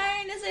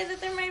trying to say that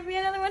there might be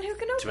another one who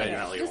can open it. You're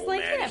not like just old like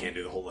man. him. You can't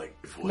do the whole like.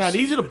 Not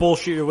easy to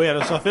bullshit your way out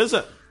of stuff, is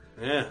it?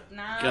 Yeah.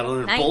 No, Gotta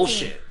learn 19.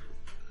 bullshit.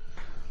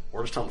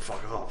 Or just tell him to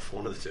fuck off.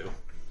 One of the two.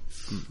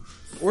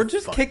 Or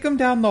just kick him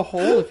down the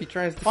hole if he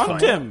tries to Fuck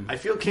fight. him. I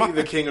feel King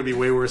the King would be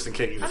way worse than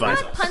kicking the I'm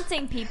not us.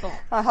 punting people.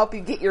 I'll help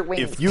you get your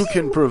wings. If you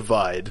can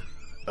provide,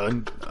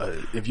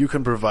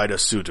 a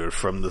suitor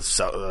from the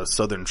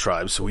southern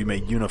tribes, so we may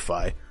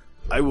unify,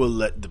 I will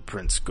let the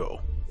prince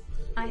go.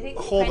 I think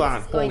the Hold prince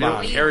on, is going hold to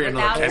on. leave Carry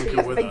another without Kenku you.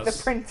 I with think us.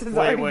 the prince is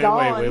already Wait.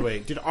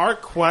 gone. Did our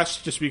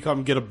quest just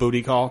become get a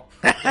booty call?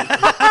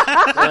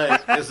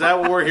 Is that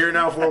what we're here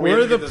now for? We Where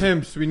are have to the get this-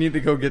 pimps? We need to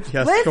go get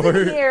the Listen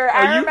escort. here,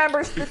 I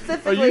remember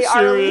specifically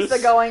serious?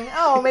 Arlisa going,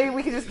 oh, maybe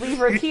we could just leave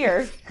her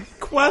here.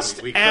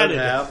 Quest We could added.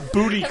 have.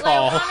 Booty Because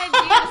call. I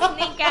wanted you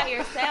to sneak out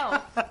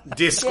yourself. Yeah, I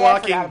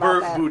Disquawking forgot about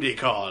bird that. booty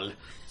call.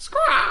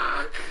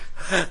 Squawk!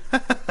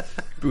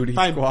 Booty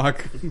Fine.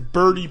 squawk.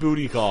 Birdie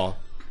booty call.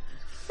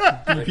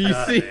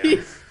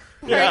 PC.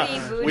 Pretty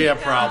booty we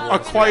have call.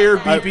 problems. Acquire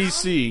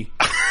BBC.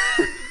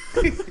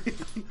 So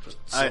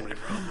many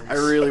problems. I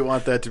really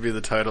want that to be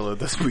the title of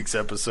this week's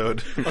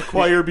episode.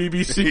 Acquire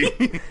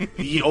BBC.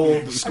 The old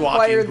Acquire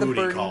squawking the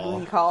booty bird call.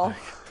 booty call.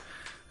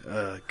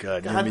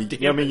 God, damn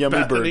yummy it,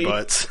 Bethany. bird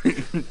butts.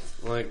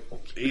 Like,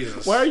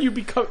 Jesus. Why are you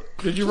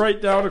Did you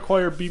write down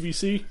acquire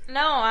BBC?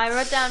 No, I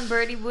wrote down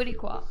birdie booty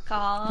call.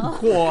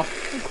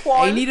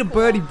 I need a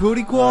birdie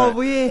booty call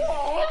over here.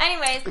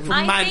 Anyways,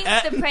 Man, I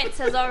think the prince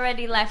has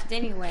already left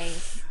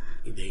anyways.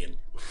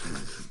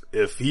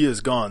 If he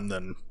is gone,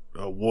 then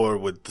a war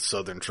with the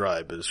southern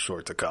tribe is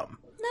sure to come.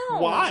 No.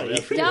 Why?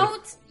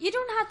 You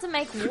don't have to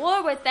make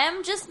war with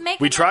them. Just make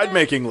We tried another-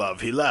 making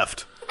love. He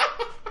left.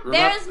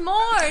 There's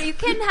more. You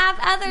can have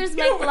others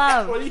make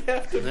love. No,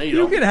 you You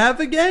don't. can have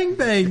a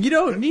gangbang. You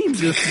don't need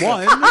just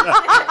one.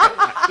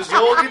 Just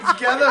all get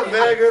together,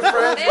 very good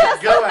friends. There's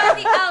Go at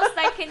somebody it. else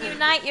that can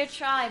unite your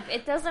tribe.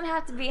 It doesn't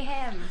have to be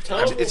him.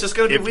 It's just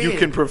gonna be If you weird.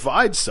 can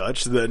provide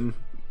such, then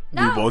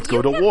No, we both go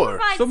you to can war.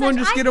 provide Someone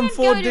such- just I get 'em can't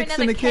 4 go to dicks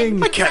another and a king.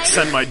 Kenku I can't tribe.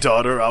 send my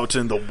daughter out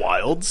in the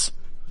wilds.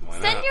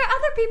 Send your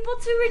other people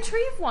to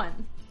retrieve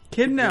one.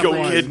 Kidnap Go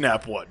one.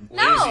 kidnap one.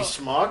 No.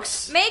 Lazy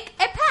schmucks. Make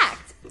a pact.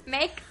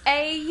 Make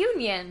a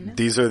union.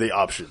 These are the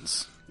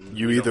options.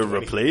 You either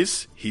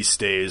replace, he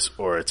stays,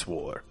 or it's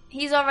war.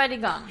 He's already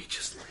gone.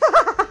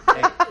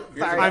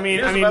 I mean,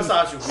 Here's the best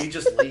option. We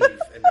just leave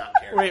and not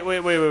care. Wait.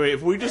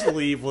 If we just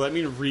leave, will that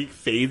mean Reek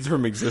fades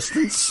from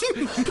existence?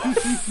 We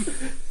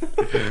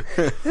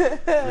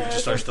just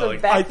start stalling.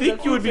 Back I to think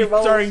the you would be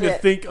future starting to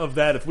bullshit. think of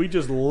that. If we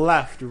just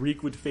left,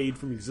 Reek would fade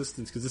from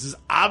existence because this is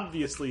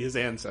obviously his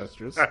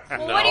ancestors. Well,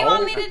 what do you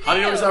want me to do? How do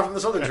you know he's not from the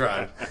southern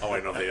tribe? Oh, I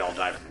know they all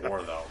died from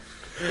war, though.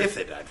 If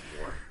they died from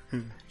war.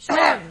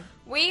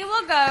 We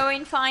will go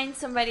and find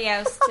somebody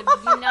else to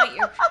unite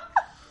your...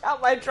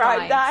 Got my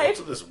tribe died. What's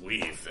with this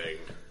weave thing?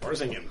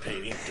 Bars ain't getting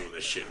paid. He ain't doing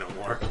this shit no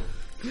more.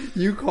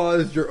 You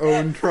caused your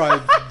own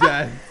tribe's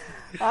death.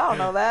 I don't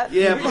know that.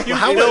 Yeah, but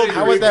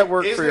how would that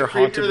work isn't for your it creepier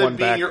haunted than one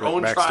being your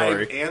own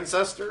backstory? tribe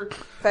ancestor?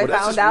 If I That's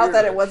found just out weird.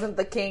 that it wasn't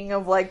the king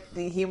of like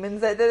the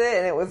humans that did it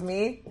and it was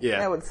me, Yeah.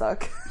 that would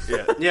suck.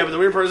 Yeah, but the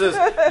weird part is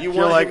you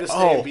You're want like, him to stay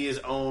oh, and be his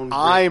own.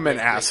 I'm an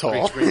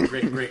asshole.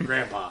 Great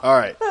grandpa. All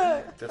right.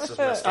 That's just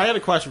messed I up. had a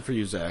question for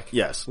you, Zach.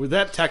 Yes. Would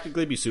that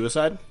technically be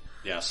suicide?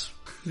 Yes.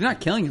 He's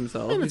not killing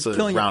himself. it's He's a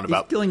killing,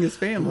 roundabout. he's killing his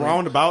family.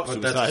 Roundabout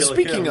But that's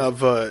suicide.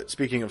 killing-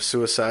 Speaking of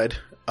suicide,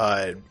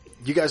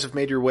 you guys have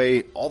made your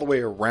way all the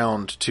way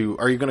around to.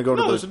 Are you going to go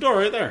No, to there's a door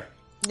right there.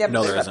 Yeah, but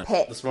No, there there's a isn't.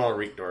 pit. The smaller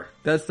Reek door.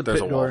 That's the There's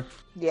pit a wall. door.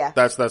 Yeah.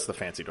 That's the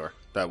fancy door.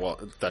 That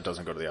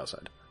doesn't go to the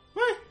outside.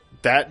 What?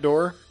 That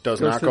door does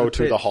Goes not to go the to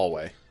pit. the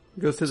hallway.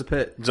 Goes to the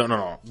pit.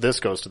 No. This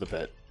goes to the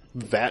pit.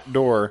 That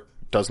door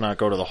does not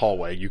go to the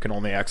hallway. You can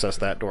only access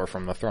that door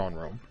from the throne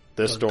room.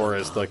 This door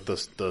is like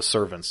the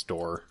servant's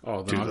door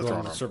Oh, to then I'll the go throne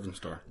to the room. servant's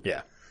door.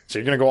 Yeah. So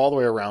you're going to go all the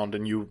way around,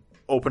 and you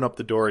open up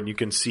the door, and you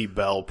can see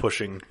Belle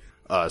pushing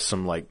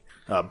some like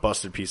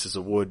busted pieces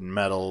of wood and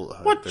metal.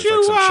 There's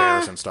like some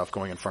chairs and stuff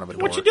going in front of a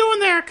door. What you doing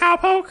there,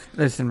 cowpoke?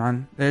 Listen,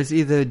 man. There's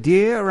either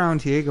deer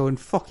around here going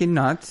fucking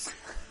nuts,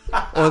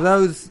 or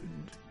those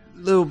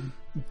little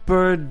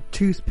bird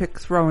toothpick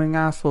throwing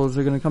assholes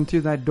are going to come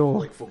through that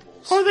door.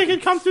 Or they can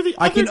come through the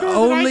I other can door that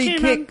only I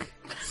came in. kick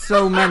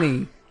so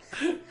many.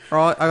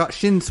 Right, I got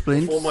shin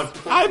splints.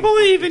 I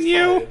believe in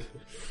you.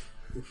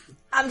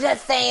 I'm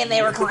just saying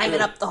they were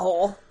climbing up the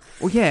hole.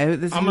 Well, yeah,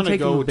 this is I'm going gonna to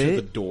take a go little to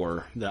the bit.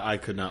 door that I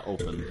could not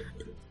open.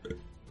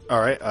 All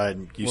right.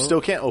 You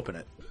still can't open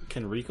it.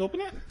 Can Reek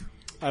open it?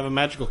 I have a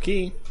magical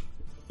key.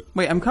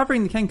 Wait, I'm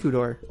covering the Kenku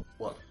door.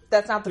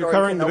 That's not the You're door.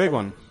 covering you the can big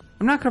open. one.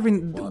 I'm not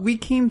covering... We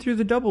came through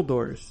the double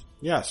doors.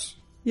 Yes.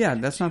 Yeah,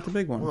 that's not the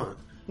big one.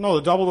 No,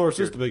 the double doors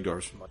is the big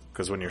doors.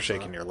 Because when you're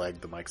shaking your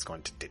leg, the mic's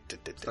going.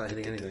 not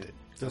hitting anything.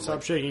 Then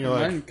stop shaking your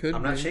leg. Mine could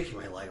I'm not be. shaking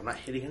my leg. I'm not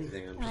hitting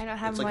anything. I'm just, I don't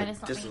have it's one, like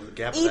it's not just me. a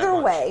gap. Either that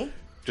much. way,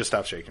 Just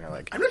stop shaking your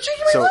leg. I'm not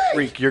shaking my So, leg.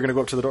 Reek, you're going to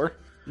go up to the door?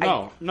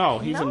 No,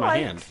 he's in my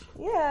hand.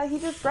 Yeah, he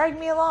just dragged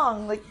me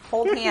along. Like,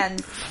 hold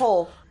hands,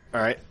 pull.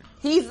 All right.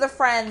 He's the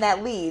friend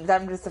that leads.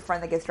 I'm just the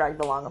friend that gets dragged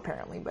along,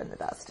 apparently, but in the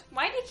dust.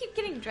 Why do you keep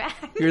getting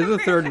dragged? You're the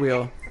third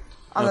wheel.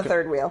 On the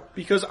third wheel.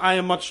 Because I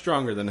am much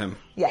stronger than him.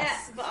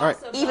 Yes. but right.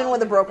 also Even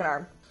with a broken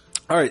arm.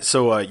 All right.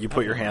 So you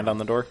put your hand on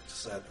the door.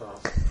 Sad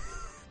thought.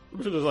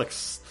 There's like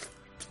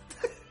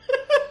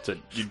So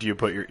you do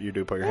put your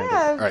hand. Yeah,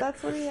 on. All right.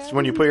 that's what he had. So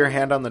when you put your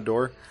hand on the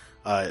door,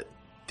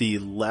 the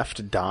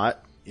left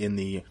dot in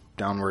the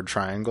downward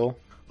triangle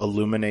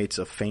illuminates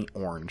a faint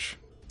orange.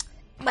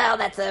 Well,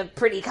 that's a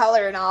pretty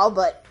color and all,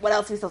 but what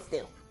else are we supposed to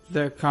do?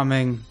 They're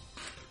coming.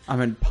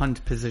 I'm in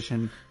punt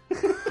position.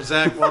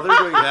 Zach, while they're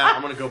doing that,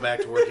 I'm going to go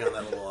back to working on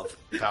that little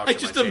pouch. I in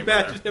just my chamber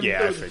imagine there. him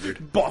Yeah, I with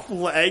figured. buff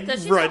leg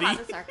Does she ready. still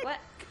have the circlet?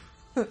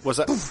 What's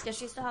that? Does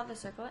she still have the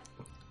circlet?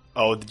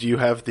 Oh, do you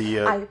have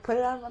the? I put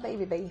it on my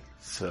baby.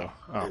 So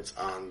It's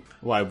on.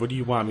 Why? What do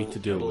you want me to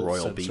do?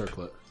 Royal Said beep.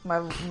 circlet.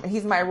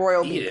 He's my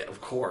royal Eat beat. it, of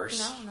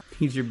course.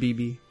 He's your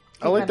BB.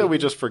 I like that we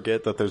just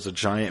forget that there's a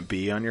giant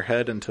bee on your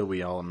head until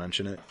we all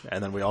mention it,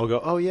 and then we all go,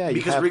 "Oh yeah, you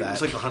Because have Reek that."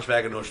 looks like the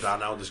Hunchback of Notre Dame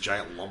now with this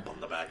giant lump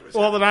on the back of his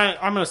Well, head. then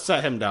I'm going to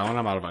set him down.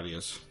 I'm out of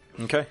ideas.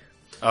 Okay.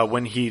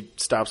 When he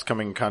stops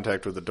coming in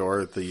contact with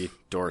the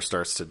door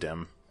starts to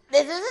dim.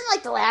 This isn't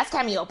like the last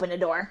time you opened a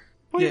door.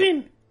 What do you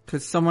mean?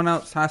 Because someone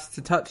else has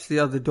to touch the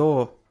other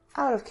door.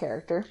 Out of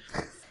character.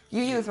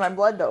 You used my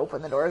blood to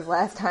open the doors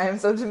last time,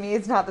 so to me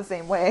it's not the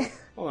same way.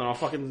 Well, then I'll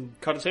fucking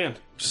cut his hand.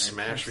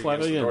 Smash Reek Slide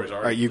against it the in. door. He's All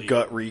already right, you bleeding.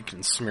 gut Reek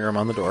and smear him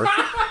on the door. It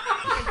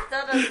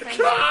still does the same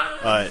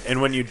thing.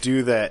 And when you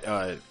do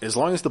that, as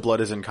long as the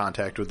blood is in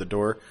contact with the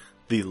door,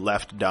 the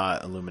left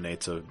dot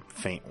illuminates a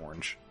faint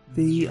orange.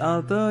 The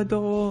other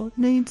door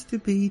needs to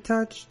be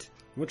touched.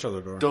 Which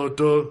other door?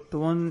 The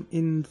one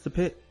in the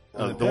pit.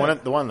 The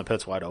one in the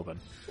pit's wide open.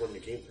 When we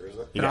came through,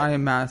 isn't it? And I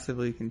am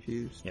massively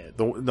confused. Yeah,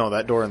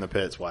 that door in the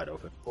pit's wide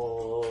open.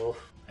 Oh.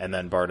 And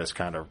then Bardus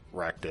kind of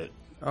wrecked it.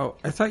 Oh,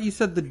 I thought you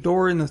said the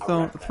door in the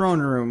throne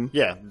room.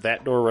 Yeah,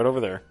 that door right over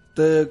there.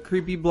 The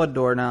creepy blood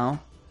door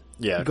now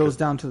Yeah, goes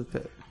down to the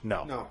pit.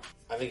 No, No,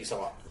 I think you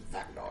saw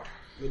that door.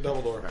 The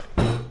double door.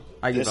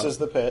 I give this up. is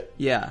the pit.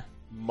 Yeah.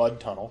 Mud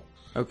tunnel.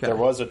 Okay. There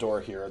was a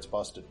door here. It's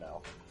busted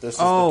now. This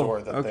is Oh, the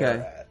door that okay. they're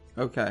at.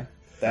 Okay.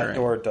 That Alright.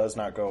 door does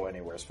not go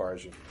anywhere as far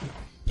as you.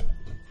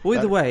 Well,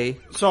 either way,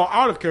 So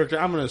out of character,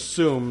 I'm going to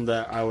assume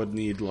that I would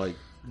need like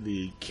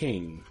the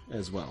king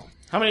as well.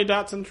 How many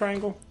dots in the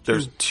triangle?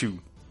 There's two,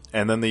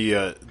 and then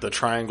the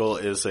triangle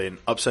is an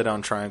upside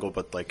down triangle,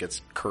 but like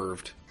it's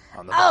curved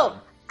on the bottom.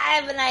 Oh, I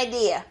have an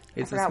idea.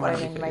 It's I a forgot what I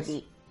smiley named my face.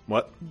 beat.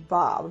 What?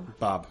 Bob.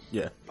 Bob.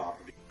 Yeah.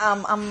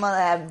 I'm gonna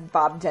have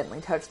Bob gently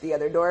touch the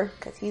other door,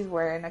 because he's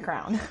wearing a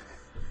crown.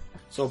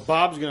 So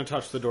Bob's going to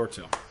touch the door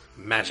too.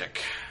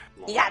 Magic.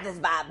 You got this,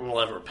 Bob.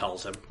 Whatever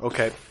repels him.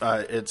 Okay.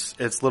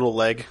 Its little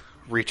leg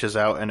reaches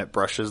out and it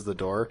brushes the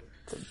door,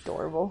 It's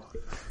adorable.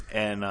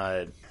 And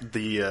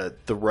the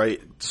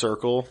right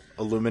circle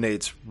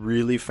illuminates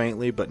really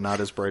faintly, but not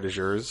as bright as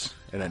yours,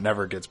 and it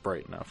never gets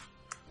bright enough.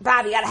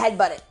 Bob, you gotta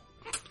headbutt it.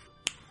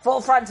 Full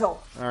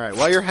frontal. All right,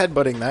 while you're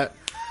headbutting that,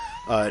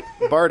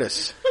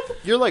 Bardis,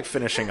 you're like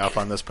finishing up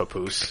on this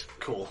papoose.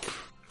 Cool.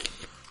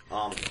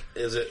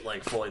 Is it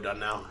like fully done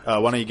now? Why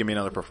don't you give me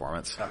another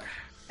performance? Okay.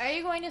 Are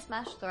you going to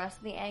smash the rest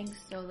of the eggs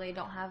so they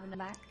don't have in the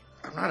back?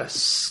 I'm not a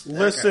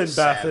Listen,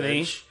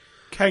 Bethany.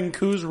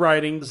 Kenku's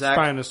riding Zach,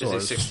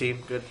 dinosaurs. is he 16?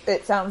 Good.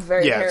 It sounds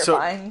very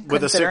terrifying. So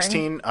with a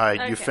considering.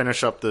 16, you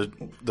finish up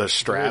the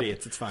strap,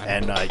 idiots, it's fine.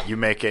 and you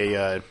make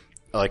a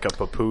like a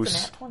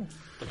papoose. Nat 20.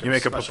 You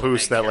make a Special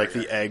papoose egg that like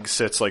carrier. the egg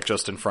sits like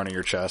just in front of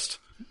your chest,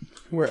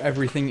 Where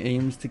everything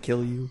aims to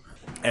kill you.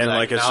 and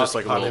like it's now, just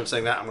like a upon little. him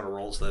saying that, I'm going to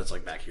roll so that it's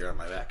like back here on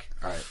my back.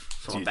 All right.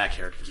 So my back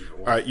here can keep it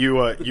warm. All right,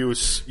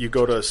 you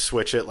go to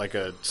switch it like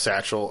a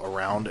satchel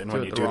around, and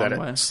when it you the do that, wrong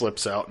way. it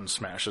slips out and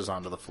smashes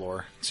onto the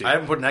floor. So I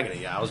haven't put an egg in it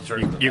yet. I was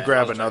turning. you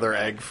grab another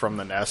egg from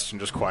the nest and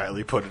just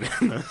quietly put it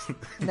in.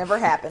 Never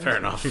happened. Fair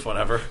enough.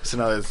 Whatever. So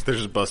now there's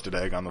just a busted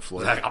egg on the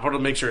floor. Zach, I'm going to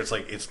make sure it's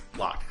like it's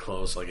locked,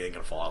 closed, so like it ain't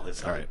going to fall out.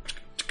 It's All right.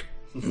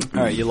 All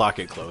right, you lock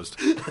it closed.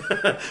 I'm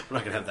not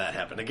going to have that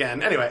happen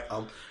again. Anyway,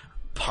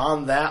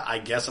 upon that, I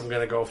guess I'm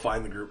going to go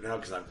find the group now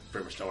because I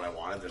pretty much know what I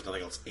wanted. There's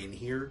nothing else in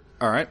here.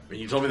 All right. I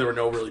mean, you told me there were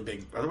no really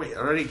big. Are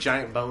there any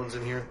giant bones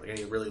in here? Like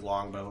any really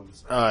long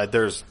bones?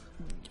 There's,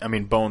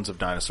 bones of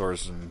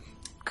dinosaurs and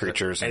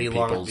creatures Any and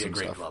long would peoples be a and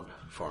great stuff. club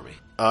for me.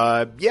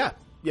 Yeah.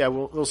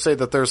 We'll say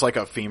that there's like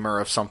a femur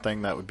of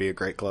something that would be a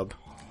great club.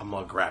 I'm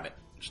going to grab it.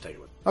 Just take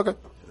it with me. Okay.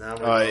 Now I'm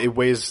gonna go- It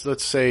weighs.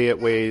 Let's say it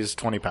weighs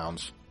 20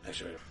 pounds.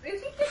 Actually, You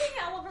keep getting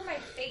it all over my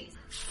face.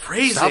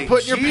 phrasing. Stop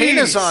putting your jeez.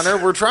 penis on her.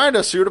 We're trying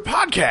to shoot a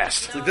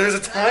podcast. Like, there's a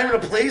time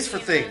and a place for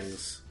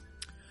things.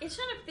 It's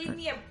trying to feed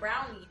me a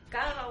brownie.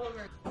 Got it all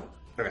over.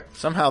 Okay.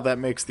 Somehow that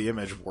makes the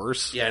image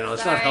worse. Yeah, no,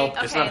 it's Sorry. not help.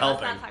 Okay, It's not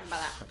helping. Let's not talk about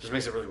that. It just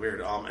makes it really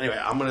weird. Anyway,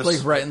 I'm gonna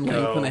Like right in length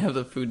go- when they have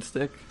the food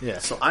stick. Yeah.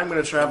 So I'm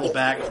gonna travel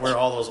back where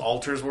all those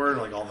altars were,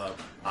 like all the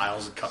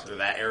aisles, and cut through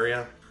that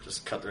area.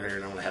 Just cut through here,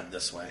 and I'm gonna head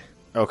this way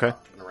Okay.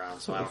 and around.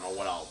 So I don't know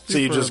what I'll. So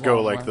you Super just go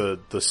long like way.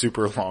 the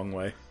super long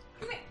way.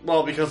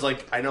 Well, because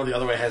like I know the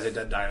other way has a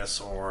dead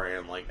dinosaur,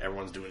 and like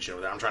everyone's doing shit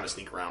over there. I'm trying to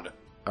sneak around it.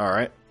 All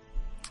right.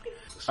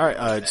 All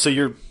right. So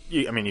you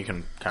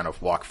can kind of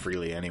walk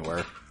freely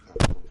anywhere.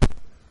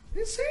 I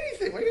didn't say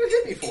anything. What are you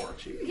gonna hit me for?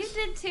 Jeez. You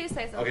did too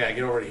say something. Okay, I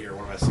get over to here.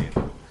 What am I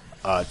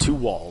seeing? 2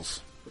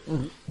 walls. I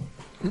don't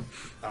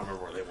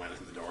remember where they went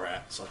in the door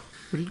at. So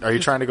Are you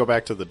trying to go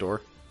back to the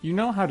door? You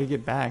know how to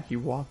get back. You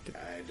walked it.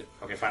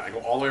 okay, fine. I go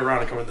all the way around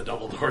and come in the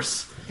double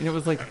doors. And it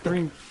was like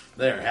probably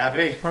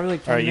Happy? like 10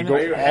 All right. You go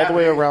minutes. all the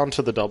way around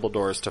to the double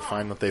doors to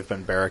find that they've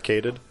been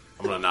barricaded.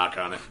 I'm gonna knock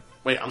on it.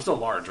 Wait, I'm still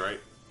large, right?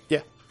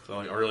 Yeah. So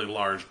like really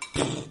large.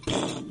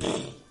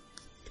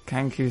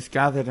 Kanku's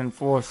gathered in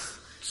force.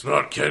 It's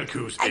not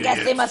Kenku's, I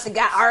guess they must have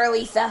got our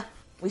Lisa.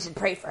 We should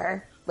pray for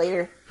her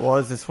later. Why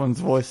is this one's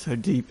voice so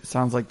deep? It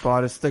sounds like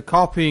Bardis. They're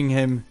copying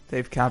him.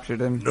 They've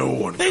captured him. No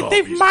one They've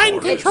copies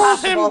mind Bardis. It's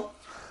possible.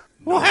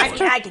 We'll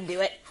I can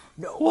do it.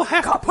 No, We'll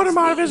have to put him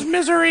out of his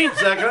misery.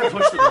 Zach, can I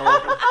push the door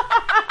open?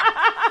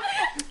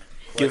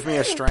 Give me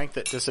a strength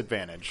at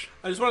disadvantage.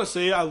 I just want to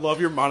say I love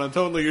your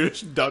monotone. Like you're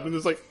just done and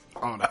it's like,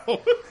 oh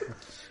no.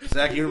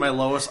 Zach, even my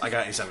lowest, I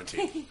got a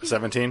 17.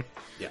 17.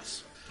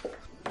 Yes.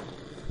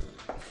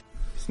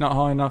 It's not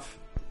high enough.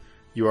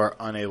 You are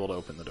unable to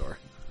open the door.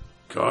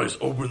 Guys,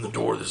 open the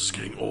door. This is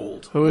getting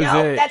old. Who is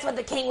No, it? that's what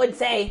the king would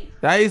say.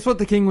 That is what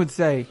the king would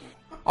say.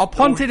 I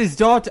punted his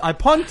daughter. I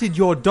punted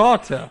your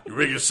daughter. You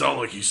make it sound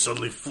like he's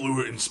suddenly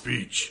fluent in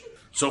speech.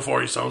 So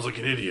far, he sounds like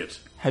an idiot.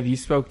 Have you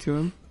spoke to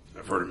him?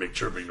 I've heard him make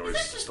chirping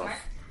noises and stuff.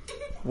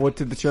 What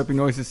did the chirping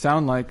noises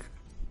sound like?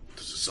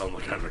 Does it sound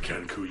like I'm a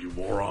Kenku, you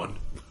moron?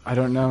 I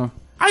don't know.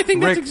 I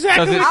think Rick, that's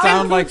exactly does it what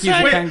sound Kenku like he's a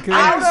said. Kenku?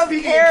 Out of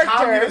Speaking character.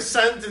 communist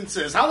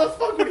sentences. How the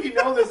fuck would he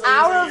know this?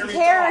 Out of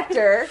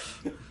character.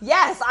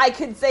 Yes, I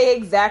could say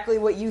exactly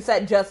what you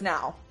said just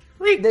now.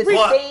 The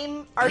What?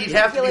 same He'd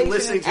have to be articulation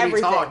listening and to me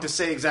everything. talk to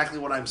say exactly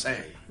what I'm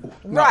saying.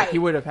 Right. He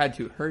would have had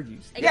to heard you.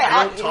 Yeah,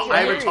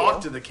 I haven't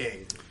talked to the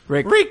king.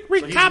 Rick, Reek,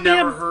 So he's copy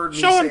never him. heard me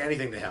Show say him.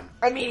 anything to him.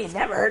 I mean, he's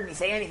never heard me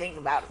say anything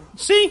about him.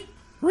 See?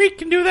 Reek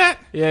can do that.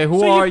 yeah,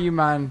 who So are you,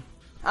 man?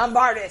 I'm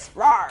Bardis.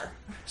 Rawr.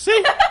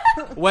 See?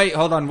 Wait,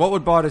 hold on. What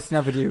would Bardis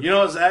never do? You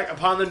know, Zach,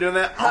 upon them doing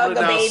that, I'm Hug going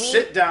a to now baby.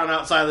 sit down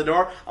outside the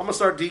door. I'm going to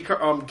start getting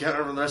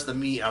the rest of the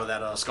meat out of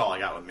that skull I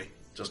got with me.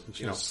 Just,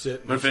 you know,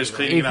 sit I'm going to finish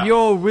cleaning it If up.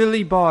 you're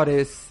really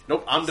Bardis,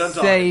 Nope, I'm done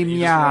talking. say You just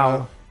meow.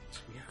 wanna-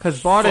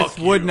 Because Bardis Fuck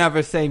would you.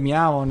 never say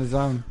meow on his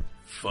own.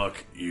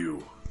 Fuck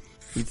you.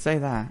 He'd say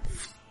that.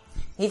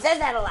 He says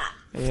that a lot.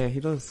 Yeah, he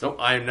does. Nope,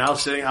 I am now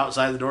sitting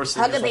outside the door,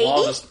 sitting Hug a against the wall,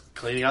 baby? just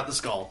cleaning out the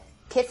skull.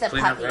 Kiss a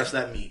Cleaning out puppy. the rest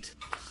of that meat.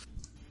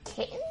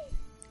 Kitten?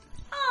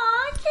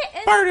 Aw,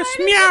 kitten. Bardis,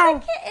 is meow. a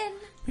kitten.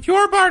 If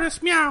you're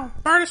Bardis, meow.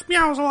 Bardis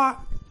meows a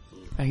lot.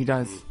 Yeah, he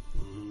does.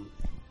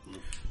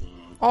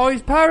 Oh,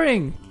 he's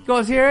purring. You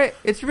guys hear it?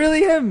 It's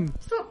really him.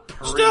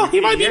 Still, he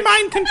might be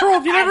mind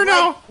controlled. You never I've,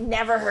 know.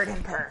 Never heard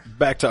him purr.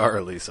 Back to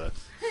our Lisa.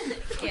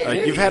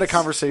 You've had a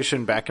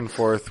conversation back and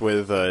forth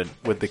with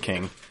the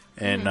king,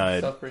 and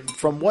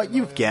from what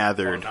you've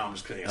gathered,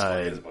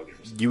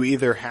 you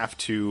either have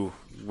to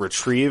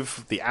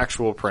retrieve the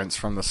actual prince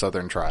from the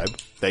southern tribe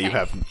that you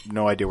have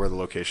no idea where the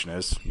location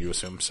is. You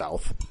assume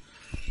south.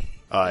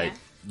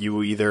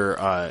 You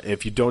either,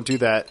 if you don't do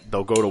that,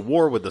 they'll go to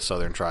war with the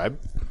southern tribe,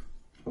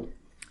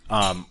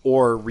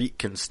 or Reek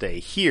can stay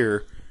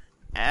here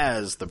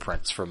as the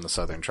prince from the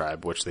southern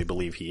tribe, which they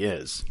believe he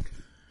is.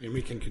 And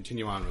we can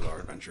continue on with our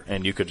adventure.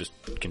 And you could just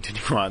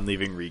continue on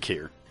leaving Reek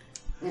here.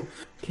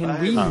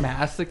 Can we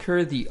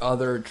massacre the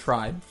other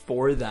tribe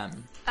for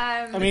them?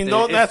 I mean,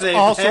 though, that's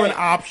also an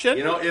option.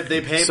 You know, if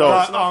they pay So,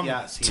 Boris enough,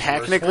 yes.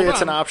 Technically,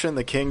 it's an option.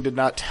 The king did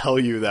not tell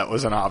you that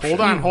was an option.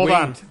 Hold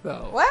on.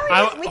 Though.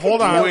 Well, we hold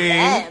could on. deal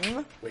with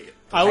them.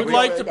 I would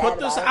like to Really put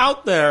bad this about it.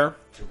 out there.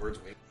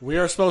 We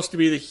are supposed to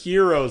be the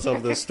heroes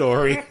of this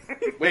story.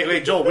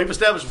 Wait, Joel, we've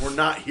established we're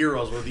not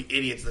heroes. We're the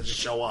idiots that just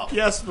show up.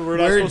 Yes, but we're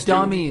not We're supposed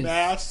dummies. to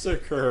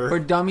massacre. We're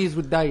dummies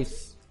with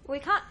dice. We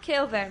can't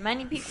kill very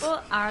many people,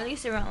 or at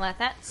least we won't let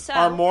that. So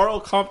Our moral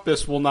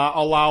compass will not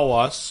allow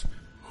us,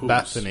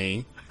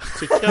 Bethany,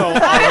 to kill all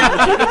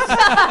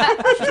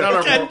She's not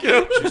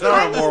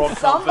our moral compass.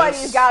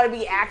 Somebody's got to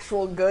be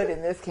actual good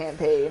in this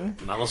campaign.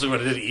 Unless we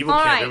would have did evil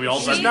All campaign, right, we all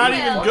she started not will.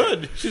 even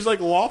good. She's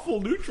like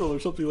lawful neutral or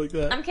something like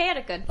that. I'm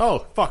chaotic good.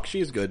 Oh, fuck,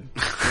 she's good.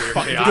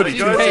 chaotic.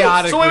 She's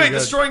chaotically So wait, good.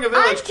 destroying a I'm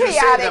village to save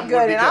chaotic them would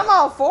good, be and I'm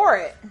all for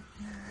it.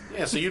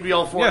 Yeah, so you'd be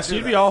all for it. Yes,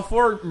 you'd be all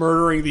for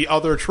murdering the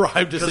other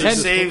tribe to because save it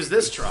saves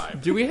this tribe.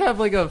 Do we have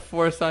like a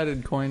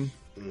 4-sided coin?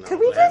 Could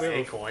we just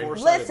A coin.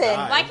 listen?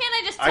 Why can't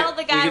I just tell the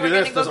we guy can we're do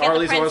going this. to go Does get the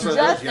Arlie's prince also and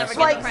say just yes? never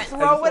like get the prince?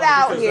 throw it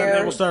out Then here?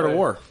 we'll start a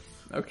war.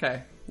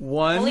 Okay.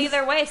 One. Well,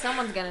 either way,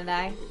 someone's going to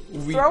die.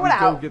 we, Throw it we go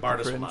out. get the Bardus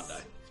will prince. not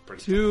die.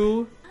 Pretty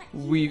 2,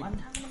 we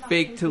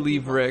fake to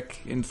leave Rick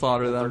and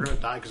slaughter They're them. gonna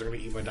die because they're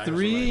gonna eat my dinosaur.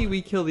 3, anyway.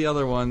 we kill the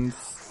other ones.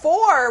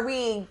 4,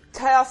 we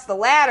toss the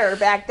ladder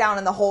back down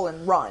in the hole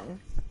and run.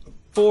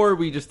 4,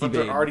 we just But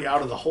they're evade. already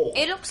out of the hole.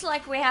 It looks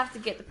like we have to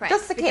get the prince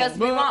Just the because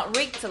king. we want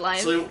Reek to live.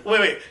 So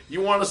wait,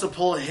 you want us to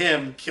pull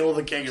him, kill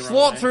the king, and run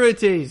Slaughter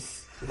it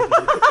is. away?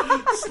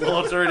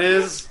 Slaughter it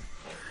is.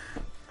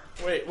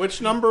 Wait, which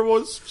number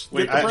was?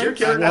 Wait, get the did your prince?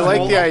 character I like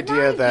roll? the idea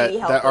Might that be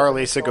that helpful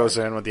Arlisa before. goes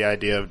in with the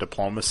idea of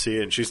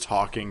diplomacy, and she's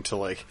talking to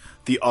like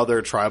the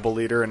other tribal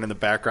leader, and in the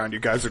background, you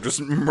guys are just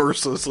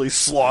mercilessly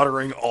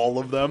slaughtering all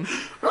of them.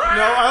 No,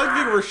 I don't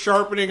think we're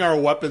sharpening our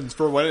weapons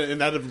for when it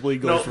inevitably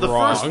No, goes the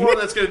wrong. first one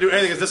that's gonna do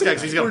anything is this guy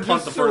because he's gonna We're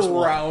punt just the first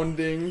one.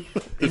 surrounding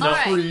the All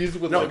right. trees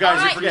with No, like, guys,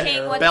 All right, you forget.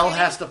 King, what's Bell your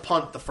has to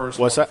punt the first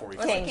What's one that? before we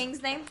What's kill the him.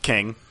 king's name?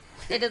 King.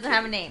 It doesn't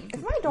have a name.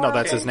 Is my door No,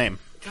 that's okay? his name.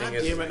 God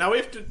damn it! Now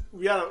we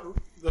gotta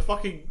the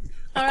fucking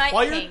All right,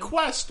 acquired King.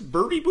 quest,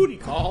 Birdie Booty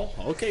Call.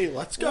 Okay,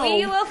 let's go.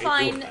 We will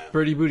find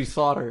Birdie Booty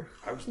Slaughter.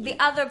 the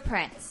other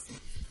prince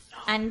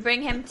and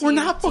bring him to We're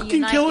not to fucking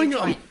unite killing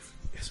your him.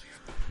 twins.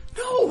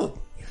 No,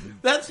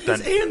 that's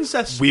his Then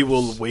ancestors. We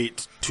will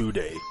wait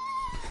today.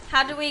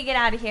 How do we get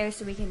out of here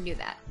so we can do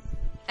that?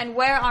 And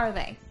where are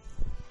they?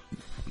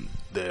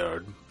 They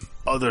are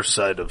other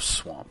side of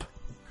swamp.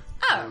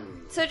 Oh,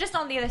 so just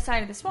on the other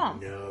side of the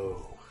swamp.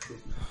 No.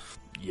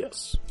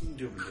 Yes.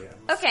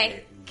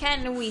 Okay,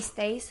 can we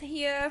stay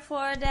here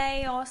for a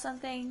day or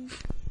something?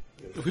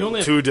 We only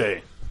have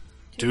Today.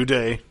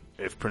 Today.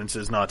 If Prince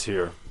is not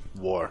here,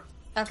 war.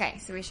 Okay,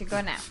 so we should go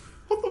now.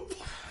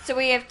 So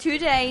we have 2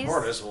 days.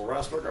 Mortis will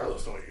rest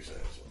regardless of what you say.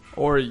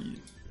 Or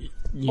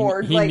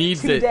Or he like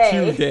needs today.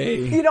 it today.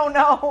 You don't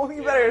know.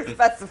 You better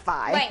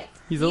specify. Wait,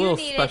 He's a you little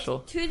need special.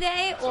 It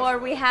today, or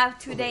we have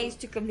 2 days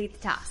to complete the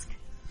task.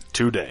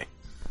 Today.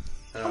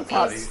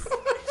 God, he's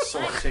so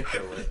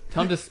articulate.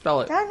 Tell him to spell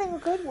it. Not in a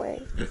good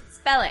way.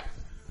 Spell it.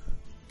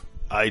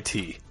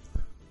 IT.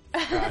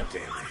 God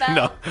damn it. Spell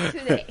No.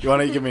 today. You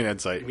want to give me an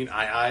insight? You mean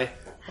I?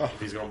 If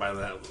he's going by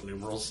the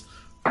numerals.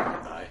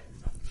 I.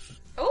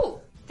 Oh,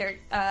 they're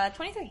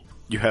 23.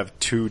 You have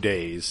 2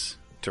 days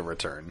to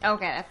return.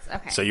 Okay, that's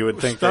okay. So you would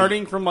think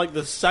starting from like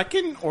the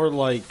second or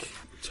like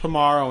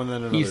tomorrow and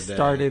then another He day.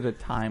 started a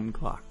time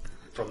clock.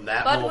 From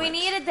that but moment. we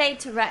need a day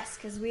to rest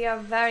because we are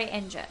very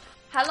injured.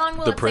 How long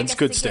will the it prince take us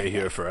could to stay get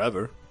here there?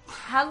 forever.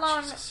 How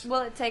long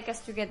will it take us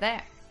to get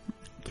there?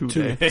 2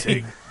 days.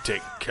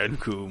 Take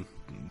Kenku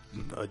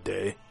a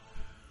day.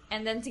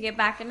 And then to get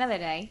back another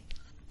day.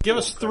 Give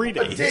us 3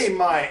 days.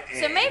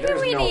 So maybe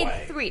we need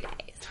 3 days.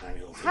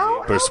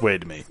 How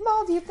Persuade me.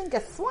 small do you think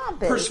a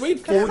swamp is?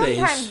 Persuade 'Cause 4 days.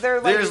 sometimes they're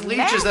like There's leeches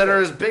massive. that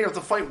are as big enough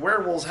to fight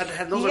werewolves head to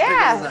head. Those are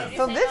Yeah, bigger than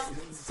so them. this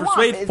swamp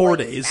Persuade is 4 like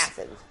days.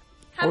 massive.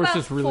 How Or it's about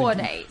just really 4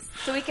 deep. days?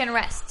 So we can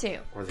rest too.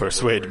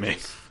 Persuade me.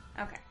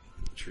 Okay.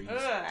 Trees.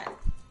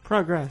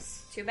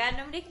 Progress. Too bad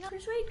nobody can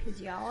persuade because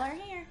y'all are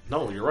here.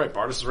 No, you're right.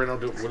 Bardus is right now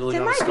whittling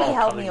There on a might be skull,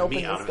 help cutting me the open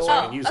meat out this of it so I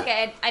Oh, can use it.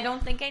 okay. I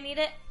don't think I need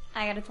it.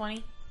 I got a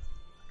 20.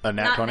 A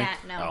nat Not 20? nat,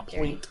 no. Oh.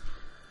 Jerry.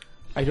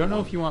 I don't know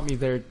if you want me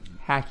there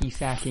hacky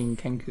sacking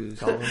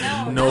Kenkus all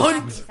over. No,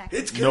 No,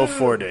 It's no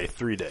 4 day,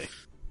 3 day.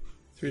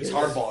 It's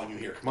hardballing you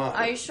here. Come on.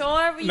 Are you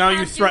sure? Now you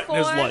can't do threaten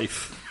his 4?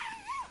 life.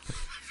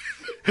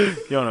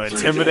 You want to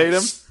intimidate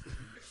him?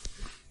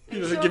 He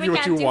doesn't give you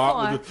what you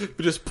want, but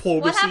just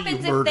pull What the seat happens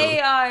you if murder.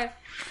 they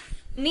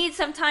need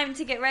some time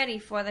to get ready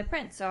for the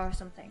prince or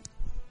something?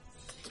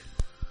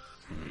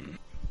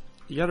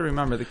 You got to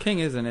remember, the king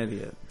is an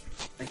idiot.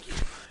 Thank you.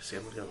 See,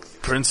 I'm gonna go.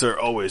 Prince are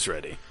always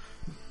ready.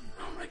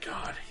 Oh my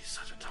god, he's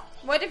such a doll.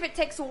 What if it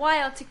takes a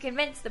while to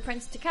convince the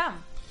prince to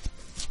come?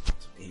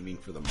 Aiming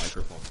for the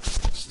microphone.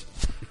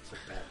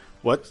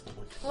 What?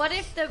 What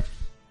if the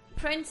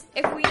prince,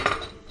 if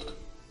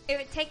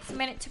it takes a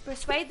minute to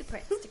persuade the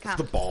prince to come?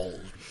 The balls.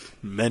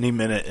 Many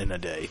minute in a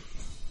day.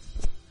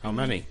 How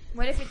many?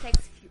 What if it takes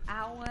a few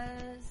hours?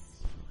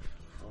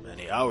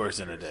 Many hours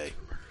in a day.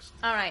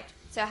 Alright,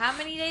 so how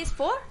many days?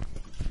 4?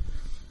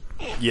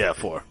 Yeah,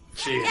 4.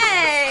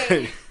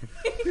 Yay!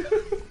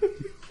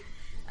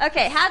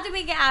 Okay, how do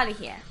we get out of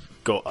here?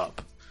 Go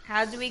up.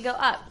 How do we go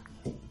up?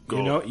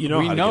 Go. You know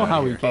We how to know get how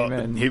out we of here. came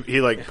in. He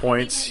like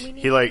points. We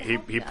need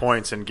He help.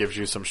 points and gives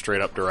you some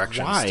straight up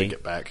directions Why? to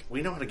get back.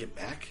 We know how to get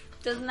back.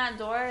 Doesn't that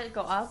door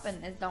go up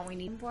and don't we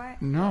need for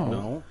it? No.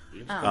 No. We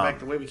just go back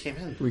the way we came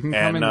in. We can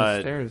And, come in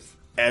the stairs.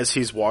 As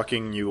he's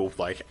walking you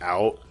like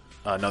out,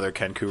 another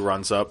Kenku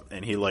runs up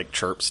and he like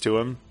chirps to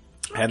him,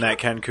 and that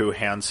Kenku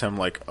hands him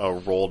like a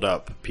rolled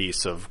up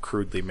piece of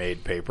crudely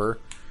made paper,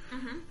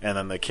 and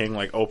then the king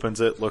like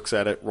opens it, looks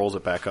at it, rolls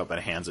it back up, and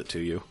hands it to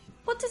you.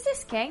 What is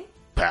this, King?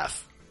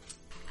 Path.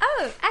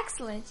 Oh,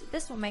 excellent.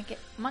 This will make it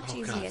much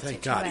easier God, to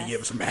thank God he traverse.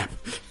 gave us a map.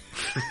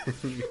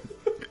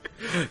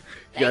 Thank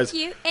guys-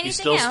 you. Anything He's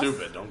still else?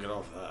 stupid. Don't get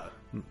off that.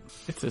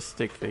 It's a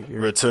stick figure.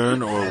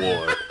 Return or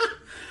war?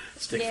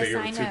 Stick Yes, figure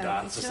I with 2 know.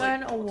 dots. Just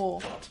Return like, or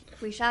war.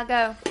 We shall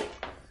go.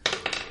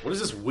 what is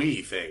this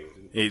we thing?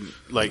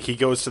 He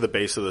goes to the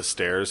base of the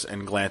stairs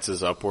and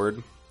glances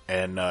upward,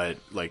 and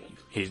like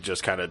he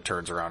just kind of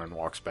turns around and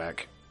walks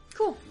back.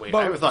 Cool. Wait, But,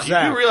 I haven't thought.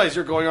 Zach- You realize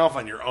you're going off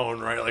on your own,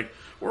 right? Like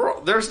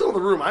they're still in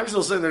the room. I'm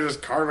still sitting there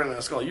just carving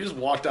a skull. You just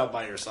walked out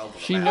by yourself.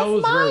 with a She map.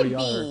 knows where My we are.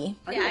 bee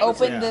Yeah, I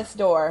opened yeah. this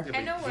door.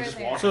 I know where just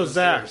they are. walked So up the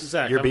Zach, stairs.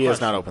 Your I have a bee has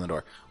question. not opened the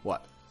door.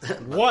 What?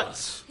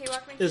 What He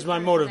walked me is to my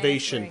the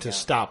motivation place to where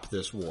stop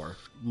this war?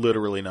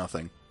 Literally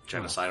nothing.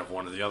 Genocide of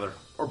one or the other,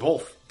 or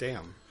both.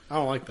 Damn, I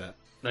don't like that.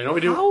 No, you know what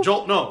we do,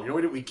 Joel? No, you know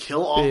what we do? We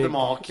kill off Big them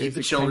all, keep is the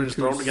a children, just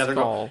throw them Kenku together. And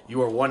go, skull.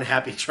 you are one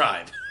happy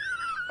tribe.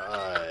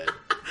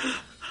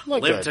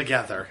 Like Live a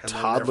together. And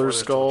then toddler therefore there's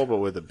skull, but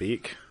with a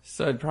beak.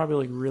 So I'd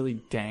probably like really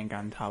dank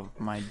on top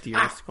of my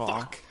deer skull.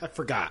 Fuck, I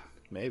forgot.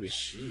 Maybe.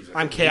 Jeez,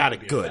 I I'm couldn't chaotic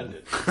be good.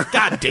 offended.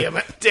 God damn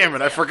it. Damn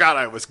it! I forgot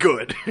I was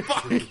good.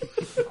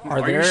 Are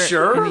you there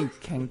sure? any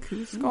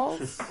Kenku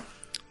skulls?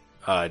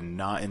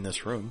 Not in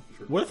this room.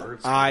 What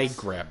if I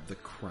grab the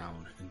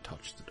crown and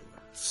touch the door?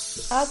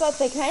 I was about to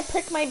say, can I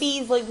prick my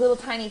bee's like little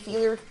tiny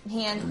feeler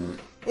hand?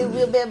 A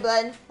little bit of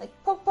blood, like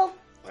poke poke.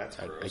 That's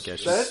I gross.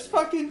 guess. That's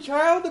fucking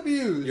child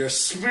abuse. You're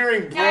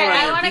smearing blood Alright, on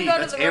I your want to beak. go to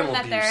That's the room animal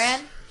that abuse. they're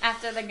in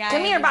after the guy.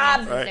 Come here, who Bob.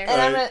 runs Right, there.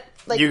 And I'm gonna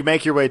like You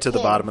make your way to the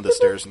Yeah. bottom of the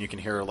stairs, and you can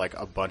hear like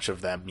a bunch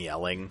of them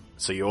yelling.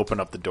 So you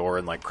open up the door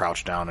and like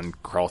crouch down and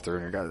crawl through,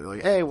 and you're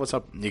like, "Hey, what's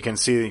up?" You can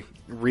see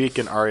Reek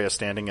and Arya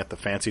standing at the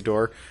fancy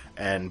door,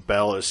 and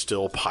Belle is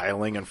still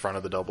piling in front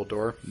of the double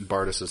door.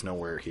 Bartis is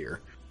nowhere here.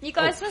 You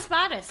guys must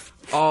Bartis.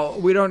 Oh,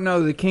 we don't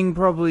know. The king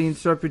probably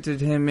interpreted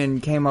him and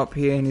came up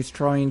here and is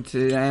trying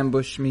to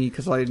ambush me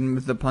because I'm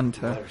the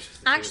punter.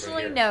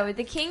 Actually, no.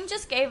 The king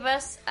just gave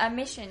us a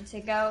mission to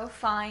go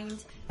find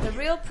the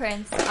real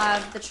prince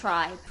of the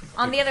tribe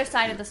on the other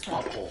side of the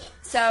swamp.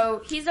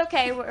 So he's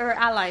okay. We're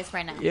allies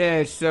right now.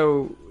 Yeah,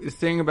 so the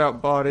thing about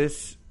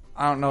Bardis,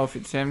 I don't know if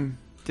it's him.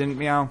 Didn't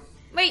meow.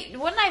 Wait,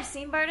 wouldn't I have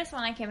seen Bartis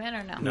when I came in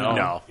or no?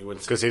 No, you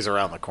wouldn't see because he's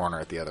around the corner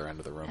at the other end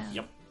of the room.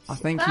 Yep. I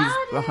think he's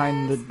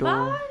behind the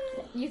door.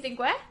 You think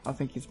what? I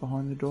think he's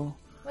behind the door.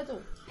 What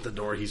door? The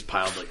door he's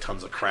piled like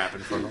tons of crap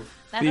in front of.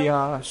 That The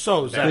door?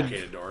 So, Zach,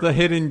 Barricaded door. the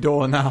hidden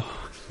door now.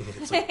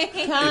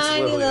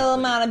 tiny literally little a-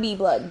 amount of bee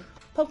blood.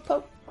 Poke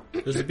poke.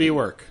 does the bee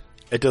work?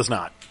 It does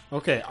not.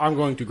 Okay, I'm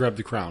going to grab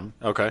the crown,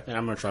 Okay. and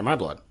I'm going to try my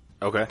blood.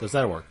 Okay. Does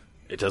that work?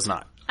 It does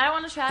not. I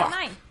want to try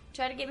mine.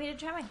 Try to get me to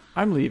try mine.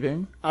 I'm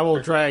leaving. I will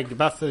drag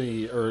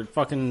Bethany, or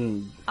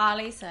fucking Ah,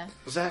 Lisa.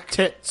 Zach.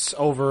 tits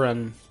over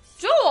and...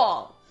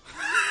 Joel!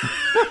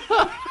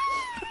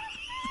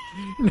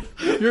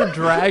 You're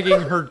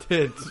dragging her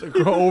tits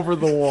over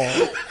the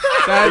wall.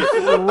 That's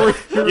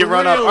really You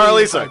run up,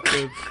 Arlisa.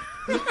 effective.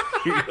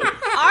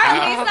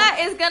 Our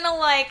Lisa is gonna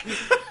like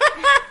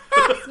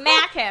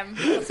smack him.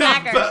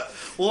 Smack her.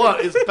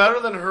 Look, it's better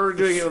than her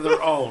doing it with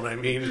her own. I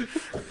mean,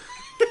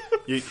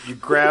 You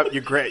grab.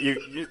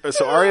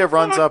 So Arya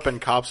runs up and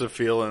cops a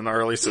feel, and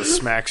Arlisa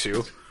smacks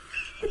you.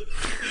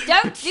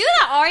 Don't do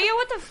that, Arya.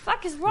 What the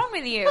fuck is wrong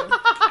with you?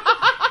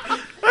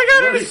 I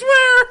got her to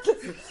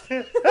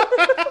swear.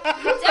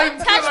 Don't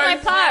touch my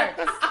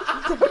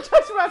parts.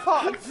 Touch my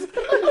paws.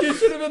 You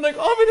should have been like,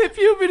 I haven't hit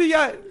puberty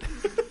yet.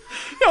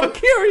 I'm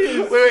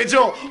curious. wait,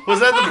 Joel. Was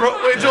that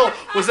Joel?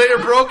 Was that your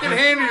broken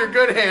hand or your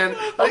good hand?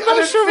 Like, I'm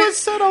not sure what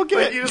set I'll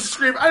get. Like, you just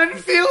scream. I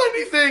didn't feel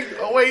anything.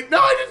 Oh wait, no,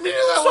 I didn't mean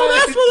it that way. So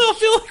that's what I'll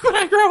feel like when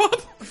I grow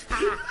up.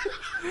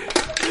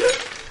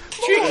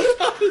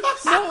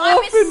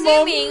 I'm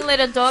assuming,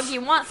 little dog,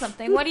 you want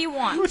something. What do you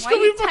want? Why are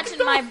you touching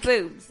my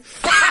boobs?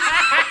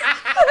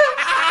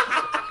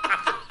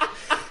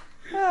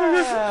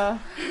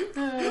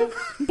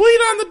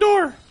 Bleed on the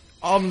door.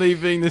 I'm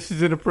leaving. This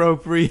is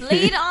inappropriate.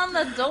 Bleed on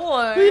the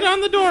door. Bleed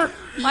on the door.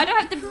 Why do I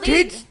have to bleed?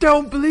 Tits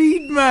don't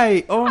bleed,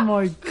 mate. Oh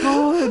my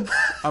god.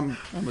 I'm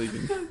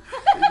leaving.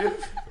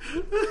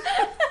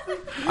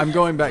 I'm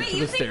going back Wait, to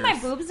you the think stairs. my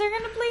boobs are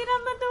gonna bleed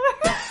on the door?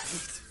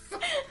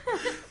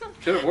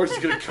 Kevin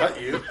Morrison's gonna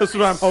cut you. That's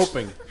what I'm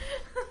hoping.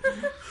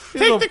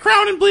 Take the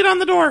crown and bleed on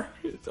the door.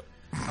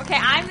 Okay,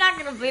 I'm not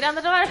gonna bleed on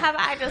the door. How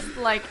about I just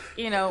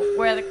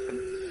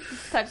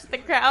touch the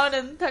crown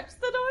and touch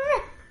the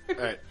door?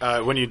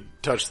 Alright, when you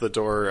touch the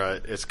door,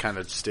 it's kind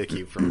of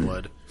sticky from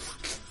blood.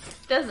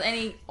 Does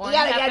any You orange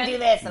gotta happen? do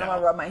this, and I'm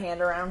gonna rub my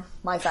hand around.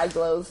 My side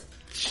glows.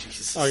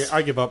 Okay,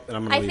 I give up and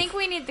I'm gonna I leave. think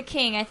we need the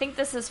king. I think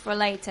this is for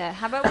later.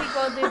 How about we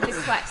go do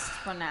the quest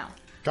for now?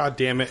 God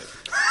damn it.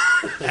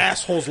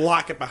 Assholes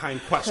lock it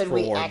behind quest Could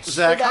we rewards.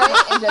 expedite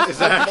it and just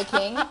go to the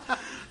king?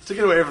 To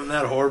get away from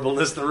that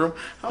horribleness in the room,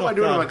 how am I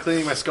doing? God. Am I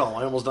cleaning my skull? Am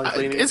I almost done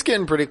cleaning? It's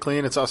getting pretty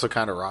clean. It's also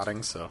kind of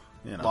rotting, so,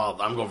 you know. Well,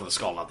 I'm going for the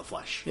skull, not the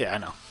flesh. Yeah, I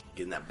know.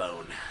 Getting that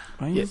bone.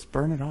 Why don't you just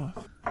burn it off?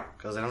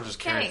 Because they don't just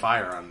carry Okay.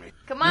 fire on me.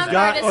 Come on,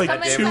 Got Bardis, like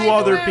come two inside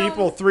other the room.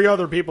 people, 3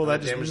 other people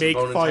that Damage just the make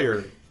bone fire.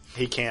 integrity.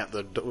 He can't.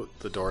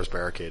 The door's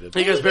barricaded.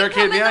 You guys You can barricade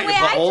come me in out, the you way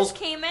I buttholes. just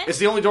came in. It's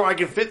the only door I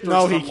can fit through.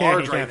 No, since he I'm can't.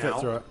 large He right can't fit now.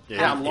 through it.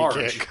 Yeah, I'm large.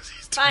 because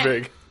he's too Fine.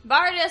 big.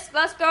 Bardis,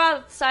 let's go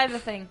outside the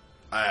thing.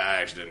 I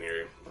actually didn't hear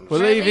you. We're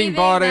We're leaving,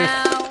 Bardis.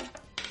 now.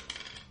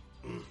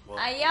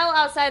 I yell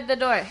outside the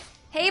door.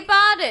 Hey,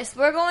 Bardis,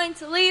 we're going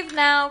to leave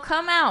now.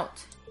 Come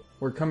out.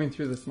 We're coming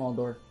through the small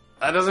door.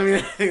 That doesn't mean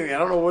anything. I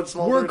don't know what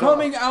small We're door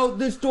coming does. out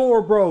this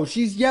door, bro.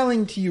 She's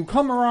yelling to you.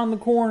 Come around the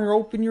corner.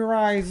 Open your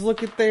eyes.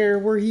 Look at there.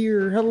 We're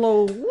here.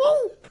 Hello.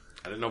 Woo!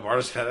 I didn't know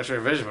Bardis had X-ray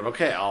vision, but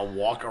okay, I'll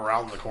walk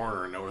around the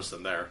corner and notice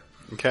them there.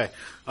 Okay.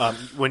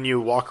 When you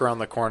walk around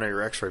the corner,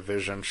 your X-ray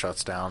vision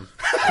shuts down.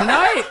 Can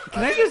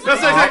I just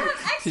That's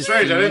opt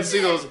strange. I didn't see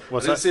those.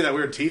 What's I didn't that? see that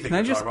weird teeth. Can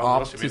I just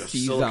opt to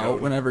seize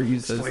out whenever he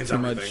says Explains too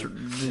much?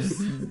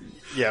 everything.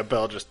 Yeah,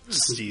 Belle just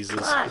seizes.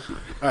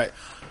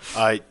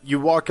 Alright. You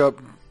walk up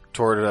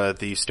toward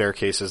the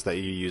staircases that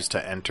you use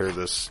to enter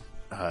this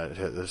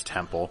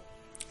temple.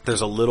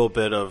 There's a little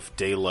bit of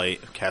daylight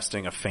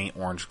casting a faint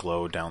orange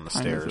glow down the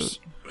stairs.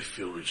 I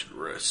feel we should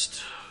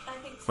rest.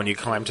 When you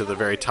climb to the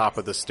very top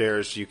of the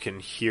stairs, you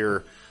can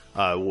hear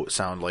what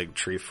sound like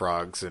tree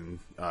frogs and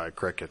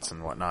crickets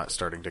and whatnot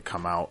starting to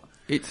come out.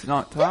 It's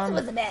not This time.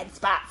 was a bad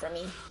spot for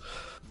me.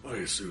 I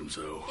assume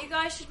so. You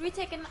guys, should we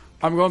take a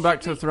I'm going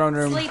back to the throne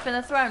room. sleep in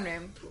the throne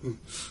room?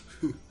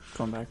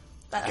 Going back.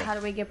 But how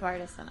do we get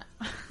Bardis in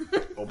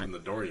it? Open the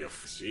door, you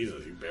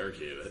Jesus, you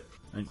barricaded it.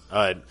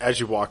 As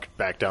you walk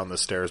back down the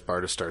stairs,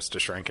 Bardis starts to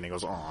shrink and he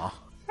goes, "Aw."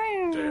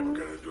 Damn, we're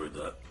gonna enjoy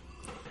that.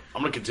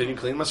 I'm gonna continue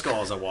cleaning my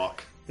skull as I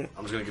walk. I'm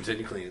just gonna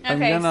continue cleaning.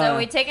 Okay, gonna- so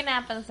we take a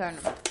nap in the throne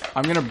room.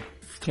 I'm gonna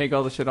take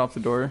all the shit off the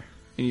door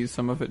and use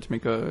some of it to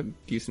make a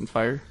decent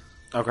fire.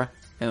 Okay.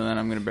 And then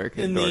I'm gonna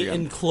barricade In the door the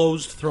again.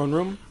 enclosed throne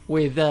room.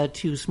 With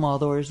 2 small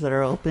doors that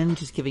are open,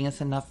 just giving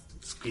us enough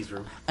Squeeze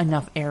room.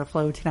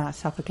 airflow to not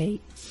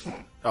suffocate.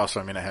 Also,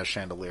 I mean, it has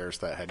chandeliers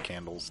that had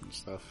candles and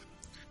stuff.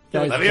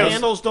 Yeah, Let me go.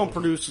 candles don't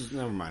produce.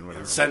 Never mind.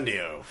 Whatever.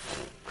 Incendio.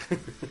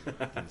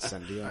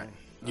 Incendio.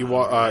 You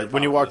walk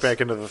when you walk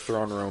back into the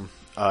throne room.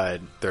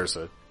 There's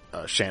a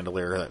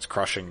chandelier that's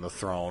crushing the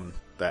throne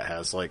that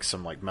has like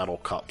some like metal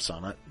cups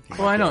on it.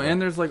 Well, I know,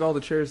 and there's like all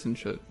the chairs and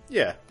shit.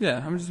 Yeah.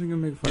 Yeah, I'm just gonna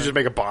make a You fire. just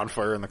make a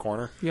bonfire in the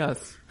corner.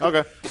 Yes.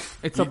 Okay.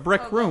 It's a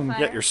brick room.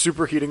 fire. Yeah, you're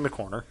superheating the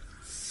corner.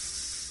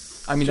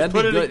 I mean, that'd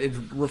put be it good. It's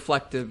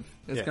reflective.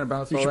 It's Yeah. gonna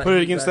bounce You all should put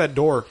it against back. that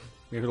door.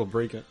 Maybe it'll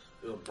break it.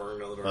 It'll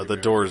burn another door. The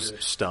door's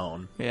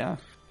stone. Yeah.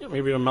 Yeah,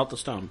 maybe it'll melt the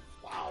stone.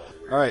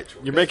 All right,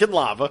 you're making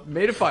lava,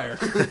 Made a fire.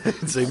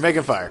 so you're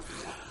making fire.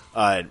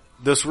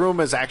 This room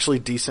is actually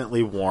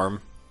decently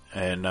warm,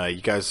 and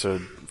you guys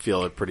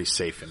feel pretty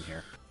safe in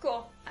here.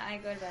 Cool. I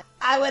go to bed.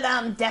 I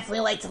would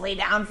definitely like to lay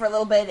down for a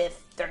little bit if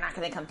they're not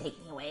going to come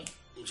take me away.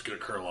 I'm just gonna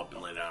curl up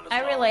and lay down. As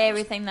I well. relay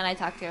everything that I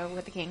talked to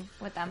with the king,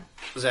 with them.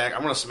 Zach,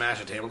 I'm gonna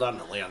smash a table down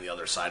and lay on the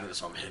other side of it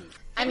so I'm hidden.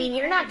 I mean,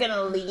 you're not going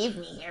to leave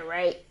me here,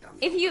 right?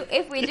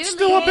 If we do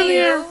still leave up in the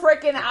air. Your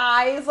freaking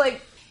eyes,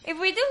 like, if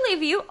we do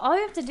leave you, all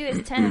you have to do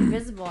is turn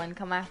invisible and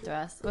come after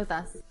us with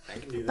us. I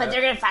can do that. but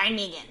they're going to find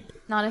me again.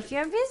 Not if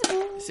you're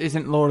invisible. This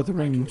isn't Lord of the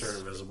Rings. Turn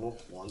invisible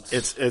once.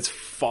 It's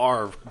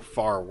far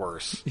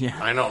worse. Yeah.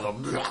 I know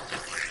though.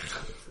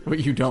 What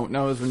you don't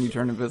know is when you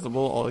turn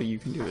invisible, all you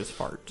can do is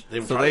fart.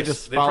 So probably- they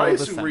just they follow probably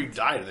the assume scent. Reed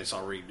died if they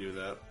saw Reed do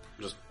that.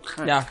 Just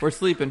Yeah, we're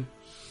sleeping.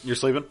 You're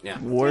sleeping? yeah.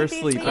 We're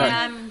sleeping.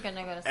 Yeah, I'm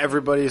gonna go to sleep.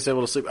 Everybody is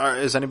able to sleep.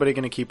 Is anybody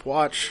going to keep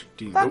watch?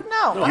 Do you? Fuck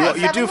no. I have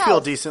You do 7 feel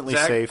health. decently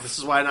Zach, safe. this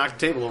is why I knocked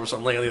the table over so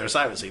I'm laying on the other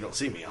side of it so you don't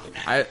see me.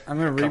 I'm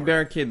gonna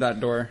re-barricade that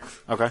door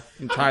Okay.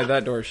 and tie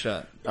that door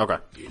shut. Okay.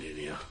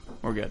 Yeah.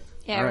 We're good.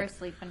 Yeah, All we're right.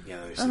 sleeping.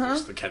 Yeah, then you see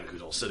there's the Ken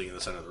who's all sitting in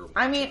the center of the room.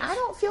 I mean, I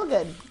don't feel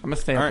good. I'm gonna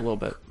stay up a little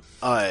bit.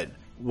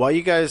 While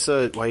you guys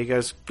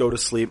go to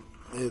sleep,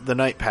 the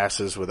night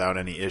passes without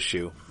any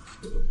issue.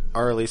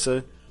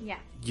 Aralisa, Yeah.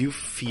 you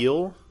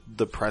feel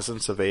the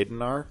presence of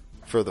Adenar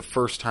for the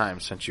first time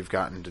since you've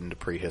gotten into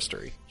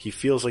prehistory. He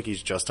feels like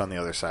he's just on the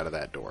other side of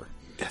that door.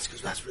 That's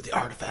because that's where the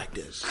artifact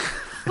is.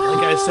 Like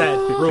I said,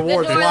 rewards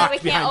door that we locked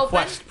can't behind open?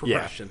 quest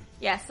progression.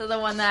 Yeah, so the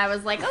one that I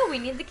was like, oh, we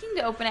need the king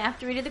to open it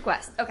after we do the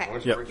quest. Okay.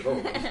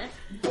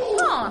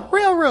 Oh,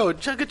 Railroad,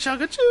 chugga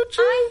chugga choo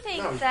choo. I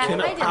think that Can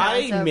I did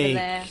I over make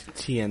there.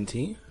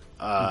 TNT?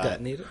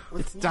 Detonate it?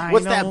 It's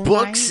What's that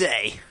book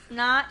say?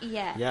 Not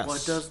yet. Yes.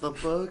 What does the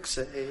book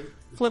say?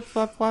 Flip,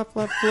 flop, flop,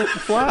 flop, flip,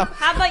 flop.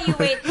 How about you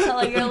wait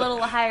until you're a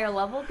little higher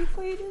level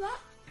before you do that?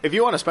 If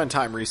you want to spend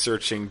time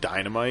researching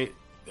dynamite,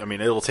 I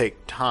mean, it'll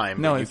take time.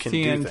 No, but you it's can do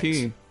TNT.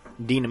 things.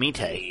 Dynamite.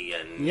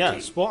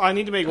 Yes. Well, I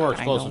need to make more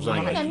explosives know.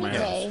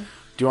 anyway.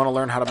 Do you want to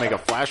learn how to make a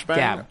flashbang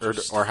Gab.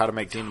 or how to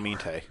make dynamite?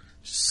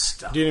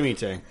 Dynamite.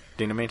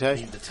 Dynamite?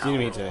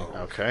 Dynamite.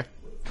 Okay.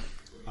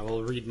 I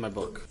will read my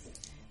book.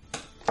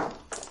 All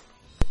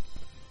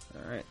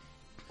right.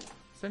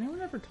 Has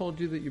anyone ever told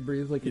you that you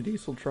breathe like a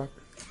diesel truck?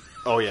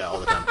 Oh yeah, all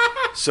the time.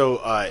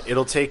 So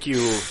it'll take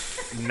you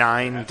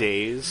 9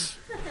 days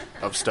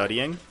of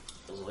studying.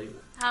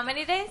 How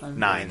many days?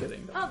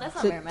 9. Oh, that's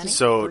not very many.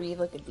 So Breathe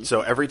like a diesel.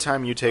 so every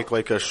time you take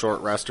like a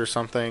short rest or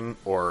something,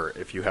 or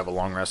if you have a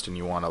long rest and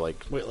you want to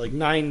like, Wait, like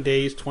 9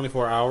 days,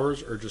 24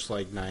 hours, or just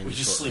like 9 We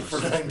just short sleep for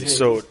rests? 9 days.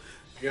 so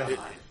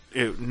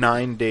God.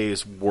 9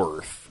 days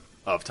worth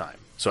of time.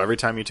 So every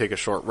time you take a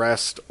short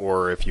rest,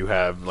 or if you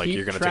have like Keep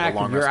you're going to track take a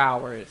long of your rest,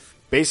 hours.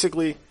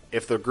 basically,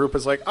 if the group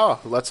is like, oh,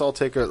 let's all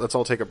take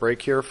a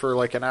break here for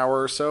like an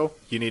hour or so,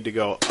 you need to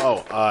go.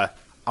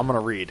 I'm going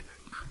to read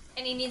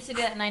And he needs to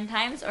do that 9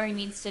 times, or he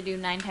needs to do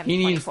 9 times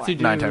He 24? needs to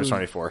do 9 times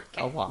 24.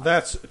 a lot.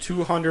 That's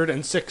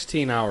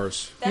 216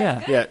 hours. That's Yeah.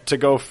 good. Yeah, to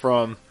go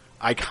from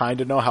I kind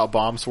of know how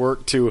bombs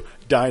work to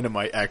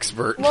dynamite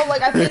expert. Well,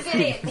 like I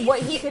think what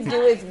he could do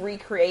is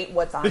recreate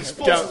what's on his.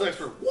 Explosives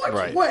expert. What?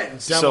 Right. When?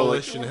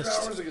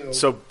 Demolitionist. Hours ago.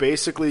 So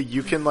basically,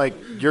 you can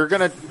you're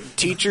gonna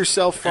teach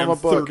yourself from a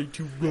book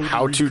M32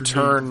 how to rotary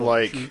turn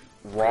grenade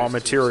raw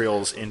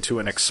materials into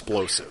an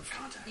explosive.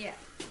 Yeah.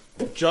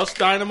 Just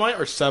dynamite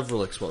or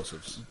several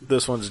explosives?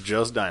 This one's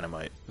just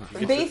dynamite.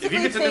 Basically, if you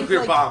get the think nuclear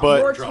like bomb, But-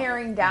 you're trouble.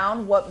 tearing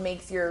down what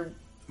makes your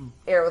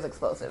arrows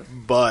explosive.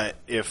 But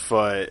if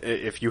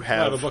you I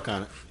have a have book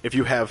on it. if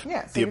you have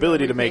Yeah, so the you're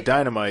ability gonna to make recreate-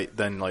 dynamite,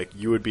 then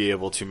you would be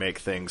able to make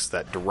things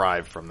that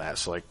derive from that.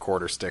 So like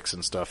quarter sticks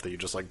and stuff that you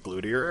just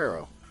glue to your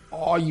arrow.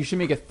 Oh, you should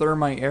make a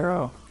thermite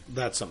arrow.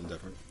 That's something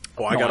different.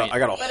 Oh, I got a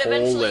But whole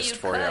eventually list you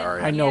for you. could.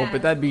 Aria. I know, Yeah,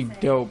 but that'd be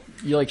that's dope.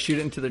 You shoot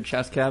it into the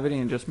chest cavity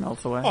and it just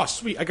melts away. Oh,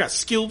 sweet. I got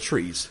skill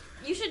trees.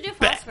 You should do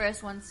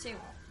phosphorus ones, too.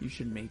 You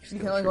should make. You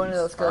can only go into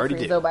those skill Already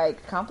trees did. though by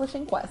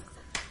accomplishing quests.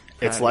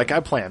 It's like I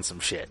planned some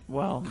shit.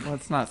 Well,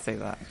 let's not say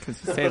that because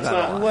you say that a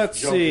lot. Let's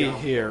see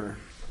here.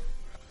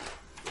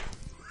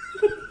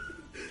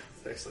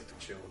 Thanks, like the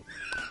chill.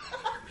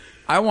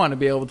 I want to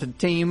be able to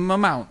tame a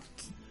mount.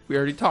 We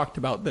already talked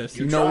about this.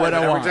 You know what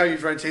I want. Every time you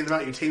try to tame them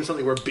out, you tame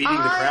something we're beating the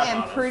I crap am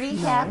out of. pretty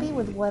happy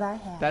with what I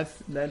have.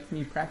 That's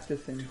me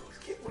practicing.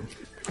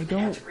 I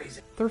don't.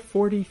 They're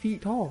 40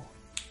 feet tall.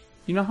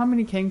 You know how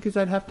many kankus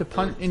I'd have to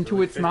punt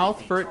into its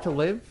mouth for it to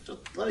live?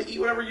 Just let it eat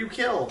whatever you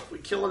kill. If we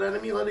kill an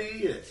enemy, let it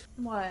eat it.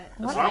 What?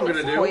 That's what I'm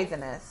gonna do.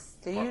 Poisonous.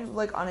 Did you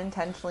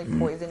unintentionally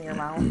poison your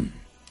mouth?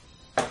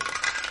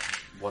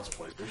 What's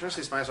poison? Are you trying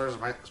to say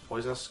Spinosaurus is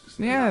poisonous? 'Cause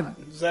he's Yeah. not.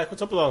 Zach,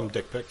 what's up with all them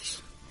dick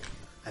pics?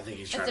 I think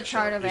he's It's trying a to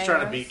chart show, of he's trying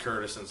to arrows. beat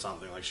Curtis in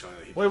something, like showing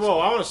that he Wait, whoa,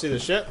 I want to see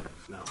this shit.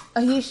 No.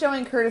 He's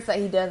showing Curtis that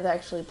he does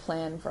actually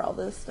plan for all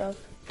this stuff.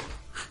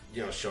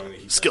 Showing that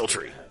he Skill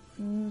tree.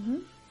 Mm-hmm.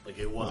 Like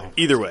it wasn't.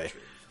 Either way,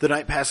 the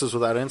night passes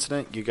without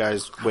incident. You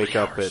guys wake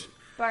up at.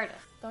 Barda,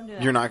 don't do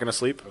that. You're not going to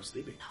sleep? I was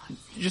sleeping.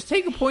 Just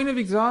take a point of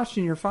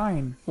exhaustion. You're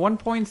fine. 1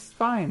 point's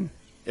fine.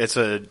 It's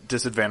a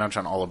disadvantage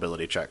on all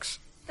ability checks.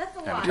 That's a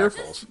And lot. attack Just-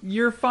 rolls.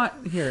 You're fine.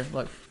 Here,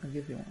 look. I'll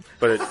give you one.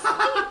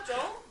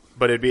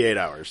 But it'd be 8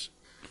 hours.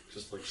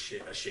 Just like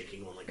a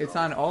shaking one. Like It's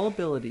on all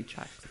ability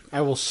checks.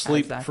 I will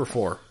sleep Exactly. for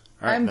 4. All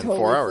right, I'm then totally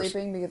 4 hours.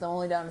 sleeping because I'm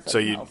only down to So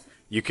 7 you health.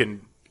 you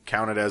can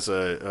count it as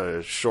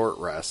a short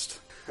rest.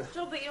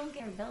 Joe, but you don't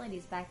get your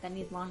abilities back that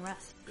need long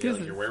rest. Yeah,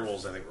 like your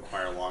werewolves, I think,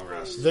 require long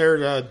rest.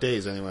 They're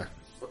days anyway.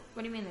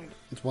 What do you mean they're...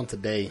 It's once a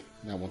day,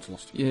 not once a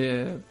month.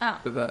 Yeah. Oh,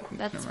 but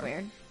that's never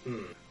mind.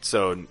 weird.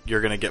 So you're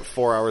going to get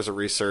 4 hours of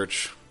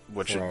research,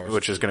 which 4 hours.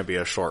 which is going to be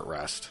a short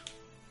rest.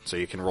 So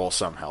you can roll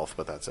some health,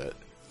 but that's it.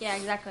 Yeah,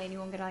 exactly, and you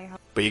won't get all your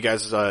health. But you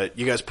guys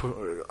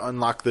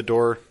unlock the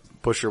door,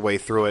 push your way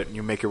through it, and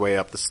you make your way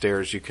up the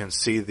stairs. You can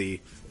see the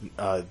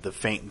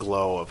faint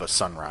glow of a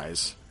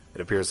sunrise. It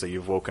appears that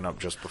you've woken up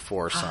just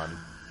before sun.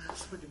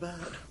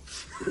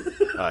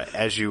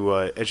 As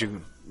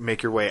you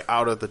make your way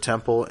out of the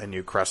temple and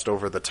you crest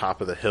over the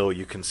top of the hill,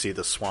 you can see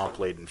the swamp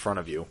laid in front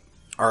of you.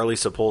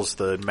 Arlisa pulls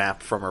the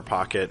map from her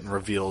pocket and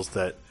reveals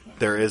that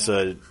there is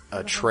a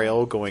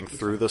trail going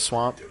through the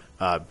swamp,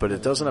 but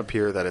it doesn't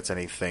appear that it's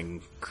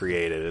anything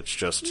created. It's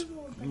just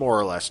more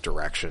or less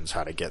directions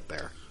how to get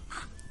there.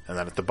 And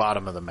then at the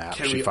bottom of the map,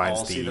 Can she we finds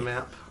all see the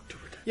map?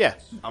 Yeah.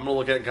 I'm gonna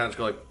look at it and kind of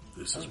go like,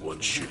 This is one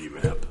shitty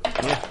map.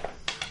 Yeah.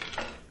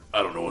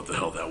 I don't know what the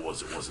hell that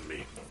was. It wasn't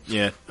me.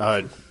 Yeah.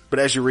 But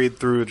as you read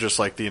through just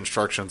like the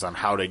instructions on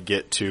how to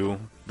get to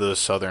the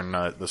southern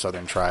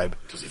tribe,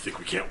 Does he think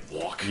we can't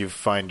walk? you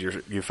find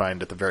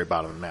at the very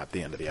bottom of the map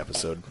the end of the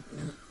episode.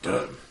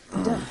 Done.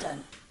 Dun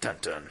dun. Dun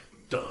dun.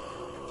 Duh.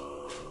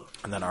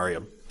 And then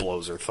Arya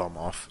blows her thumb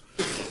off.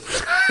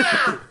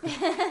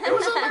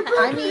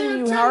 I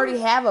mean, you already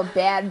have a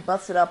bad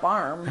busted up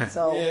arm,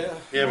 so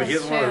yeah, but he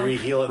doesn't want to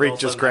reheal it. Reek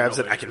just grabs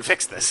it. I can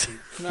fix this.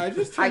 No, I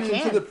just I turned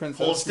into can. the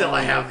princess. Hold still,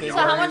 I have the So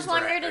how much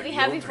longer did he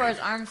have before his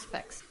arms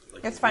fixed?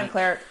 it's fine,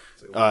 cleric.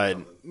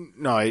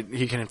 No,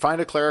 he can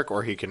find a cleric,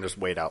 or he can just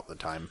wait out the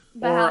time.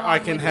 But how Or long I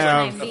can would the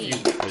have time be?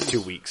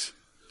 2 weeks.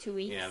 2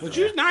 weeks. Yeah, Would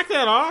you knock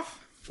that off?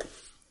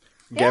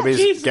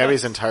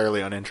 Gabby's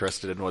entirely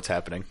uninterested in what's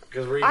happening.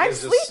 because Reek I'm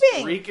is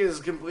sleeping. Reek is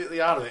completely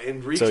out of it,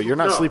 and Reek. So you're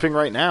not sleeping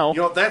right now. You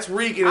know that's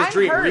Reek in his I'm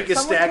dream. hurt. Reek is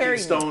Someone stacking carry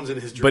me. stones in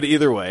his dream. But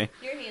either way,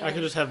 You're healing. I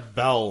could just have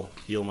Belle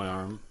heal my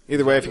arm. if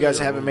you guys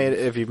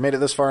if you've made it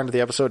this far into the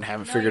episode and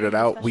haven't figured it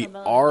out, we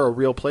are a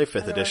real play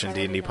 5th edition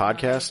D&D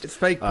podcast. It's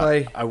fake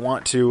play. I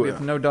want We to.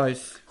 have no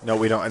dice. No,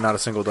 we don't. Not a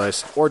single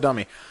dice or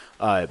dummy.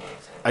 I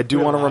do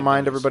want to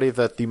remind everybody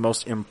that the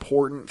most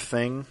important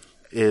thing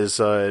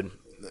is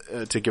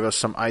to give us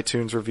some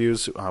iTunes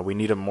reviews. We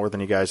need them more than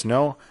you guys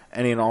know.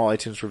 Any and all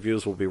iTunes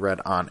reviews will be read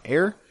on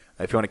air.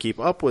 If you want to keep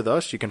up with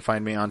us, you can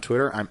find me on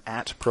Twitter. I'm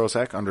at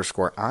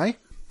Prozac_I.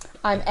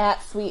 I'm at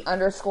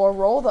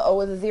sweet_roll. The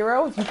O is a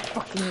 0. If you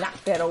fucking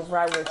knock that over,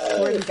 I will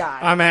swear to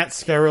God. I'm at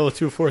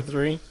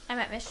Scarilla243. I'm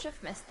at Mischief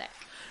Mystic.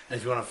 And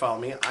if you want to follow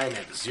me, I'm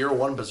at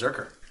 01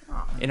 Berserker.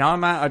 And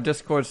I'm at our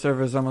Discord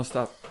server is almost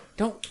up.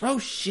 Don't throw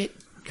shit.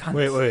 Cunts.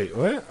 Wait,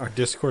 what? Our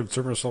Discord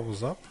server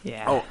was up?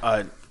 Yeah.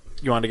 Oh,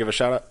 you want to give a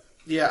shout out?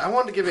 Yeah, I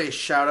wanted to give a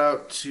shout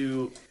out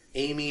to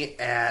Amy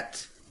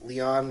at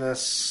Leona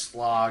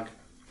Slog.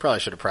 Probably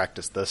should have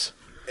practiced this.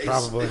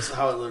 Probably. It's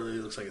how it literally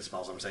looks like it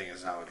smells. I'm saying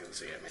is how I can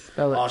see it.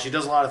 Spell it. She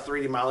does a lot of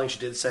 3D modeling. She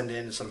did send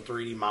in some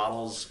 3D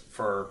models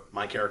for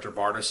my character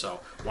Bardus, so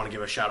I want to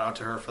give a shout out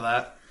to her for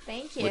that.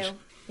 Thank you.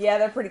 Yeah,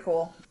 they're pretty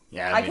cool.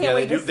 Yeah, I can't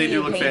wait to see they do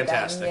you look paint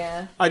fantastic. them.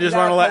 Yeah. I just You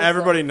want to gotta let post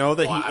everybody them. know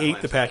that Well, I he ate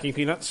might the say. packing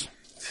peanuts.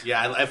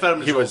 Yeah, I fed him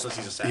to he Joel was since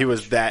he's a he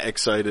was that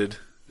excited.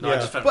 No, I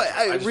just fed him But to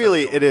Joel. I just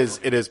really, fed him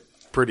to it is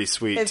pretty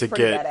sweet It's to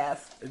pretty get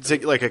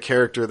badass. like a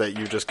character that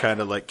you just kind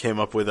of like came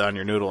up with on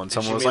your noodle, and She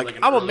someone was made, like,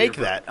 an "I'm gonna earlier make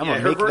that. I'm yeah,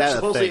 gonna her make verse, that a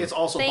supposedly thing." it's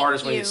also Thank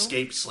Bardus when he you.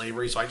 escaped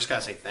slavery, so I just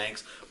gotta say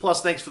thanks.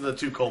 Plus, thanks for the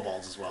 2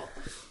 kobolds as well.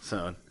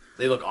 So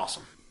They look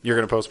awesome. you're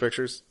gonna post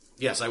pictures?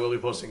 Yes, I will be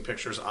posting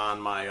pictures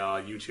on my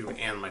YouTube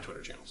and my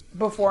Twitter channels.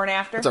 Before and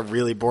after. It's a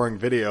really boring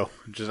video.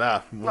 Just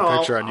one No,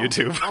 picture on I'll-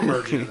 YouTube. I'll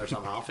merge it in there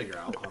somehow. I'll figure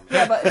out.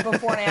 Yeah, but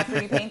before and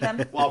after you paint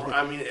them. Well,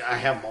 I mean, I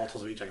have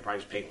multiples of each. I can probably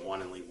just paint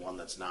one and leave one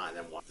that's not, and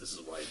then one. This is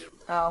what I do.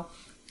 Oh.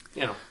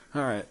 You know.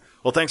 All right.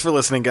 Well, thanks for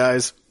listening,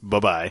 guys. Bye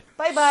bye.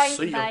 Bye bye.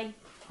 See ya. Bye.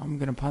 I'm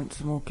gonna punch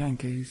some more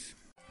Kankies.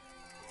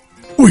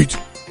 Wait,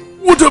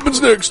 what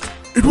happens next?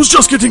 It was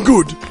just getting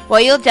good. Well,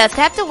 you'll just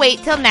have to wait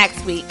till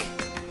next week.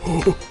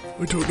 Oh,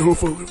 I don't know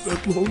if I'll live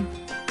that long.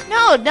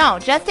 No,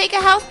 just take a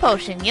health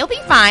potion. You'll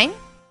be fine.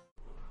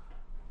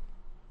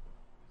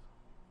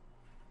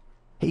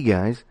 Hey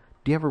guys,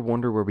 do you ever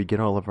wonder where we get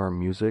all of our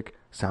music,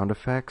 sound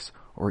effects,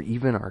 or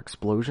even our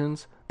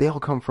explosions? They all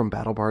come from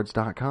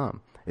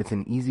BattleBards.com. It's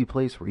an easy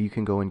place where you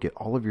can go and get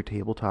all of your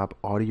tabletop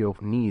audio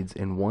needs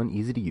in one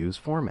easy-to-use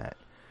format.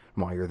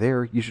 And while you're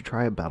there, you should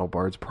try a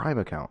BattleBards Prime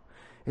account.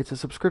 It's a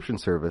subscription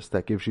service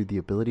that gives you the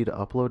ability to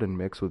upload and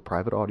mix with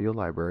private audio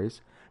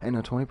libraries and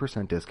a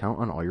 20% discount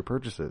on all your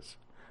purchases.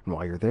 And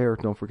while you're there,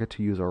 don't forget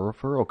to use our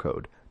referral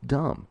code,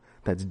 DUMB,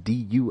 that's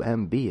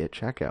D-U-M-B at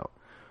checkout.